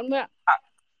headlines. Go on with it.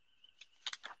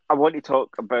 I want to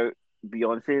talk about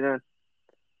Beyonce then.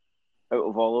 Out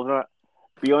of all of that,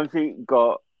 Beyonce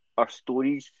got her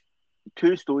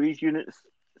two storage units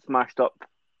smashed up,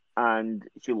 and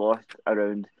she lost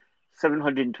around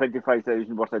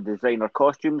 725,000 worth of designer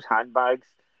costumes, handbags,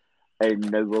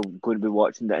 and now we're going to be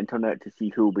watching the internet to see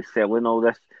who will be selling all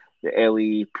this. The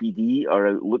LAPD are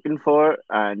out looking for it,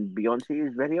 and Beyonce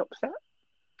is very upset.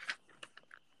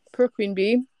 Poor Queen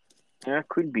Bee. Yeah,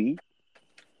 Queen Bee.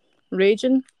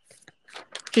 Raging.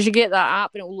 She should get that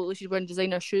app and it will look like she's wearing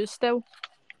designer shoes still.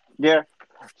 Yeah.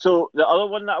 So the other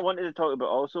one that I wanted to talk about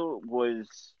also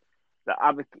was the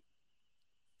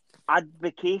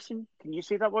advocation. Can you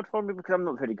say that word for me? Because I'm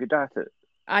not very good at it.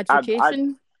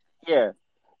 Advocation? Yeah.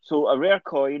 So a rare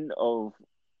coin of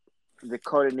the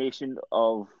coronation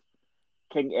of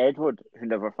King Edward, who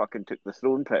never fucking took the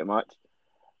throne pretty much.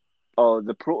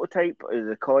 The prototype of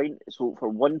the coin sold for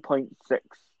 1.6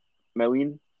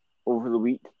 million over the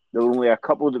week. There were only a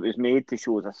couple that was made to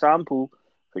show as a sample,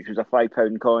 which was a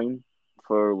 £5 coin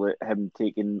for him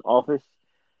taking office,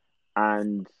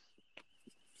 and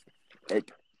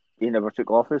he never took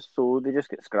office, so they just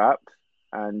get scrapped,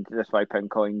 and this £5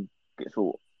 coin gets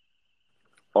sold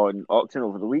on auction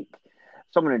over the week.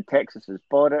 Someone in Texas has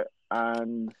bought it,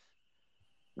 and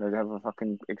now they have a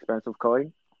fucking expensive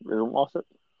coin. They don't lost it.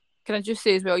 Can I just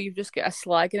say as well, you've just got a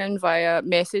slagging in via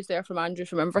message there from Andrew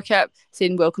from Inverkip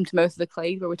saying welcome to Mouth of the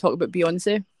Clyde, where we talk about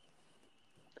Beyonce.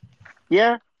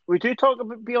 Yeah, we do talk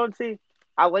about Beyonce.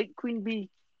 I like Queen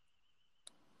Bee.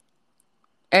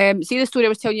 See the story I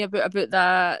was telling you about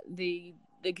the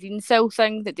green cell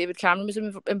thing that David Cameron was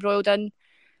embroiled in?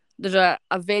 There's a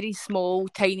very small,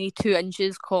 tiny 2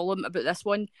 inches column about this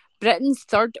one. Britain's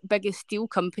third biggest steel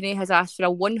company has asked for a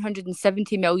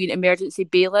 170 million emergency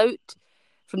bailout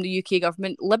from the UK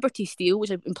government. Liberty Steel, which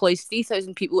employs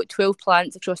 3,000 people at 12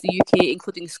 plants across the UK,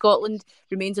 including Scotland,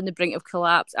 remains on the brink of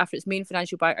collapse after its main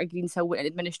financial backer, Greensill, went in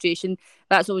administration.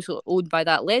 That's also owned by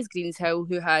that Les Greensill,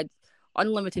 who had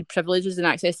unlimited privileges and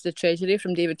access to the Treasury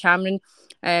from David Cameron.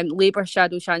 Labour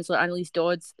Shadow Chancellor Annalise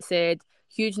Dodds said,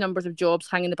 huge numbers of jobs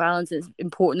hang in the balance. It's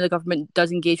important that the government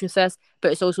does engage with this,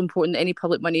 but it's also important that any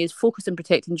public money is focused on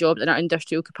protecting jobs and our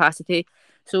industrial capacity.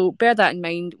 So bear that in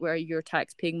mind where your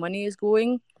tax-paying money is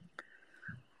going.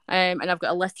 And I've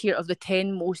got a list here of the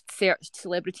 10 most searched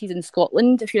celebrities in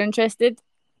Scotland, if you're interested.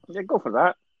 Yeah, go for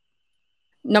that.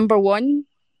 Number 1,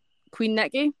 Queen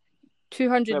Nikki,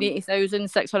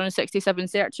 280,667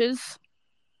 searches.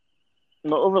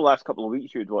 Well, over the last couple of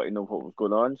weeks, you'd want to know what was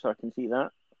going on, so I can see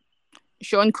that.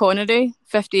 Sean Connery,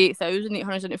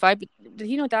 58,875. Did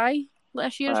he not die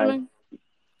last year or something?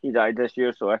 He died this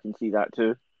year, so I can see that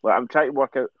too. Well, I'm trying to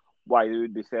work out why they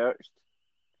would be searched.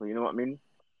 So you know what I mean?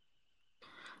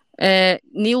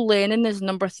 Neil Lennon is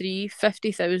number 3,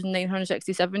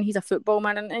 50,967. He's a football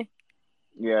man, isn't he?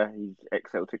 Yeah, he's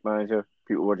ex-Celtic manager.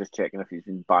 People were just checking if he's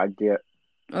been bagged yet.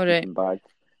 All right.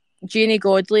 Janie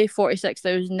Godley,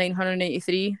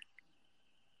 46,983.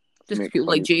 Just because people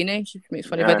like Janie, she makes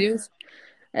funny videos.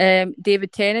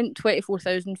 David Tennant,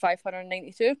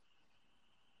 24,592.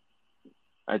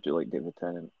 I do like David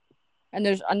Tennant. And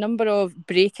there's a number of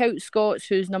breakout Scots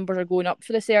whose numbers are going up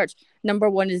for the search. Number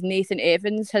 1 is Nathan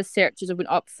Evans. His searches have went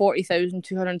up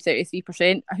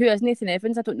 40,233%. Who is Nathan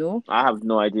Evans? I don't know. I have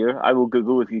no idea. I will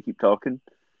Google if you keep talking.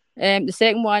 The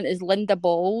second one is Linda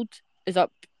Bald, is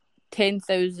up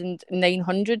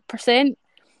 10,900%.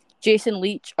 Jason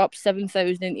Leach up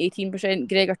 7,018%.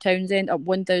 Gregor Townsend up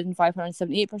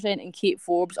 1,578%. And Kate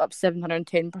Forbes up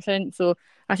 710%. So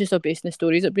that's just all based on the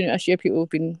stories that have been out this year. People have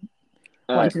been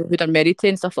wanting to know who they're married to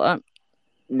and stuff like that.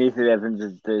 Nathan Evans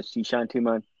is the sea shanty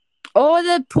man. Oh,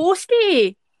 the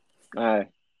postie! Aye,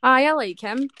 I like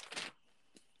him.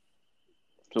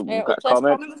 So we've got a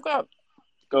comment. We've got.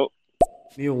 Go.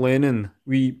 Neil Lennon,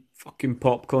 wee fucking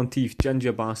popcorn teeth,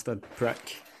 ginger bastard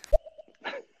prick.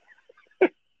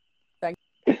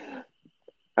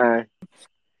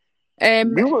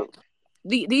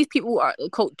 These people are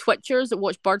called Twitchers that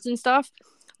watch birds and stuff.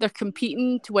 They're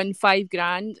competing to win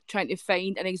 $5,000 trying to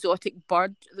find an exotic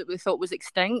bird that we thought was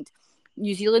extinct.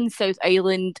 New Zealand South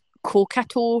Island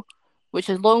cockatoo, which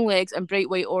has long legs and bright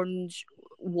white orange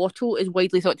wattle, is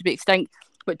widely thought to be extinct.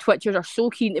 But Twitchers are so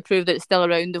keen to prove that it's still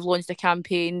around. They've launched a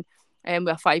campaign with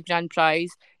a £5,000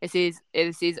 prize. It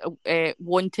says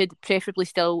wanted, preferably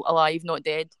still alive, not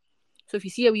dead. So if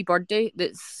you see a wee birdie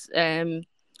that's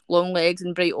long legs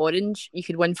and bright orange, you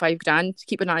could win £5,000.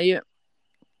 Keep an eye out.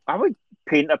 I would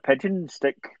paint a pigeon,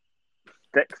 stick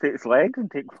sticks to its legs and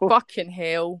take photos. Fucking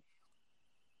hell.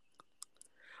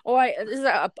 All right, this is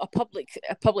a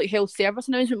public health service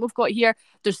announcement we've got here.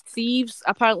 There's thieves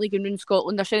apparently going around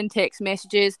Scotland. They're sending text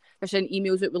messages. They're sending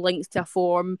emails out with links to a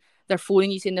form. They're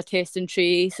phoning you saying they're test and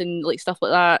trace and like stuff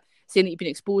like that, saying that you've been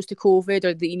exposed to COVID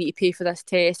or that you need to pay for this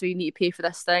test or you need to pay for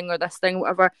this thing or this thing,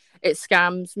 whatever. It's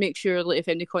scams. Make sure like, if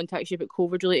anybody contacts you about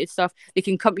COVID related stuff, they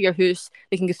can come to your house.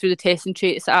 They can go through the test and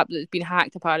trace app that's been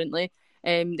hacked apparently.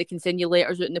 They can send you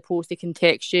letters out in the post. They can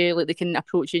text you, like they can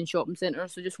approach you in shopping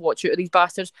centres. So just watch out of these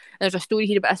bastards. And there's a story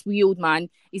here about this wee old man.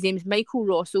 His name's Michael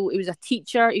Frizzel. He was a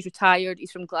teacher. He's retired.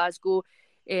 He's from Glasgow.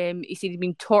 He said he'd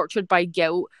been tortured by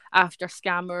guilt after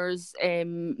scammers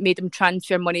made him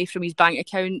transfer money from his bank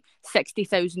account,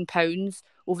 £60,000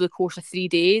 over the course of 3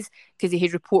 days because he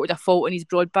had reported a fault in his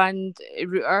broadband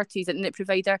router to his internet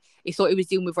provider. He thought he was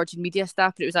dealing with Virgin Media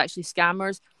staff, but it was actually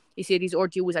scammers. He said his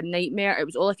ordeal was a nightmare. It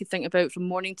was all I could think about from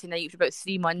morning to night for about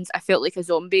 3 months. I felt like a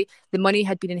zombie. The money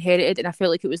had been inherited and I felt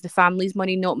like it was the family's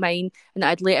money, not mine, and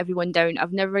that I'd let everyone down.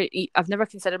 I've never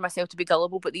considered myself to be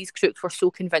gullible, but these crooks were so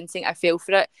convincing I fell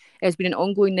for it. It has been an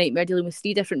ongoing nightmare dealing with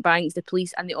 3 different banks, the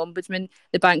police and the ombudsman.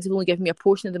 The banks have only given me a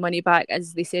portion of the money back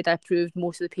as they said I approved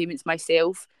most of the payments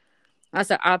myself. That's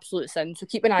an absolute sin. So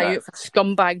keep an eye out for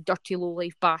scumbag, dirty,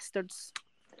 low-life bastards.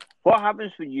 What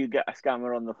happens when you get a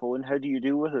scammer on the phone? How do you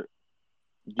deal with it?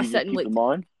 Do you just keep them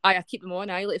on? I keep them on.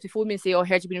 Like if they phone me and say, "Oh, I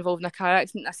heard you've been involved in a car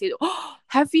accident," I say, "Oh,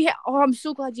 have you? Oh, I'm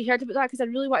so glad you heard about that because I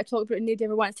really want to talk about it and nobody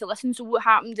ever wants to listen." So what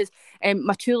happened is,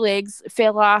 my 2 legs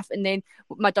fell off, and then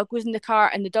my dog was in the car,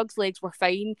 and the dog's legs were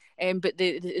fine, but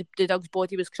the dog's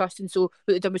body was crushed, and so what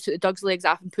they done was took the dog's legs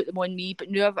off and put them on me. But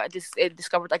now I've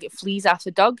discovered I get fleas off the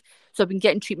dog, so I've been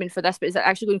getting treatment for this, but it's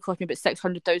actually going to cost me about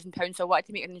 £600,000. So I wanted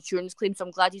to make an insurance claim, so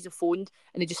I'm glad he's phoned,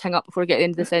 and they just hung up before I get to the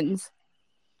end of the sentence.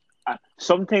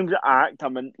 Sometimes I act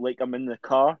I'm in the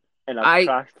car and I've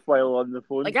crashed while on the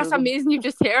phone. Like that's amazing you've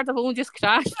just heard. I've only just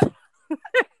crashed.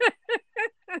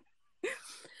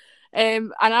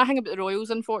 And I hang about the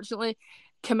Royals, unfortunately.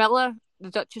 Camilla,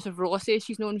 the Duchess of Rothesay,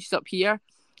 she's known, she's up here.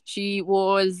 She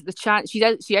was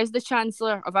she is the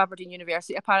Chancellor of Aberdeen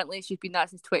University. Apparently, she's been that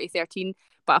since 2013.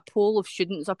 But a poll of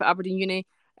students up at Aberdeen Uni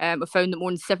have found that more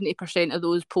than 70% of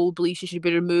those polled believe she should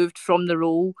be removed from the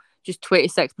role. Just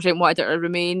 26% wanted her to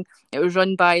remain. It was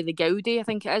run by the Gaudi, I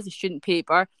think it is, the student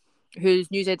paper,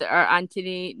 whose news editor,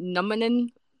 Anthony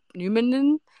Newmanen,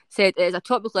 said it is a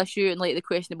topical issue and like the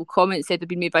questionable comments said have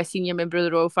been made by a senior member of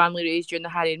the royal family raised during the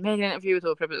Harry and Meghan interview with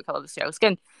Oprah about the colour of the style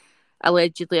skin.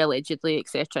 Allegedly,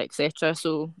 etc., etc.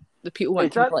 So the people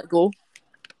want to let go.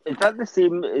 Is that the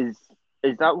same as...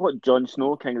 Is that what Jon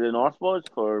Snow, King of the North, was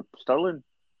for Stirling?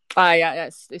 Yeah,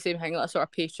 it's the same thing, like a sort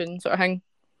of patron sort of thing.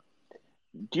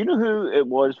 Do you know who it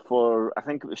was for? I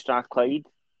think it was Strathclyde.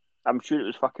 I'm sure it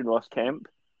was fucking Ross Kemp.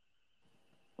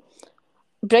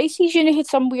 Bryce's uni had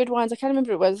some weird ones. I can't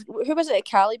remember who it was. Who was it at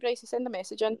Cali, Bryce? Send a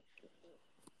message in.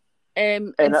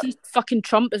 And he's fucking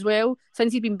Trump as well.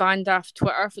 Since he's been banned off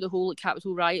Twitter for the whole like,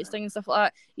 Capitol riots thing and stuff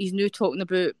like that, he's now talking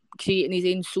about creating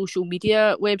his own social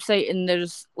media website, and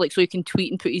there's like so he can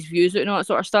tweet and put his views out and all that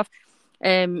sort of stuff.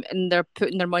 And they're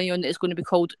putting their money on that it's going to be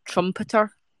called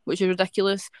Trumpeter, which is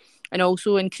ridiculous. And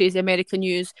also in crazy American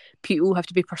news, people have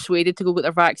to be persuaded to go get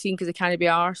their vaccine because they can't be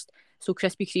arsed. So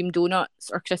Krispy Kreme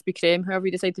donuts, or Krispy Kreme, however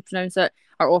you decide to pronounce it,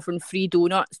 are offering free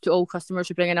donuts to all customers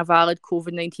who bring in a valid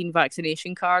COVID-19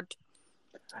 vaccination card.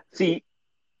 See,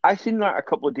 I seen that a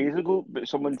couple of days ago, but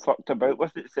someone fucked about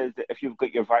with it. It says that if you've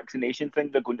got your vaccination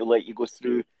thing, they're going to let you go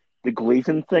through the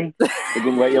glazing thing. They're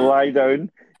going to let you lie down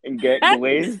and get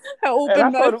glazed. I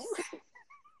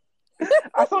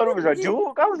thought it was a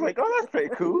joke. I was like, oh, that's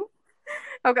pretty cool.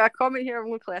 I've got a comment here. I'm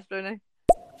going to class Brownie.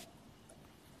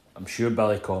 I'm sure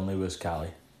Billy Connolly was Cali.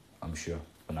 I'm sure.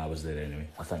 When I was there anyway,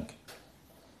 I think.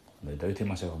 I'm doubting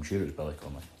myself. I'm sure it was Billy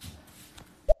Connolly.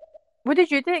 What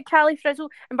did you do at Cali, Frizzle?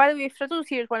 And by the way, Frizzle's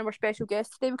here as one of our special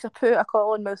guests today because I put a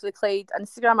call on Mouth of the Clyde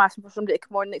Instagram asking for somebody to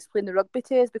come on and explain the rugby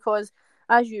to us because,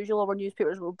 as usual, all our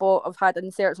newspapers we bought have had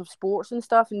inserts of sports and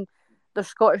stuff, and there's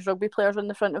Scottish rugby players on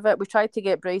the front of it. We tried to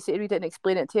get Bryce to read it and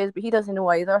explain it to us, but he doesn't know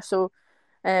either. So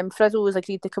Frizzle has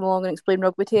agreed to come along and explain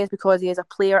rugby to us because he is a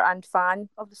player and fan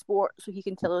of the sport, so he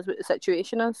can tell us what the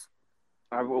situation is.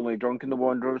 I've only drunk in the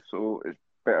Wanderers, so it's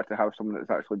better to have someone that's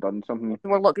actually done something.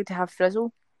 We're lucky to have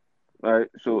Frizzle. Right,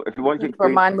 so if you want to explain...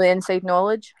 For man with inside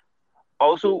knowledge.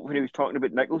 Also, when he was talking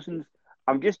about Nicholson's,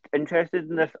 I'm just interested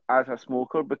in this as a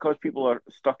smoker because people are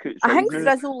stuck outside. I think now.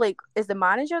 Frizzel is the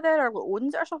manager there or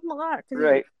owns it or something like that.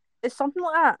 Right. It's something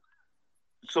like that.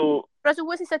 So Frizzel,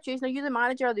 what's the situation? Are you the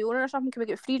manager or the owner or something? Can we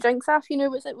get free drinks after?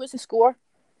 What's the score?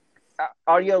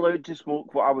 are you allowed to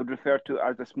smoke what I would refer to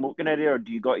as a smoking area, or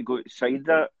do you got to go outside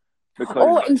that?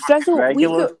 Because and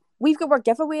Frizzle, we've got our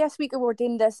giveaway this week, and we're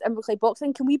doing this Inverclyde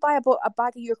boxing. Can we buy a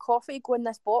bag of your coffee, go in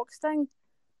this box thing?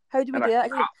 How do we do that?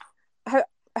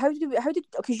 How did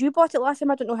because you bought it last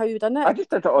time? I don't know how you done it. I just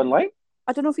did it online.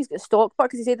 I don't know if he's got stock, but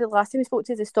because he said the last time we spoke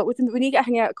to his stock with him, but we need to get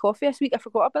hanging out at coffee this week. I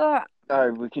forgot about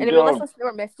that. We can anyway, let's listen to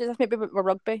our messages. This might be about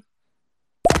rugby.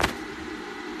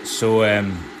 So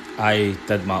I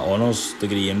did my honours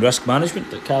degree in risk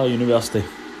management at Cal University.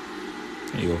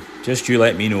 There you go. Just you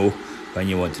let me know when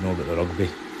you want to know about the rugby.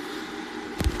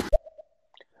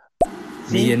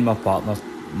 Me and my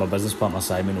business partner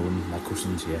Simon own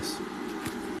Nicholson's, yes.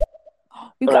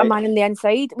 We've got a man on the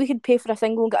inside. We could pay for a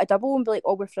single and get a double and be like,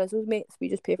 we're Frizzles, mates. We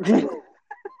just pay for it.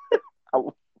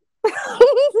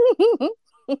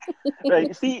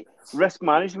 Right, see, risk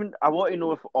management, I want to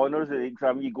know if honours at the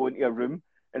exam you go into a room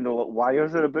and the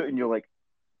wires are about and you're like,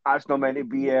 that's not meant to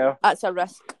be here. That's a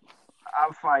risk.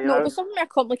 I'm fired. No, there's something more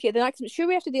complicated than that. Sure,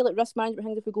 we have to do like risk management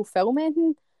things if we go film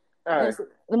anything. It's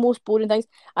the most boring things.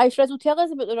 Frizzle, tell us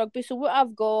about the rugby. So what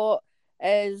I've got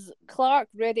is Clark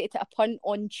ready to take a punt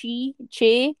on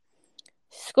Che.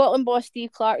 Scotland boss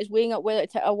Steve Clark is weighing up whether to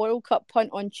take a World Cup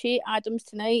punt on Che Adams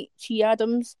tonight. Che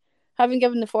Adams, having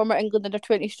given the former England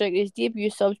under-20 striker his debut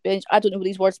subs bench. I don't know what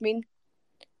these words mean.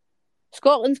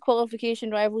 Scotland's qualification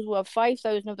rivals will have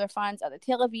 5,000 of their fans at the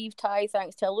Tel Aviv tie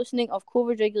thanks to a loosening of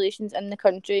COVID regulations in the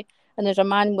country. And there's a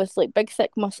man with like big,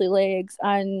 thick, muscly legs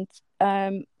and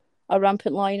a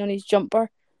rampant lion on his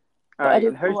jumper. But I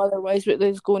don't know otherwise what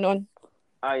is going on.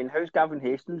 And how's Gavin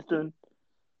Hastings doing?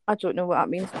 I don't know what that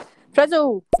means.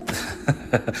 Frizzle!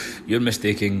 You're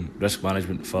mistaking risk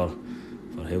management for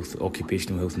health,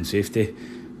 occupational health and safety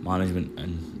management,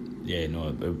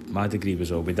 and my degree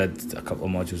was all. We did a couple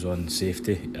of modules on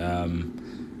safety,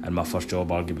 and my first job,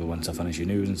 arguably once I finished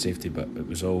uni, was in safety, but it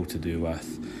was all to do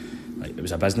with, like, it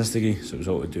was a business degree, so it was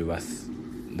all to do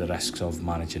with the risks of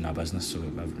managing a business, so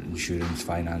insurance,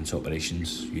 finance,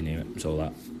 operations, you name it, it was all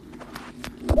that.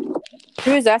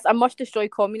 Who is this? I must destroy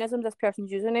communism, this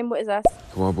person's username. What is this?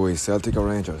 Come on, boys, Celtic or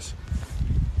Rangers?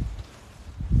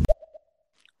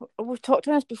 We've talked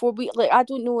on this before. I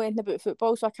don't know anything about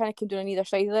football, so I kind of came down on either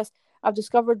side of this. I've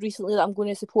discovered recently that I'm going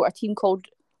to support a team called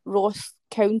Ross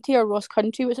County or Ross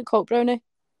Country. What's it called, Brownie?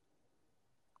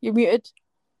 You're muted.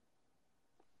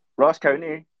 Ross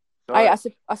County. I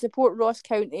support Ross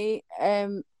County. I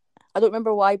don't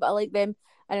remember why, but I like them.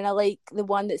 And then I like the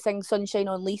one that sings Sunshine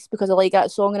on Lease because I like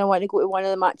that song and I want to go to one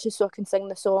of the matches so I can sing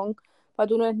the song. But I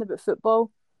don't know anything about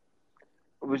football.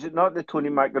 Was it not the Tony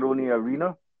Macaroni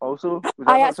Arena also?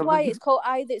 That's why it's called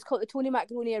the Tony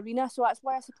Macaroni Arena. So that's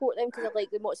why I support them, because I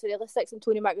like the mozzarella sticks and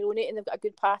Tony Macaroni, and they've got a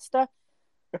good pasta.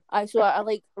 So I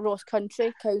like Ross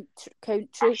Country. I'm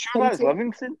sure that's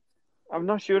Livingston. I'm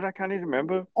not sure. I can't even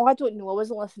remember. Oh, I don't know. I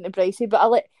wasn't listening to Brycey,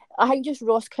 but I think just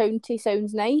Ross County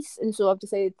sounds nice, and so I've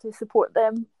decided to support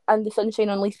them and the Sunshine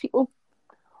on Lease people.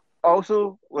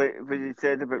 Also, like what you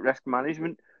said about risk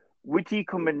management, would he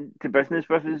come into business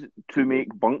with us to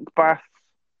make bunk baths?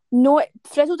 No,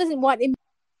 Frizzle doesn't want to.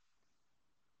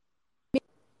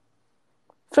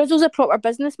 Frizzle's a proper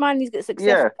businessman. He's got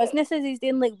successful businesses. He's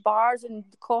doing like bars and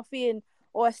coffee and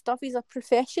all this stuff. He's a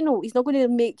professional. He's not going to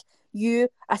make you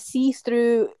a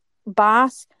see-through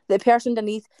bath that the person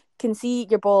underneath can see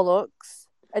your bollocks.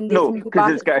 No,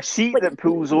 because it's got a sheet that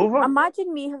pulls over.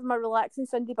 Imagine me having my relaxing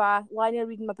Sunday bath, lying there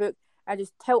reading my book. I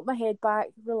just tilt my head back,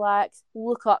 relax,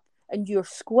 look up, and your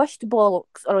squished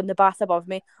bollocks are on the bath above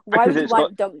me. Why would you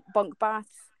want bunk baths?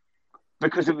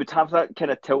 Because it would have that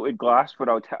kind of tilted glass where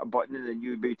I would hit a button and then you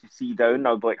would be able to see down. And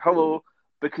I would be like, hello,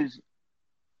 because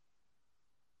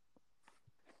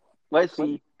let's see,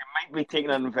 you might be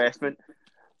taking an investment.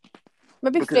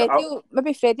 Maybe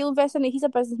Freddie will invest in it. He's a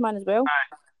businessman as well.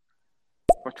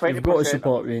 You've got to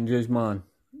support Rangers, man.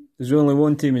 There's only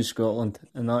one team in Scotland,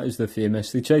 and that is the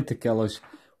famous. They tried to kill us.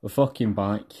 We're fucking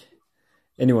back.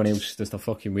 Anyone else is just a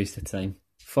fucking waste of time.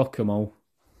 Fuck them all.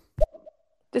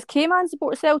 Does K-Man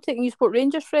support Celtic and you support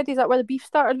Rangers, Freddie? Is that where the beef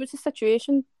started? What's the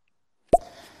situation?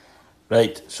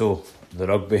 Right, so the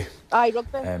rugby. Aye,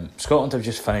 rugby. Scotland have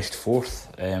just finished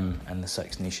fourth in the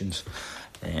Six Nations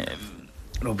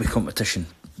rugby competition,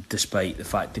 despite the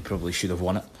fact they probably should have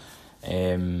won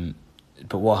it.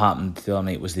 But what happened the other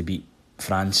night was they beat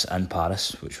France and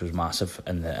Paris, which was massive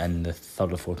in the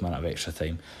third or fourth minute of extra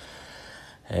time.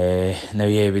 Now,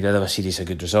 yeah, we did have a series of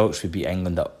good results. We beat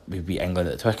England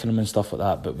at Twickenham and stuff like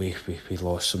that, but we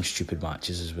lost some stupid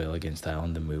matches as well against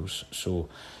Ireland and Wales. So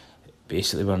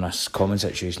basically, we're in a common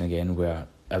situation again where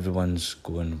everyone's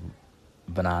going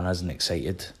bananas and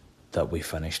excited that we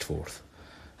finished fourth.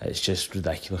 It's just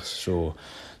ridiculous. So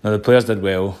now the players did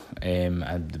well,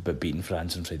 but beating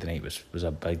France on Friday night was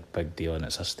a big deal, and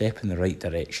it's a step in the right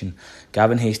direction.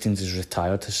 Gavin Hastings is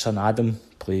retired. His son Adam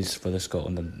plays for the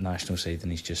Scotland national side,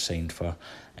 and he's just signed for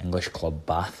English club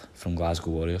Bath from Glasgow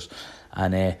Warriors.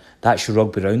 And that's your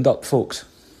rugby roundup, folks.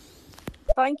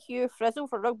 Thank you, Frizzel,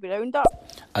 for rugby roundup.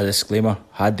 A disclaimer: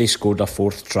 had they scored a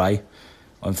fourth try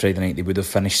on Friday night, they would have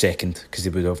finished second because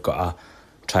they would have got a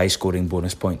try scoring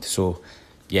bonus point. So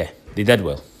yeah, they did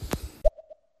well.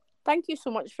 Thank you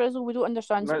so much, Frizzle. We don't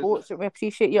understand sports, but we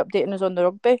appreciate you updating us on the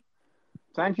rugby.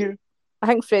 Thank you. I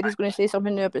think Freddie's going to say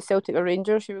something new about Celtic or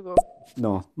Rangers. Here we go.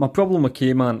 No, my problem with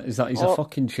K-Man is that he's a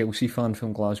fucking Chelsea fan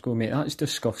from Glasgow, mate. That's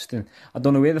disgusting. I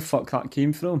don't know where the fuck that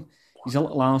came from. He's a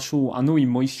little arsehole. I know he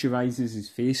moisturises his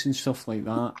face and stuff like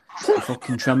that. He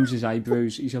fucking trims his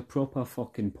eyebrows. He's a proper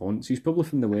fucking ponce. He's probably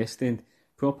from the West End.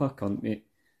 Proper cunt, mate.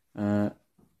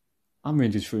 I'm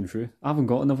Rangers through and through. I haven't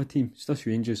got another team. It's just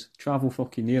Rangers. Travel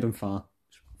fucking near and far.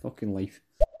 It's fucking life.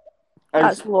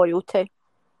 That's loyalty.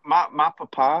 My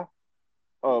papa,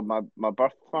 my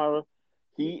birth father,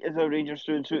 he is a Rangers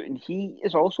through and through, and he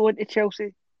is also into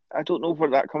Chelsea. I don't know where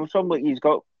that comes from. Like he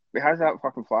has that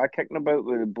fucking flag kicking about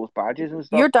with both badges and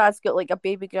stuff. Your dad's got like a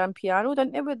baby grand piano,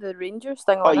 didn't he, with the Rangers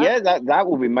thing on it? Oh yeah, that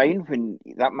will be mine when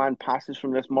that man passes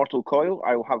from this mortal coil.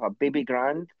 I will have a baby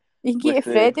grand. You can get it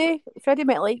Freddie. Freddie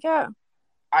might like it.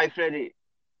 Aye, Freddie,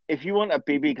 if you want a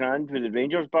baby grand with a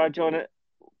Rangers badge on it,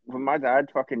 when my dad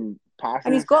fucking passes...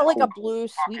 And he's got like a blue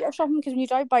suite or something, because when you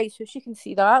drive by his house, you can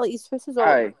see that. Like his house is all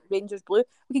like Rangers blue.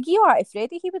 We could give you that to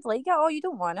Freddie. He would like it. Oh, you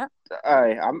don't want it?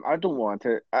 Aye, I don't want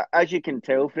it. As you can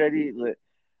tell, Freddie, like,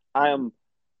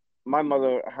 my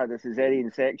mother had a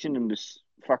cesarean section and was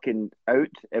fucking out,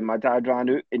 and my dad ran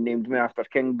out and named me after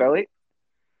King Billy.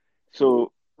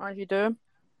 So... As you do.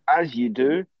 As you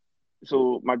do.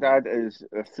 So my dad is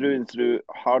a through and through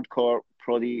hardcore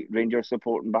proddy Ranger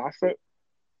supporting bastard.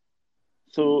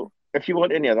 So if you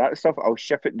want any of that stuff, I'll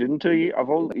ship it down to you.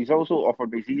 He's also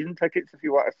offered me season tickets if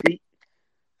you want a seat.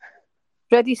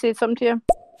 Freddie said something to you.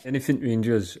 Anything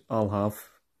Rangers, I'll have.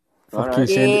 Fucking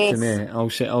send it to me.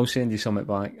 I'll send you something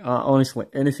back. Honestly,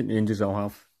 anything Rangers, I'll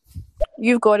have.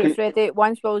 You've got it, Freddie.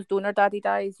 Once Will's donor daddy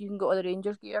dies, you can go to the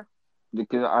Rangers gear.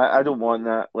 Because I don't want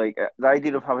that. Like the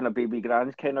idea of having a baby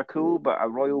grand's kind of cool, but a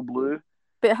royal blue.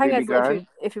 But the thing is, like,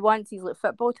 if he wants these like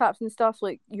football taps and stuff,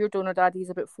 like your donor daddy's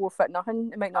about 4 foot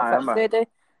nothing. It might not fit Freddie.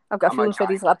 I've got a feeling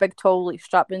Freddie's like a big, tall, like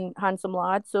strapping, handsome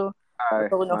lad, so it'll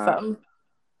probably not fit him.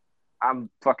 I'm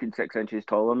fucking 6 inches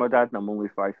taller than my dad, and I'm only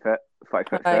 5 foot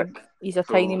 6. He's a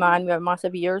tiny man with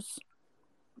massive ears.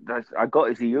 I got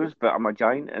his ears, but I'm a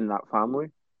giant in that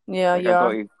family. Yeah,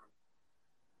 yeah.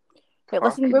 Right,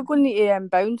 listen, we're going to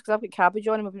bounce because I've got cabbage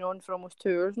on and we've been on for almost 2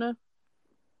 hours now.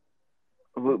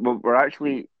 We're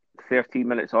actually 13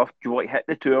 minutes off. Do you want to hit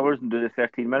the 2 hours and do the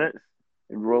 13 minutes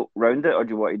and round it, or do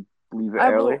you want to leave it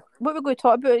early? What we're going to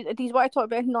talk about, do you want to talk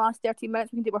about in the last 13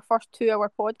 minutes? We can do our first 2 hour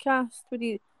podcast. What do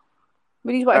you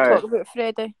want to talk about,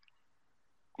 Freddie?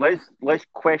 Let's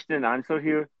question and answer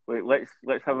here. Like,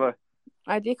 let's have a...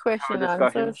 I do question and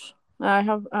answers.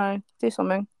 I do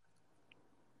something.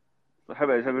 How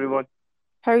about everyone?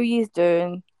 How are you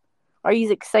doing? Are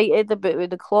you excited about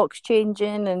the clocks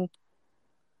changing and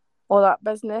all that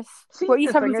business? What are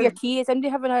you having for your tea? Is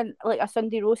anybody having a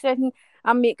Sunday roast session?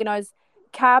 I'm making us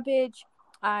cabbage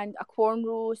and a corn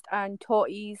roast and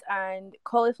totties and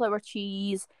cauliflower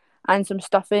cheese and some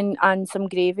stuffing and some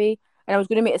gravy. And I was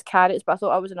going to make us carrots, but I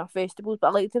thought I was enough vegetables. But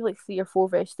I like to have like 3 or 4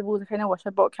 vegetables. I kind of wish I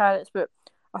bought carrots, but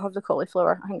I'll have the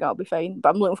cauliflower. I think that'll be fine. But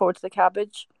I'm looking forward to the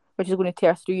cabbage, which is going to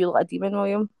tear through you like a demon,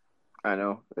 William. I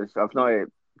know. I've not ate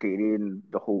dairy in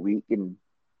the whole week, and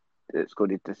it's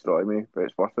going to destroy me, but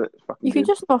it's worth it. It's fucking You can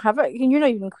just not have it. You're not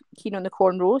even keen on the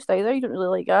corn roast either. You don't really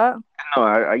like that. No,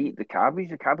 I eat the cabbage.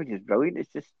 The cabbage is brilliant.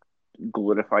 It's just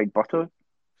glorified butter.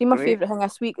 See, my favourite thing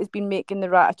this week has been making the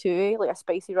ratatouille, like a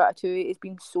spicy ratatouille. It's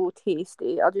been so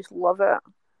tasty. I just love it.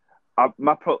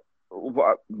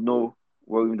 No,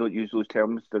 William, don't use those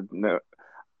terms.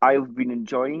 I've been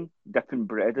enjoying dipping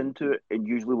bread into it, and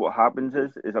usually what happens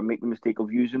is I make the mistake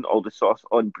of using all the sauce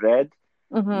on bread.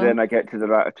 Mm-hmm. Then I get to the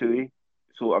ratatouille,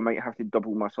 so I might have to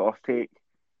double my sauce take.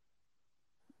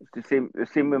 It's the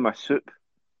same with my soup.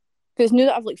 Because now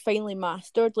that I've finally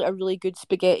mastered a really good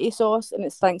spaghetti sauce, and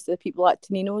it's thanks to the people at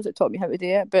Tonino's that taught me how to do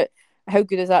it. But how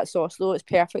good is that sauce though? It's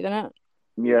perfect, isn't it?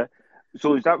 Yeah.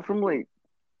 So is that from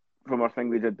from our thing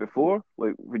we did before,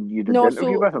 like when you did No, the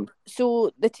interview with him?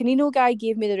 So the Tonino guy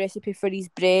gave me the recipe for his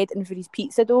bread and for his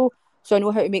pizza dough, so I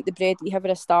know how to make the bread that you have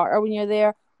at a starter when you're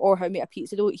there, or how to make a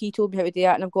pizza dough. He told me how to do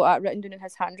that, and I've got that written down in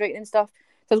his handwriting and stuff.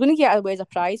 So I was going to get it away as a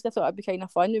prize. I thought it'd be kind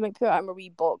of fun. We might put it in a wee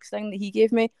box thing that he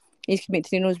gave me. He could make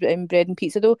Tonino's bread and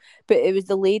pizza dough. But it was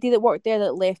the lady that worked there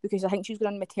that left because I think she was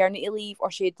going on maternity leave, or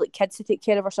she had like kids to take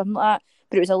care of or something like that.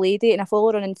 But it was a lady, and I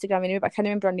follow her on Instagram anyway, but I can't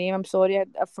remember her name. I'm sorry,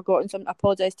 I've forgotten, so I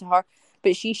apologise to her.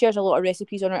 But she shares a lot of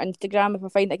recipes on her Instagram. If I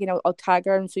find it again, I'll tag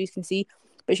her so you can see.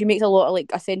 But she makes a lot of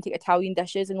like authentic Italian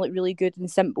dishes and like really good and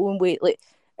simple and like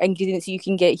ingredients you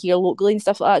can get here locally and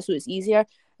stuff like that, so it's easier.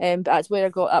 But that's where I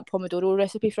got that pomodoro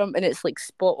recipe from, and it's like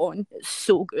spot on. It's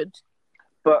so good.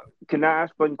 But can I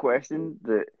ask one question?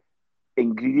 The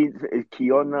ingredients is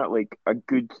key on that. Like a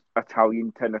good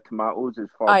Italian tin of tomatoes is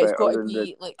far It's better got to than the.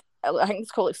 be like, I think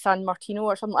it's called like San Martino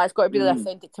or something. It's got to be the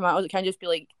authentic tomatoes. It can't just be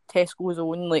like Tesco's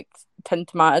own like tin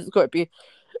tomatoes. It's got to be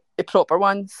the proper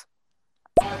ones.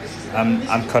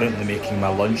 I'm currently making my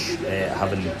lunch,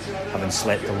 having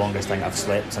slept the longest thing I've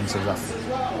slept since I was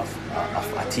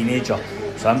a teenager.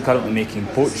 So I'm currently making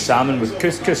poached salmon with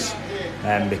couscous,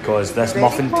 because this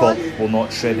muffin top will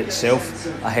not shred itself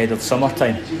ahead of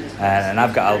summertime, and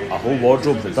I've got a whole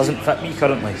wardrobe that doesn't fit me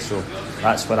currently. So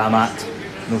that's where I'm at.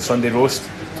 No Sunday roast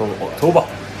till October.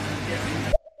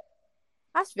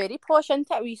 That's very posh, isn't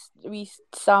it? Wee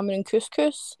salmon and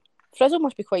couscous. Frizzel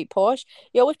must be quite posh.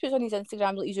 He always puts on his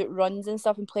Instagram like he's out runs and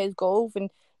stuff and plays golf,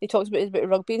 and he talks about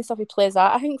rugby and stuff. He plays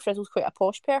that. I think Frizzle's quite a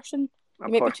posh person.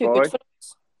 He might be too good for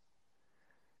us.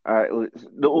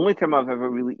 The only time I've ever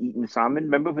really eaten salmon,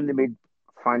 remember when they made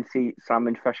fancy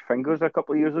salmon fish fingers a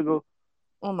couple of years ago?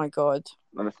 Oh my god!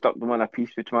 And I stuck them on a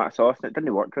piece with tomato sauce, and it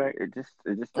didn't work right. It just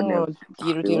didn't. Oh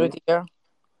dear.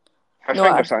 Fish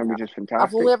finger sandwich is fantastic.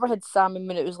 I've only ever had salmon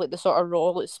when it was like the sort of raw,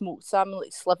 like smoked salmon,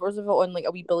 like slivers of it on like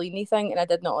a wee Bellini thing, and I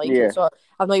did not like it. So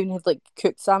I've not even had like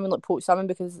cooked salmon, like poached salmon,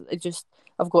 because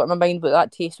I've got in my mind what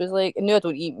that taste was like. And now I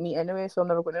don't eat meat anyway, so I'm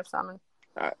never going to have salmon.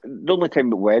 The only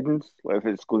time at weddings, like if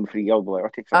it's going free, I'll be like, I'll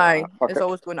take some. It's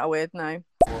always going to a wedding now.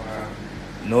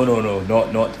 No,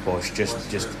 not posh. Just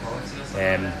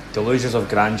delusions of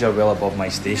grandeur well above my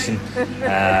station,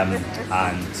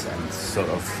 and sort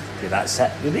of that's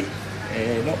it really.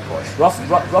 Not posh,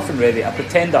 rough and ready. A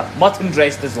pretender, mutton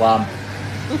dressed as lamb.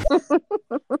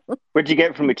 What'd you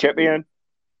get from the chippy, Ian?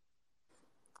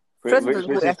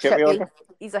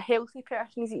 He's a healthy person.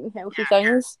 He's eating healthy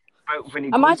things. When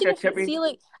he imagine if you see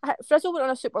like Frizzle went on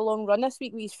a super long run this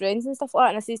week with his friends and stuff like that,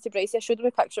 and I says to Bryce, I showed him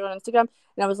a picture on Instagram,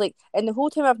 and I was like, in the whole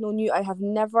time I've known you, I have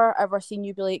never ever seen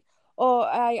you be like, oh,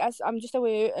 I'm just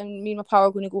away out and me and my pal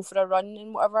are going to go for a run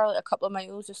and whatever, like a couple of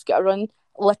miles, just get a run.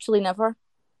 Literally never.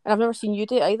 And I've never seen you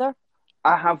do it either.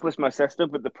 I have with my sister,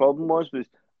 but the problem was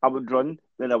I would run,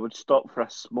 then I would stop for a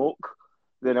smoke,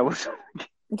 then I would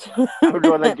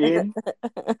run again.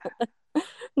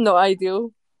 Not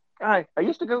ideal. I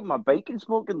used to go out with my bike and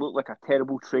smoke and look like a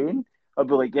terrible train. I'd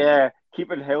be like, yeah,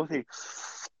 keep it healthy.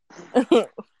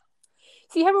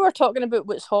 See how we were talking about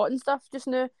what's hot and stuff just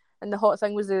now, and the hot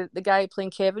thing was the guy playing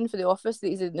Kevin for The Office, that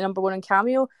he's the number one in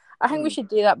Cameo. I think we should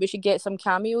do that. We should get some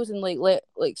cameos and like let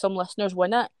like some listeners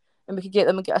win it, and we could get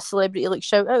them and get a celebrity like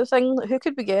shout out thing. Like, who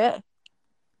could we get?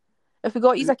 If we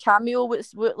got you a cameo, what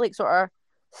like sort of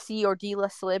C or D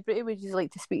list celebrity would you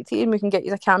like to speak to, and we can get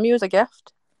you a cameo as a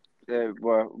gift?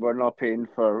 We're not paying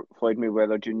for Floyd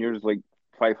Mayweather Jr.'s like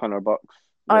 $500.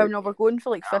 Oh no, we're going for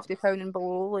like £50 and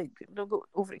below. Like they'll go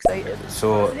overexcited.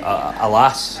 So,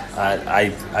 alas,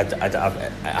 it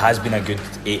has been a good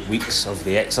 8 weeks of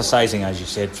the exercising, as you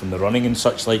said, from the running and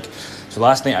such like. So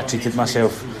last night I treated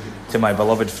myself to my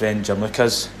beloved friend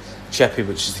Gianluca's chippy,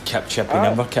 which is the Kip Chippy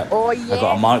Never Kip. Oh yeah. I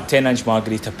got a 10-inch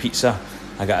margherita pizza.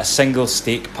 I got a single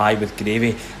steak pie with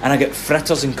gravy, and I got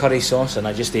fritters and curry sauce, and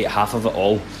I just ate half of it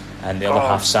all, and the other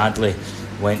half sadly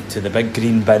went to the big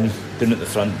green bin down at the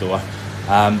front door.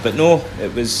 But no,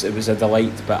 it was a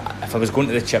delight. But if I was going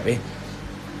to the chippy,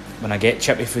 when I get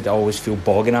chippy food, I always feel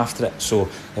bogging after it. So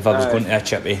if I was going to a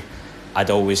chippy, I'd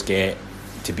always get,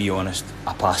 to be honest,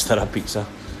 a pasta or a pizza.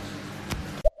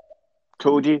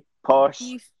 Told you, posh.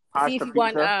 See if you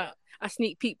want a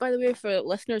sneak peek, by the way, for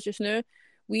listeners just now.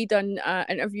 We done an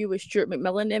interview with Stuart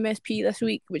McMillan, MSP, this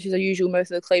week, which is a usual Mouth of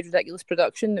the Clyde Ridiculous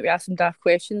production, that we asked him daft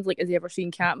questions, like has he ever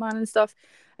seen Catman and stuff.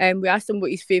 We asked him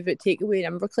what his favourite takeaway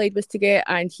in Inverclyde was to get,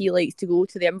 and he likes to go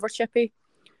to the Inver Chippy,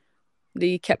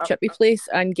 the Kip Chippy place,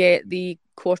 and get the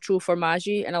Quattro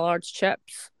Formaggi and a large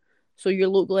chips. So your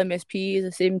local MSP is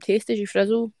the same taste as your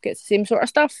Frizzle, gets the same sort of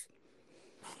stuff.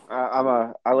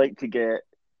 I like to get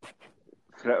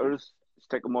fritters,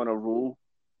 stick them on a roll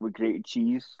with grated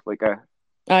cheese, like a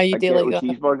Ah, you A do like ghetto that.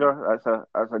 cheeseburger.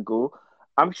 That's a go.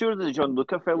 I'm sure the John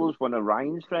Luca fellow's one of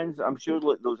Ryan's friends. I'm sure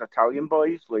like those Italian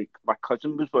boys, like my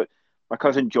cousin was, but my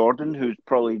cousin Jordan, who's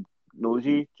probably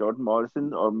nosy, Jordan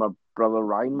Morrison, or my brother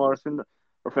Ryan Morrison,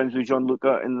 are friends with John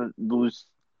Luca, and those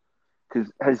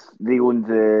because they own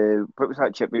the what was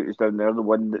that chip that was down there, the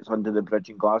one that's under the bridge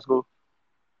in Glasgow.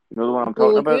 You know the one I'm Blue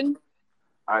talking about? Lagoon?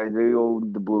 They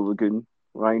own the Blue Lagoon.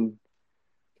 Ryan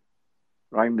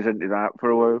was into that for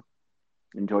a while.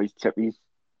 Enjoys chippies.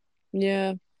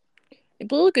 Yeah.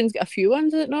 Blue Lagoon's got a few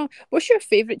ones, is it not? What's your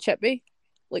favourite chippy?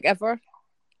 Like ever?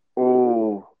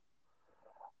 Oh,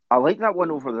 I like that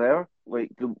one over there, like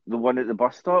the one at the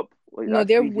bus stop. Like No, that's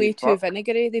they're easy way as too fuck.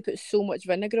 vinegary. They put so much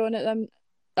vinegar on it.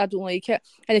 I don't like it.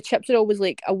 And the chips are always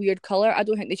like a weird colour. I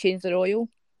don't think they change their oil.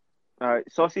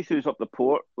 Saucy Sue's up the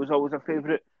port was always a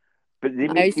favourite, but they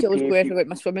I make used you to always pay go if every you. week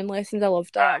my swimming lessons. I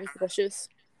loved that. It was delicious.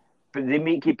 But they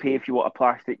make you pay if you want a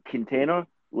plastic container.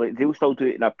 Like they'll still do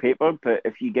it in a paper, but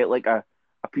if you get like a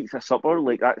pizza supper,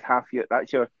 like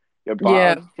that's your Yeah.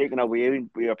 bar taken away with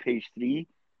your page 3.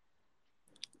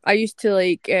 I used to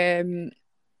like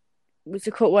what's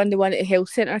it called, the one at the health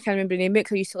centre, I can't remember the name of it,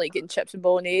 'cause I used to like getting chips and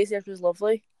bolognese. It was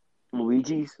lovely.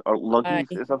 Luigi's or Aye,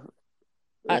 Luggies, as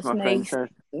that's my friend nice. says.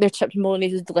 Their chips and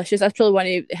bolognese is delicious. That's probably one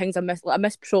of the things I miss. Like, I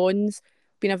miss prawns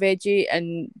being a veggie,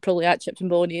 and probably that chips and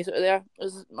bolognese out there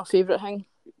is my favourite thing.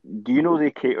 Do you know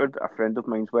they catered a friend of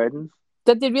mine's weddings?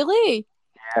 Did they really?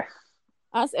 Yes.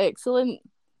 That's excellent.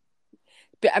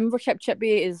 But Inverkip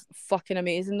chippy is fucking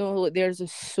amazing though. Like theirs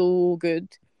is so good.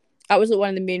 That was like one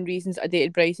of the main reasons I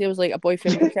dated Brycey. I was like, a boy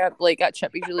from Inverkip, like that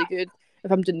chippy's really good.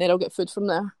 If I'm doing there, I'll get food from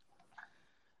there.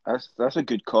 That's a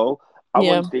good call. I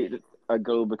Yeah. once dated a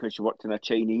girl because she worked in a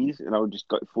Chinese, and I would just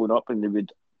got to phone up, and they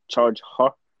would charge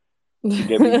her to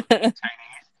get me Chinese.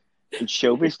 And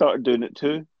Shelby started doing it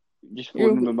too, just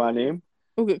phoning with my name.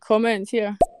 We've got comments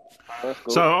here. Let's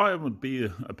go. So I would be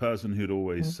a person who'd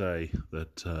always say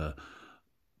that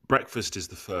breakfast is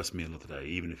the first meal of the day,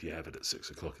 even if you have it at 6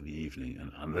 o'clock in the evening.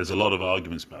 And there's a lot of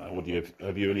arguments about that. What do you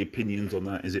have you any opinions on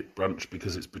that? Is it brunch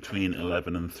because it's between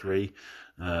 11 and 3,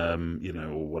 or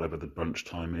whatever the brunch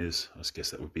time is? I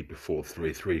guess that would be before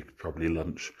 3, probably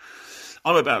lunch.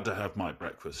 I'm about to have my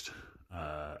breakfast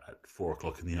at 4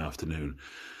 o'clock in the afternoon,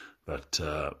 but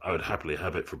I would happily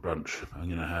have it for brunch. I'm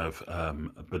going to have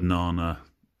a banana,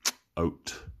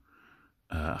 oat,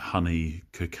 honey,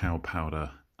 cacao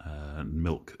powder,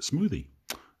 milk smoothie.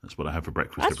 That's what I have for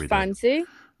breakfast every day. That's fancy.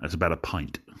 That's about a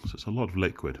pint, so it's a lot of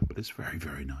liquid, but it's very,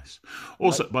 very nice.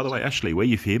 Also, by the way, Ashley, where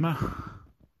you from?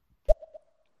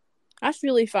 That's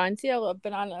really fancy. A little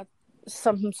banana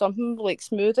something like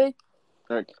smoothie.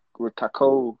 Like with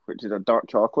cacao, which is a dark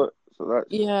chocolate. So that's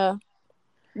Yeah.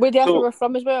 Where we're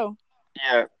from as well.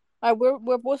 yeah.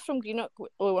 We're both from Greenock.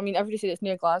 Oh, I mean, everybody says it's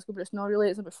near Glasgow, but it's not really.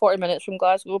 It's about 40 minutes from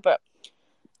Glasgow, but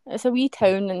it's a wee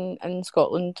town in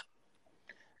Scotland.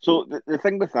 So the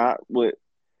thing with that, look,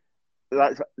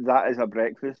 that is a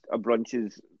breakfast. A brunch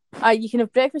is. You can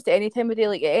have breakfast at any time of day.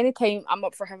 Like at any time, I'm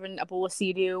up for having a bowl of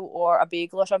cereal or a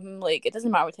bagel or something. Like it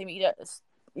doesn't matter what time you eat it.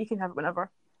 You can have it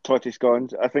whenever. Totty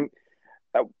scones. I think,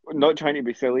 not trying to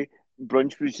be silly,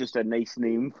 brunch was just a nice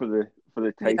name for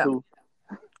the title.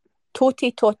 Yeah.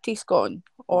 Totty scone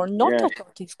or not a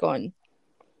totty scone.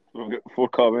 We've got 4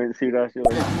 comments here,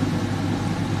 actually.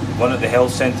 One at the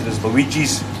health centre is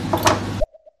Luigi's.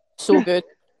 So good.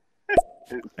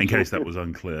 In case that was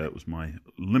unclear, it was my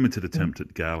limited attempt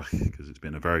at Gaelic, because it's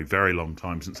been a very, very long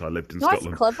time since I lived in Scotland.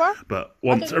 That's clever. But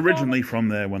once originally from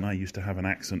there, when I used to have an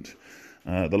accent,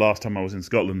 the last time I was in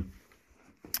Scotland,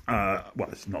 well,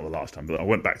 it's not the last time, but I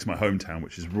went back to my hometown,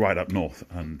 which is right up north,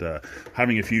 and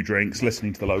having a few drinks,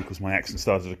 listening to the locals, my accent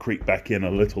started to creep back in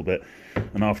a little bit.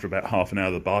 And after about half an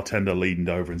hour, the bartender leaned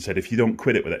over and said, "If you don't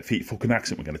quit it with that feet fucking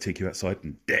accent, we're going to take you outside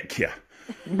and deck you."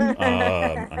 And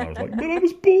I was like, "But I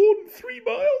was born 3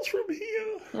 miles from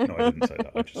here." No, I didn't say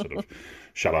that. I just sort of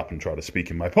shut up and try to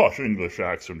speak in my posh English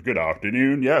accent. "Good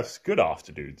afternoon. Yes, good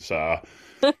afternoon, sir.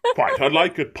 Quite. I'd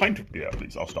like a pint of beer,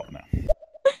 please." I'll stop now.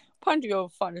 Pint of your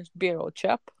finest beer, old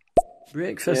chap.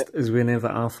 Breakfast is whenever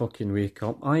I fucking wake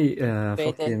up. I eat a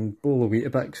fucking bowl of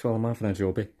Weetabix while I'm having a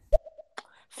jobbie.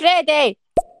 Freddie!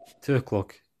 2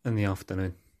 o'clock in the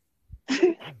afternoon.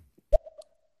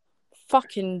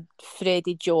 Fucking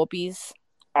Freddie jobbies.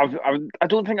 I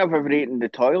don't think I've ever eaten in the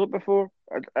toilet before.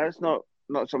 That's not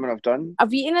something I've done.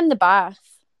 I've eaten in the bath.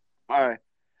 Aye.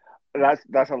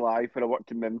 That's a lie. When I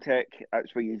worked in Mimtech,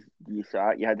 that's where you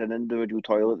sat. You had an individual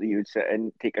toilet that you would sit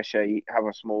in, take a shite, have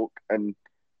a smoke, and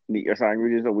eat your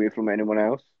sandwiches away from anyone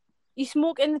else. You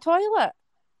smoke in the toilet?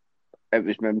 It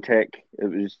was Mimtech. It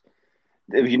was.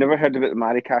 Have you never heard about the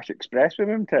Marrakesh Express with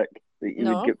Mimtech? Like you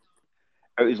would No. get.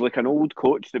 It was like an old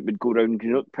coach that would go around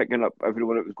Greenock picking up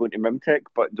everyone that was going to MIMTech,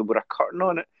 but there were a curtain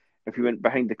on it. If you went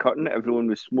behind the curtain, everyone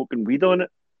was smoking weed on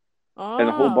it, and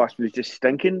the whole Oh. bus was just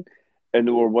stinking. And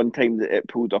there were one time that it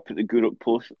pulled up at the Gourock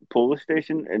police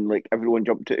station, and like everyone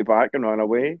jumped to the back and ran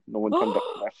away. No one turned up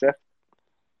for their shift.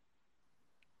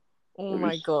 Oh It my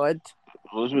was God.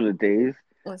 those were the days.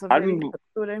 That's a I very remember good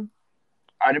story.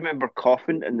 I remember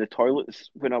coughing in the toilets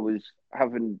when I was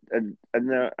having in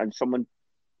there, and someone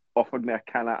offered me a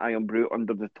can of Iron Brew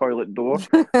under the toilet door.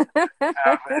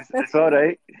 It's all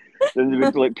right. Then they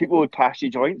would like people would pass you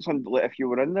joints, and like if you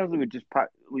were in there, they would just pat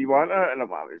you want it, and I'm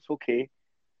like, it's okay.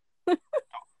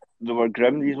 They were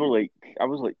grim. These were like I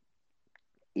was like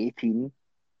 18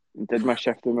 and did my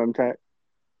shift in MTech.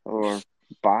 Or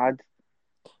bad.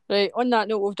 Right, on that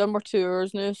note, we've done our 2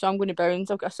 hours now, so I'm going to bounce.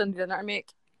 I've got a Sunday dinner to make.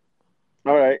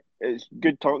 All right, it's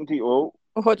good talking to you all.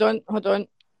 Oh, hold on.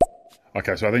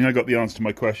 Okay, so I think I got the answer to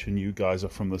my question. You guys are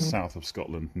from the south of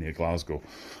Scotland, near Glasgow.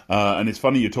 And it's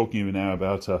funny you're talking now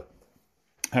about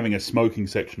having a smoking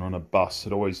section on a bus.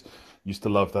 It always used to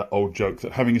love that old joke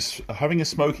that having a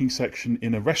smoking section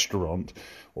in a restaurant,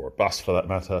 or a bus for that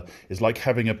matter, is like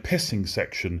having a pissing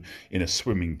section in a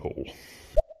swimming pool.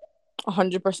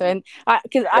 100%.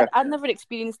 Because I've never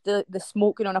experienced the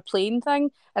smoking on a plane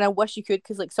thing, and I wish you could.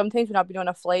 Because like sometimes when I've been on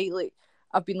a flight, like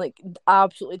I've been like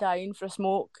absolutely dying for a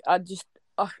smoke. I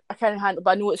can't handle.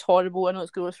 But I know it's horrible. I know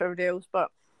it's gross for everybody else, but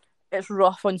it's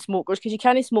rough on smokers because you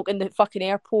can't smoke in the fucking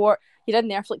airport. You're in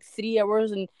there for like 3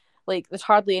 hours, and like there's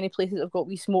hardly any places that have got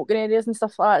wee smoking areas and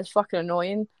stuff like that. It's fucking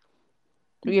annoying.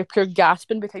 You're pure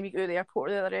gasping by the time you go to the airport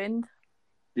or the other end.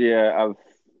 Yeah,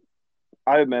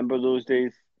 I remember those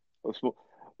days of smoke.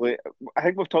 Like, I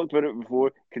think we've talked about it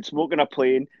before. Could smoke in a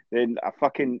plane, then a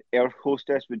fucking air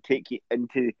hostess would take you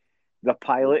into the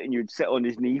pilot, and you'd sit on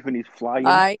his knee when he's flying.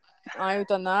 I've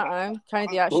done that. I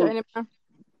can't do that shit anymore.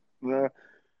 Yeah,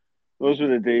 those were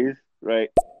the days, right?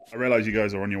 I realise you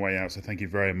guys are on your way out, so thank you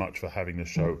very much for having this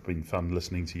show. It's been fun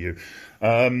listening to you.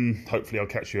 Hopefully I'll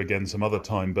catch you again some other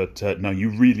time, but no, you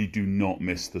really do not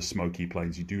miss the smoky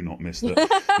planes. You do not miss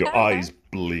that. Your eyes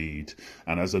bleed.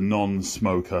 And as a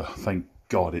non-smoker, thank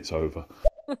God it's over.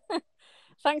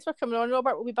 Thanks for coming on,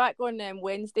 Robert. We'll be back on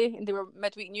Wednesday and do our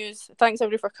midweek news. Thanks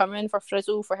everybody for coming, for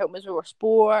Frizzel for helping us with our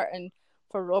sport, and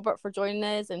for Robert for joining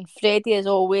us, and Freddie, as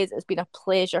always, it's been a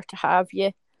pleasure to have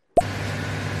you.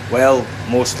 Well,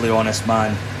 mostly honest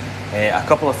man. A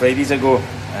couple of Fridays ago,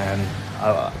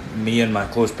 me and my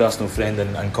close personal friend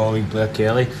and colleague Blair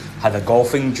Kelly had a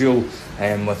golfing duel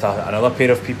with another pair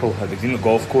of people at the Greenock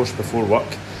golf course before work.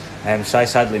 So I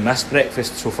sadly missed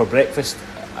breakfast. So for breakfast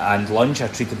and lunch, I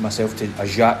treated myself to a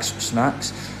Jacques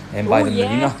snacks by the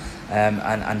marina.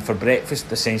 And for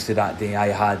breakfast, essentially that day, I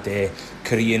had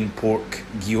Korean pork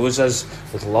gyozas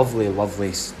with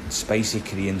lovely spicy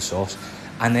Korean sauce.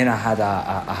 And then I had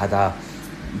a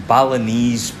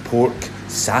Balinese pork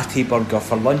satay burger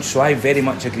for lunch. So I very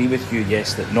much agree with you,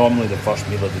 yes, that normally the first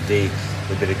meal of the day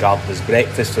would be regarded as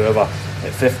breakfast. However,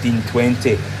 at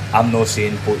 15:20, I'm not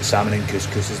saying poached salmon and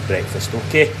couscous is breakfast.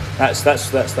 Okay, that's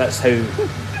how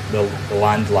the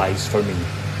land lies for me.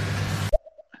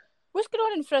 What's going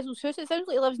on in Frizzle's house? It sounds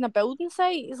like he lives in a building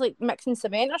site. He's like mixing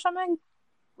cement or something.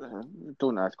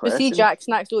 Don't ask But questions. see, Jack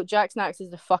Snacks, though, Jack Snacks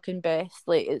is the fucking best.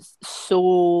 Like, it's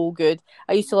so good.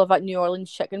 I used to love that New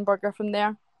Orleans chicken burger from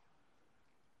there.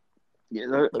 Yeah,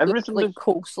 Like, everything like was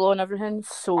coleslaw and everything.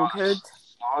 So good.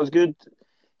 That was good.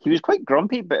 He was quite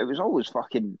grumpy, but it was always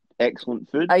fucking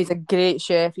excellent food. He's a great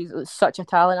chef. He's such a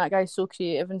talent. That guy's so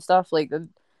creative and stuff. Like, they're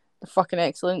fucking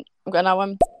excellent. I'm going to have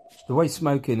him. The way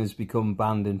smoking has become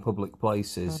banned in public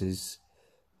places is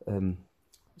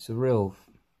it's a real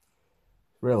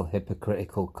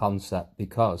hypocritical concept,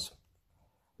 because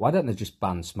why don't they just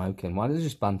ban smoking? Why don't they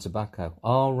just ban tobacco?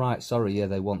 Oh, right, sorry, yeah,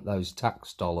 they want those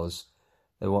tax dollars.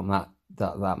 They want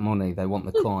that money. They want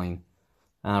the coin.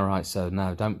 All right, so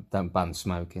no, don't ban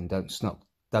smoking. Don't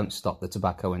stop the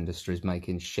tobacco industries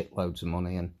making shitloads of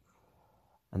money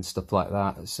and stuff like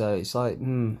that. So it's like,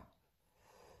 a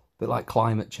bit like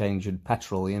climate change and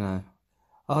petrol, you know.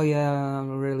 Oh yeah, I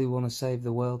really want to save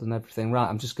the world and everything. Right,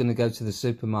 I'm just going to go to the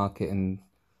supermarket and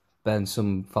burn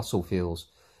some fossil fuels.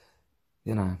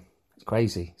 You know, it's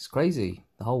crazy. It's crazy.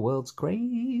 The whole world's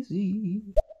crazy.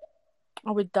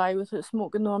 I would die without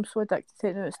smoking, though. I'm so addicted to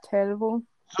it now. It's terrible.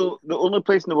 So the only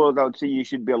place in the world I would say you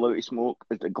should be allowed to smoke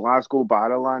is the Glasgow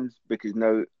Barrowlands, because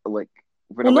now, like,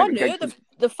 when Well, I not went to now. gigs,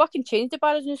 They've fucking changed the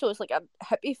bars now, so it's like a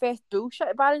hippie fest bullshit.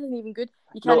 The bar isn't even good.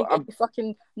 You can't get the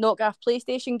fucking knock-off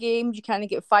PlayStation games. You can't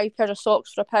get 5 pairs of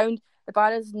socks for £1. The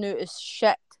bar is new as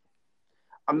shit.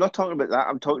 I'm not talking about that.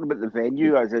 I'm talking about the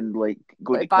venue, as in like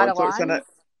going Like to concerts in it.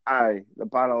 Barrowlands? Aye, the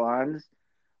Barrowlands.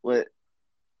 Like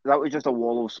that was just a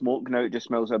wall of smoke. Now it just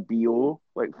smells of BO.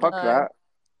 Like fuck Aye. that.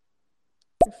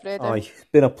 Freddie. Aye,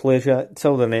 been a pleasure.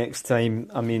 Till the next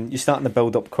time. I mean, you're starting to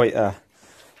build up quite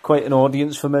an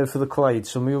audience for Mouth of the Clyde.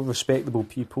 Some real respectable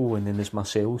people, and then there's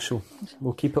myself. So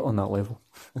we'll keep it on that level.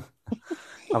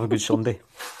 Have a good Sunday.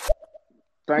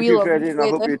 Thank We you, love Freddie, you, and I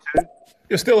hope Freddie. you too.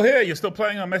 You're still here. You're still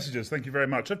playing our messages. Thank you very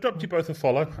much. I've dropped you both a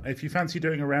follow. If you fancy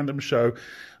doing a random show,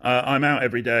 I'm out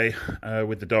every day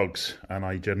with the dogs, and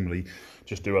I generally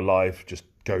just do a live, just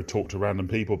go talk to random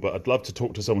people. But I'd love to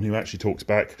talk to someone who actually talks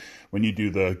back. When you do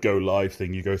the go live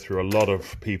thing, you go through a lot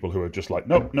of people who are just like,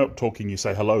 nope, talking. You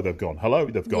say hello, they've gone. Hello,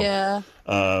 they've gone. Yeah.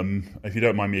 If you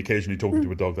don't mind me occasionally talking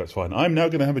to a dog, that's fine. I'm now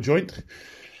going to have a joint,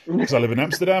 because I live in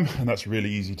Amsterdam, and that's really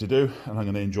easy to do, and I'm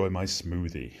going to enjoy my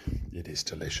smoothie. It is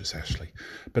delicious, Ashley.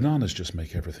 Bananas just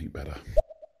make everything better.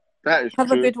 That is Have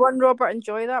true. a good one, Robert.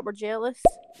 Enjoy that. We're jealous.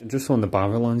 Just on the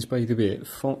Barrowlands, by the way,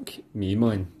 fuck me,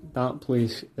 man. That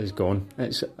place is gone.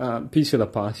 It's a piece of the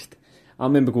past. I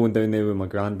remember going down there with my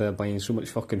granddad, buying so much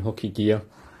fucking hockey gear,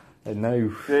 and now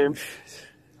Same.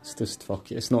 it's just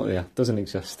fuck it. It's not there. It doesn't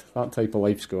exist. That type of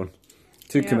life's gone.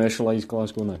 Too commercialised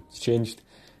Glasgow now. It's changed.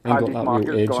 Ain't got Paddy's that Market's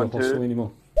real edge gone or hustle too.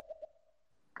 anymore.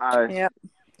 Aye. Yeah.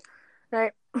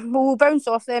 Right. Well, we'll bounce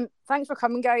off them. Thanks for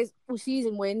coming, guys. We'll see you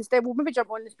on Wednesday. We'll maybe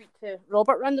jump on to speak to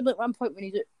Robert randomly at one point when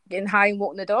he's getting high and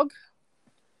walking the dog.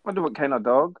 Wonder what kind of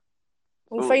dog.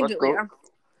 We'll So, find let's out go. later.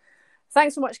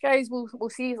 Thanks so much, guys. We'll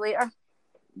see you later.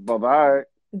 Bye-bye.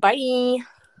 Bye.